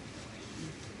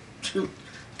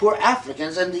poor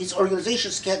Africans, and these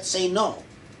organizations can't say no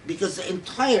because the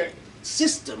entire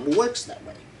system works that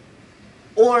way.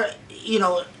 Or,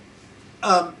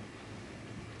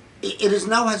 it is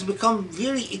now has become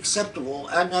very acceptable,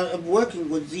 and I'm working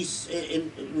with these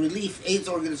in relief AIDS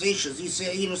organizations. You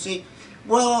say,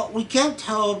 well, we can't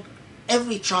help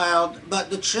every child, but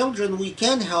the children we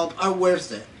can help are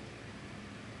worth it.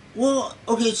 Well,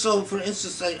 okay, so for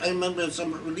instance, I remember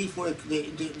some relief work,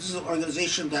 this is an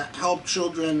organization that helped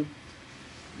children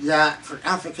that, for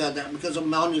Africa, that because of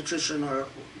malnutrition or,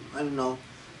 I don't know,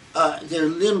 their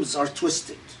limbs are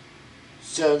twisted.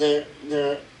 So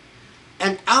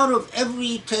and out of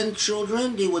every 10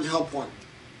 children, they would help one.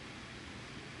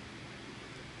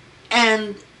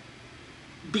 And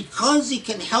because he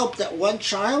can help that one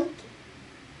child,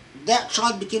 that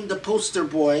child became the poster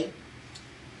boy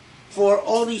for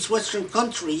all these Western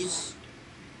countries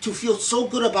to feel so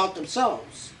good about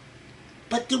themselves.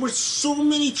 But there were so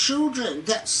many children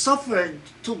that suffered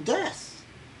till death.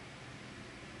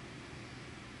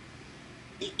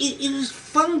 It is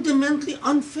fundamentally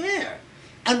unfair.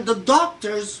 And the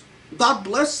doctors, God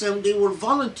bless them, they were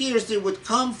volunteers. They would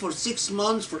come for 6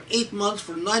 months, for 8 months,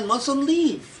 for 9 months and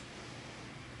leave.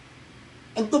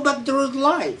 And go back to their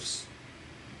lives.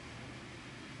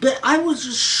 But I was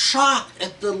just shocked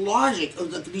at the logic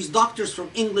of these doctors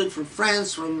from England, from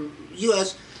France, from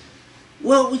US.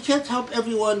 Well, we can't help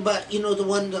everyone, but the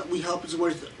one that we help is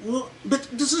worth it. Well, but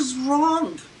this is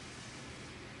wrong.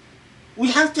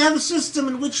 We have to have a system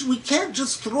in which we can't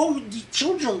just throw the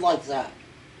children like that.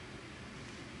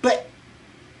 But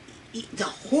the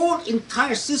whole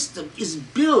entire system is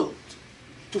built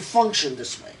to function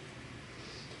this way.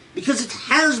 Because it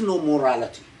has no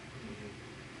morality.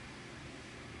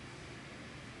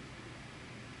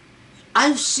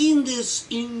 I've seen this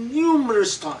in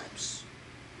numerous times.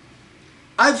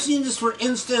 I've seen this, for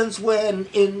instance, when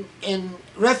in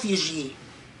refugee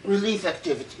relief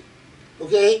activity.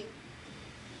 Okay?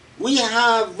 We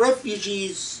have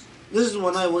refugees. This is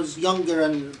when I was younger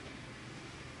and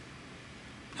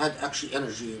had actually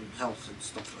energy and health and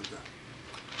stuff like that.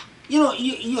 You know,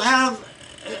 you have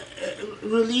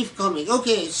relief coming.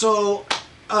 Okay, so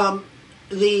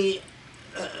the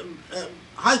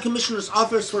High Commissioner's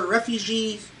Office for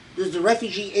Refugees, there's the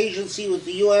Refugee Agency with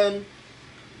the UN.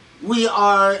 We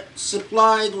are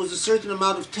supplied with a certain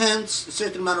amount of tents, a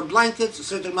certain amount of blankets, a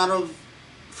certain amount of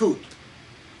food.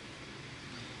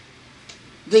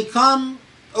 They come,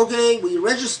 okay, we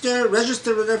register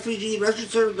the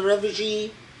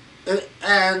refugee,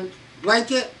 and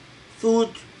blanket, food,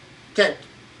 tent.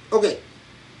 Okay.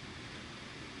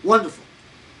 Wonderful.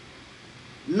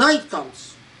 Night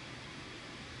comes.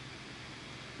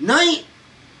 Night,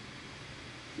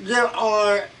 there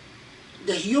are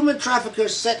the human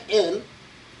traffickers set in,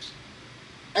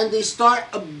 and they start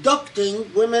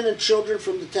abducting women and children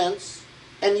from the tents,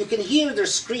 and you can hear their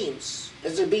screams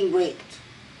as they're being raped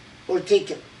or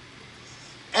taken.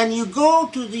 And you go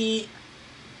to the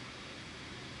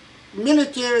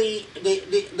military,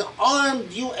 the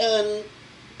armed UN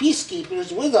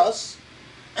peacekeepers with us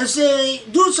and say,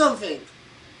 do something.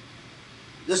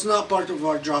 That's not part of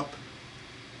our job.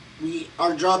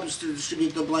 Our job is to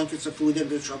distribute the blankets of food and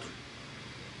the shelter.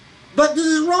 But this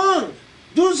is wrong.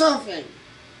 Do something.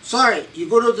 Sorry, you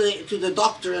go to the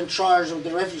doctor in charge of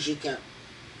the refugee camp.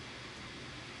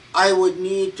 I would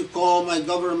need to call my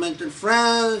government in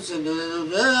France, and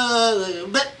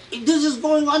but this is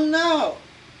going on now.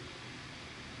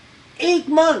 8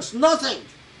 months, nothing.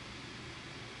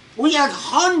 We had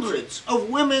hundreds of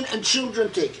women and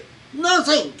children taken.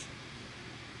 Nothing.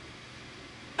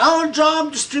 Our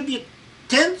job, distribute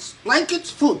tents, blankets,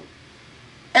 food,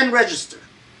 and register.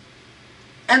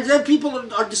 And then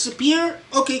people are disappear,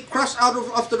 okay, cross out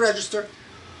of the register.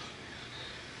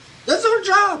 That's our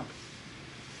job.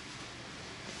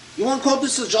 You want to call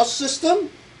this a just system?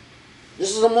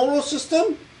 This is a moral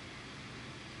system?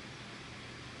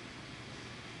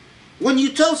 When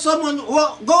you tell someone,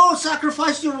 well, go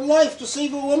sacrifice your life to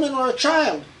save a woman or a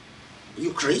child. Are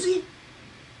you crazy?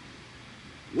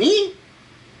 Me?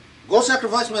 Go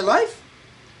sacrifice my life?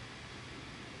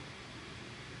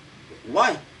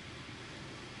 Why?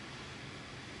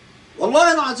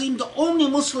 Wallahi al-Azim, the only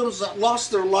Muslims that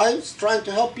lost their lives trying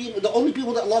to help people, the only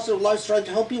people that lost their lives trying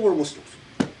to help people were Muslims.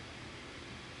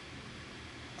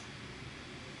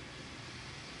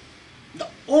 The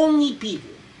only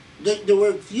people. There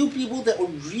were few people that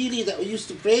used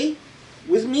to pray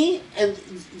with me and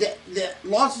that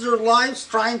lost their lives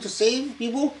trying to save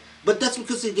people, but that's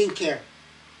because they didn't care.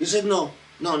 They said, no.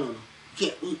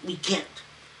 We can't.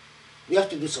 We have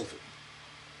to do something.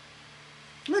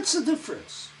 That's the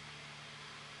difference.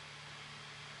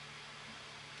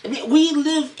 I mean, we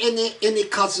live in a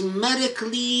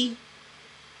cosmetically,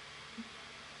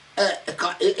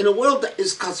 in a world that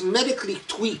is cosmetically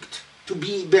tweaked to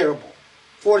be bearable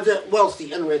for the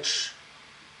wealthy and rich.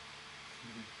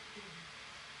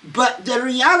 But the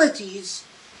realities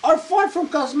are far from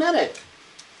cosmetic.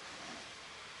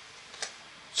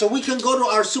 So we can go to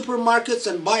our supermarkets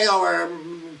and buy our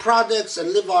products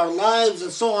and live our lives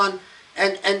and so on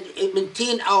and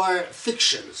maintain our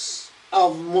fictions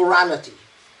of morality.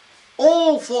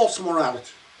 All false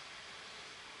morality.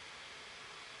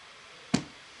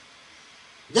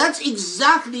 That's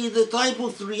exactly the type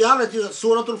of reality that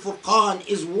Surah Al-Furqan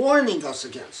is warning us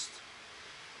against.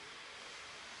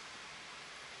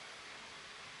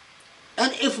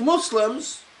 And if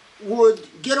Muslims would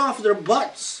get off their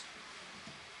butts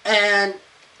and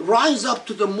rise up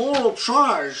to the moral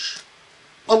charge,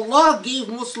 Allah gave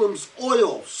Muslims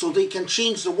oil so they can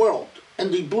change the world,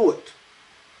 and they blew it.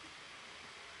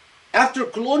 After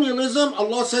colonialism,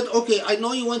 Allah said, okay, I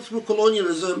know you went through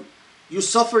colonialism, you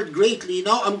suffered greatly,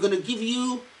 now I'm going to give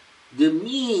you the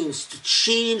means to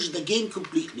change the game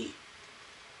completely,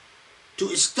 to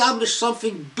establish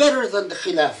something better than the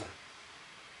Khilafah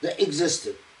that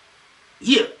existed.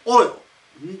 Here, oil,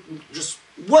 just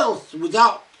wealth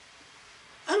without.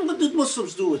 And what did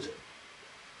Muslims do with it?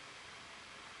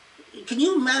 Can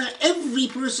you imagine every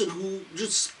person who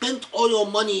just spent oil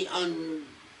money on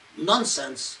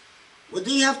nonsense, what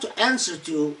they have to answer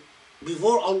to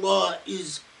before Allah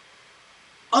is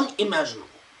unimaginable.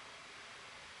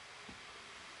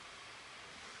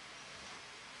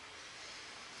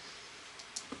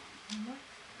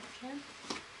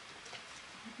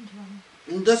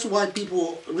 And that's why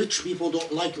rich people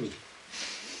don't like me.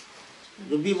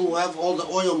 The people who have all the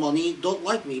oil money don't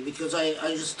like me because I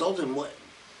just told them what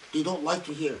they don't like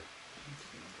to hear.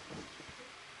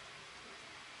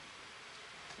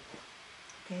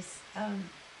 Okay.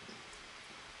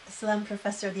 Salam,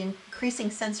 Professor. The increasing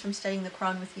sense from studying the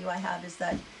Quran with you I have is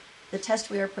that the test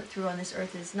we are put through on this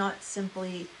earth is not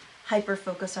simply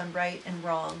hyper-focus on right and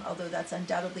wrong, although that's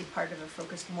undoubtedly part of a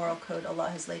focused moral code Allah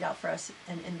has laid out for us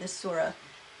in this surah.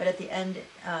 But at the end,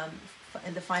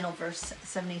 in the final verse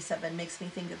 77, makes me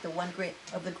think that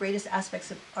the greatest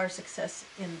aspects of our success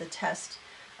in the test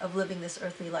of living this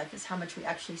earthly life is how much we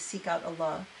actually seek out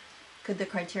Allah. Could the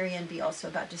criterion be also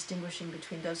about distinguishing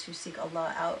between those who seek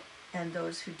Allah out and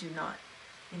those who do not,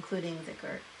 including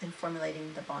dhikr and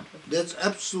formulating the bond with That's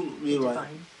absolutely the right.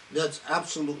 divine? That's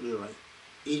absolutely right.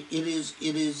 It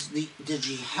is the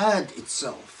jihad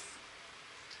itself.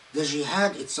 The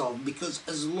jihad itself, because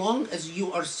as long as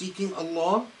you are seeking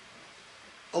Allah,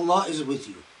 Allah is with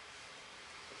you.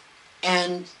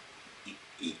 And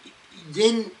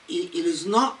then it is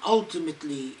not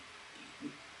ultimately,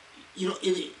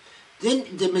 then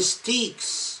the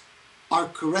mistakes are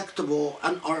correctable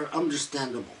and are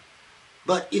understandable.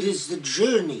 But it is the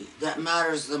journey that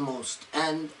matters the most,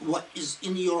 and what is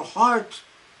in your heart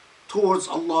towards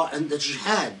Allah and the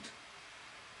jihad.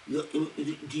 Do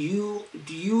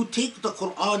you take the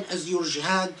Quran as your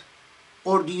jihad,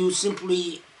 or do you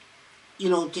simply,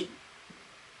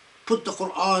 put the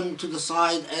Quran to the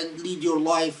side and lead your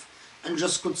life and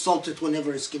just consult it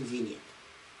whenever it's convenient?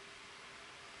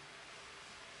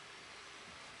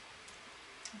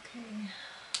 Okay.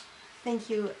 Thank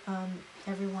you,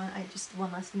 everyone. I just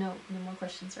one last note. No more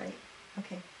questions, right?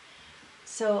 Okay.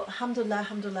 So,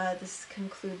 alhamdulillah, this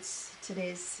concludes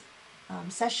today's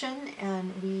session,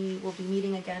 and we will be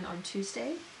meeting again on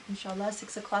Tuesday, inshallah,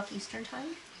 6 o'clock Eastern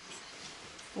time.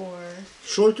 For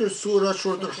Shorter surah,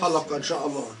 shorter halaqa,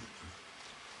 inshallah.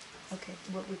 okay,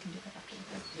 well, we can do that after the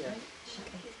break, right?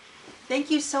 Okay. Thank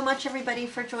you so much, everybody,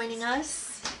 for joining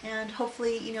us, and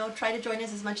hopefully, try to join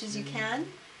us as much as you can,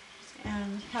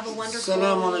 and have a wonderful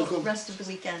Assalamu alaikum. rest of the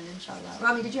weekend, inshallah.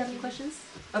 Rami, did you have any questions?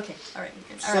 Okay, all right,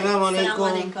 good. All Assalamu right. alaikum.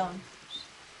 Assalamu alaikum.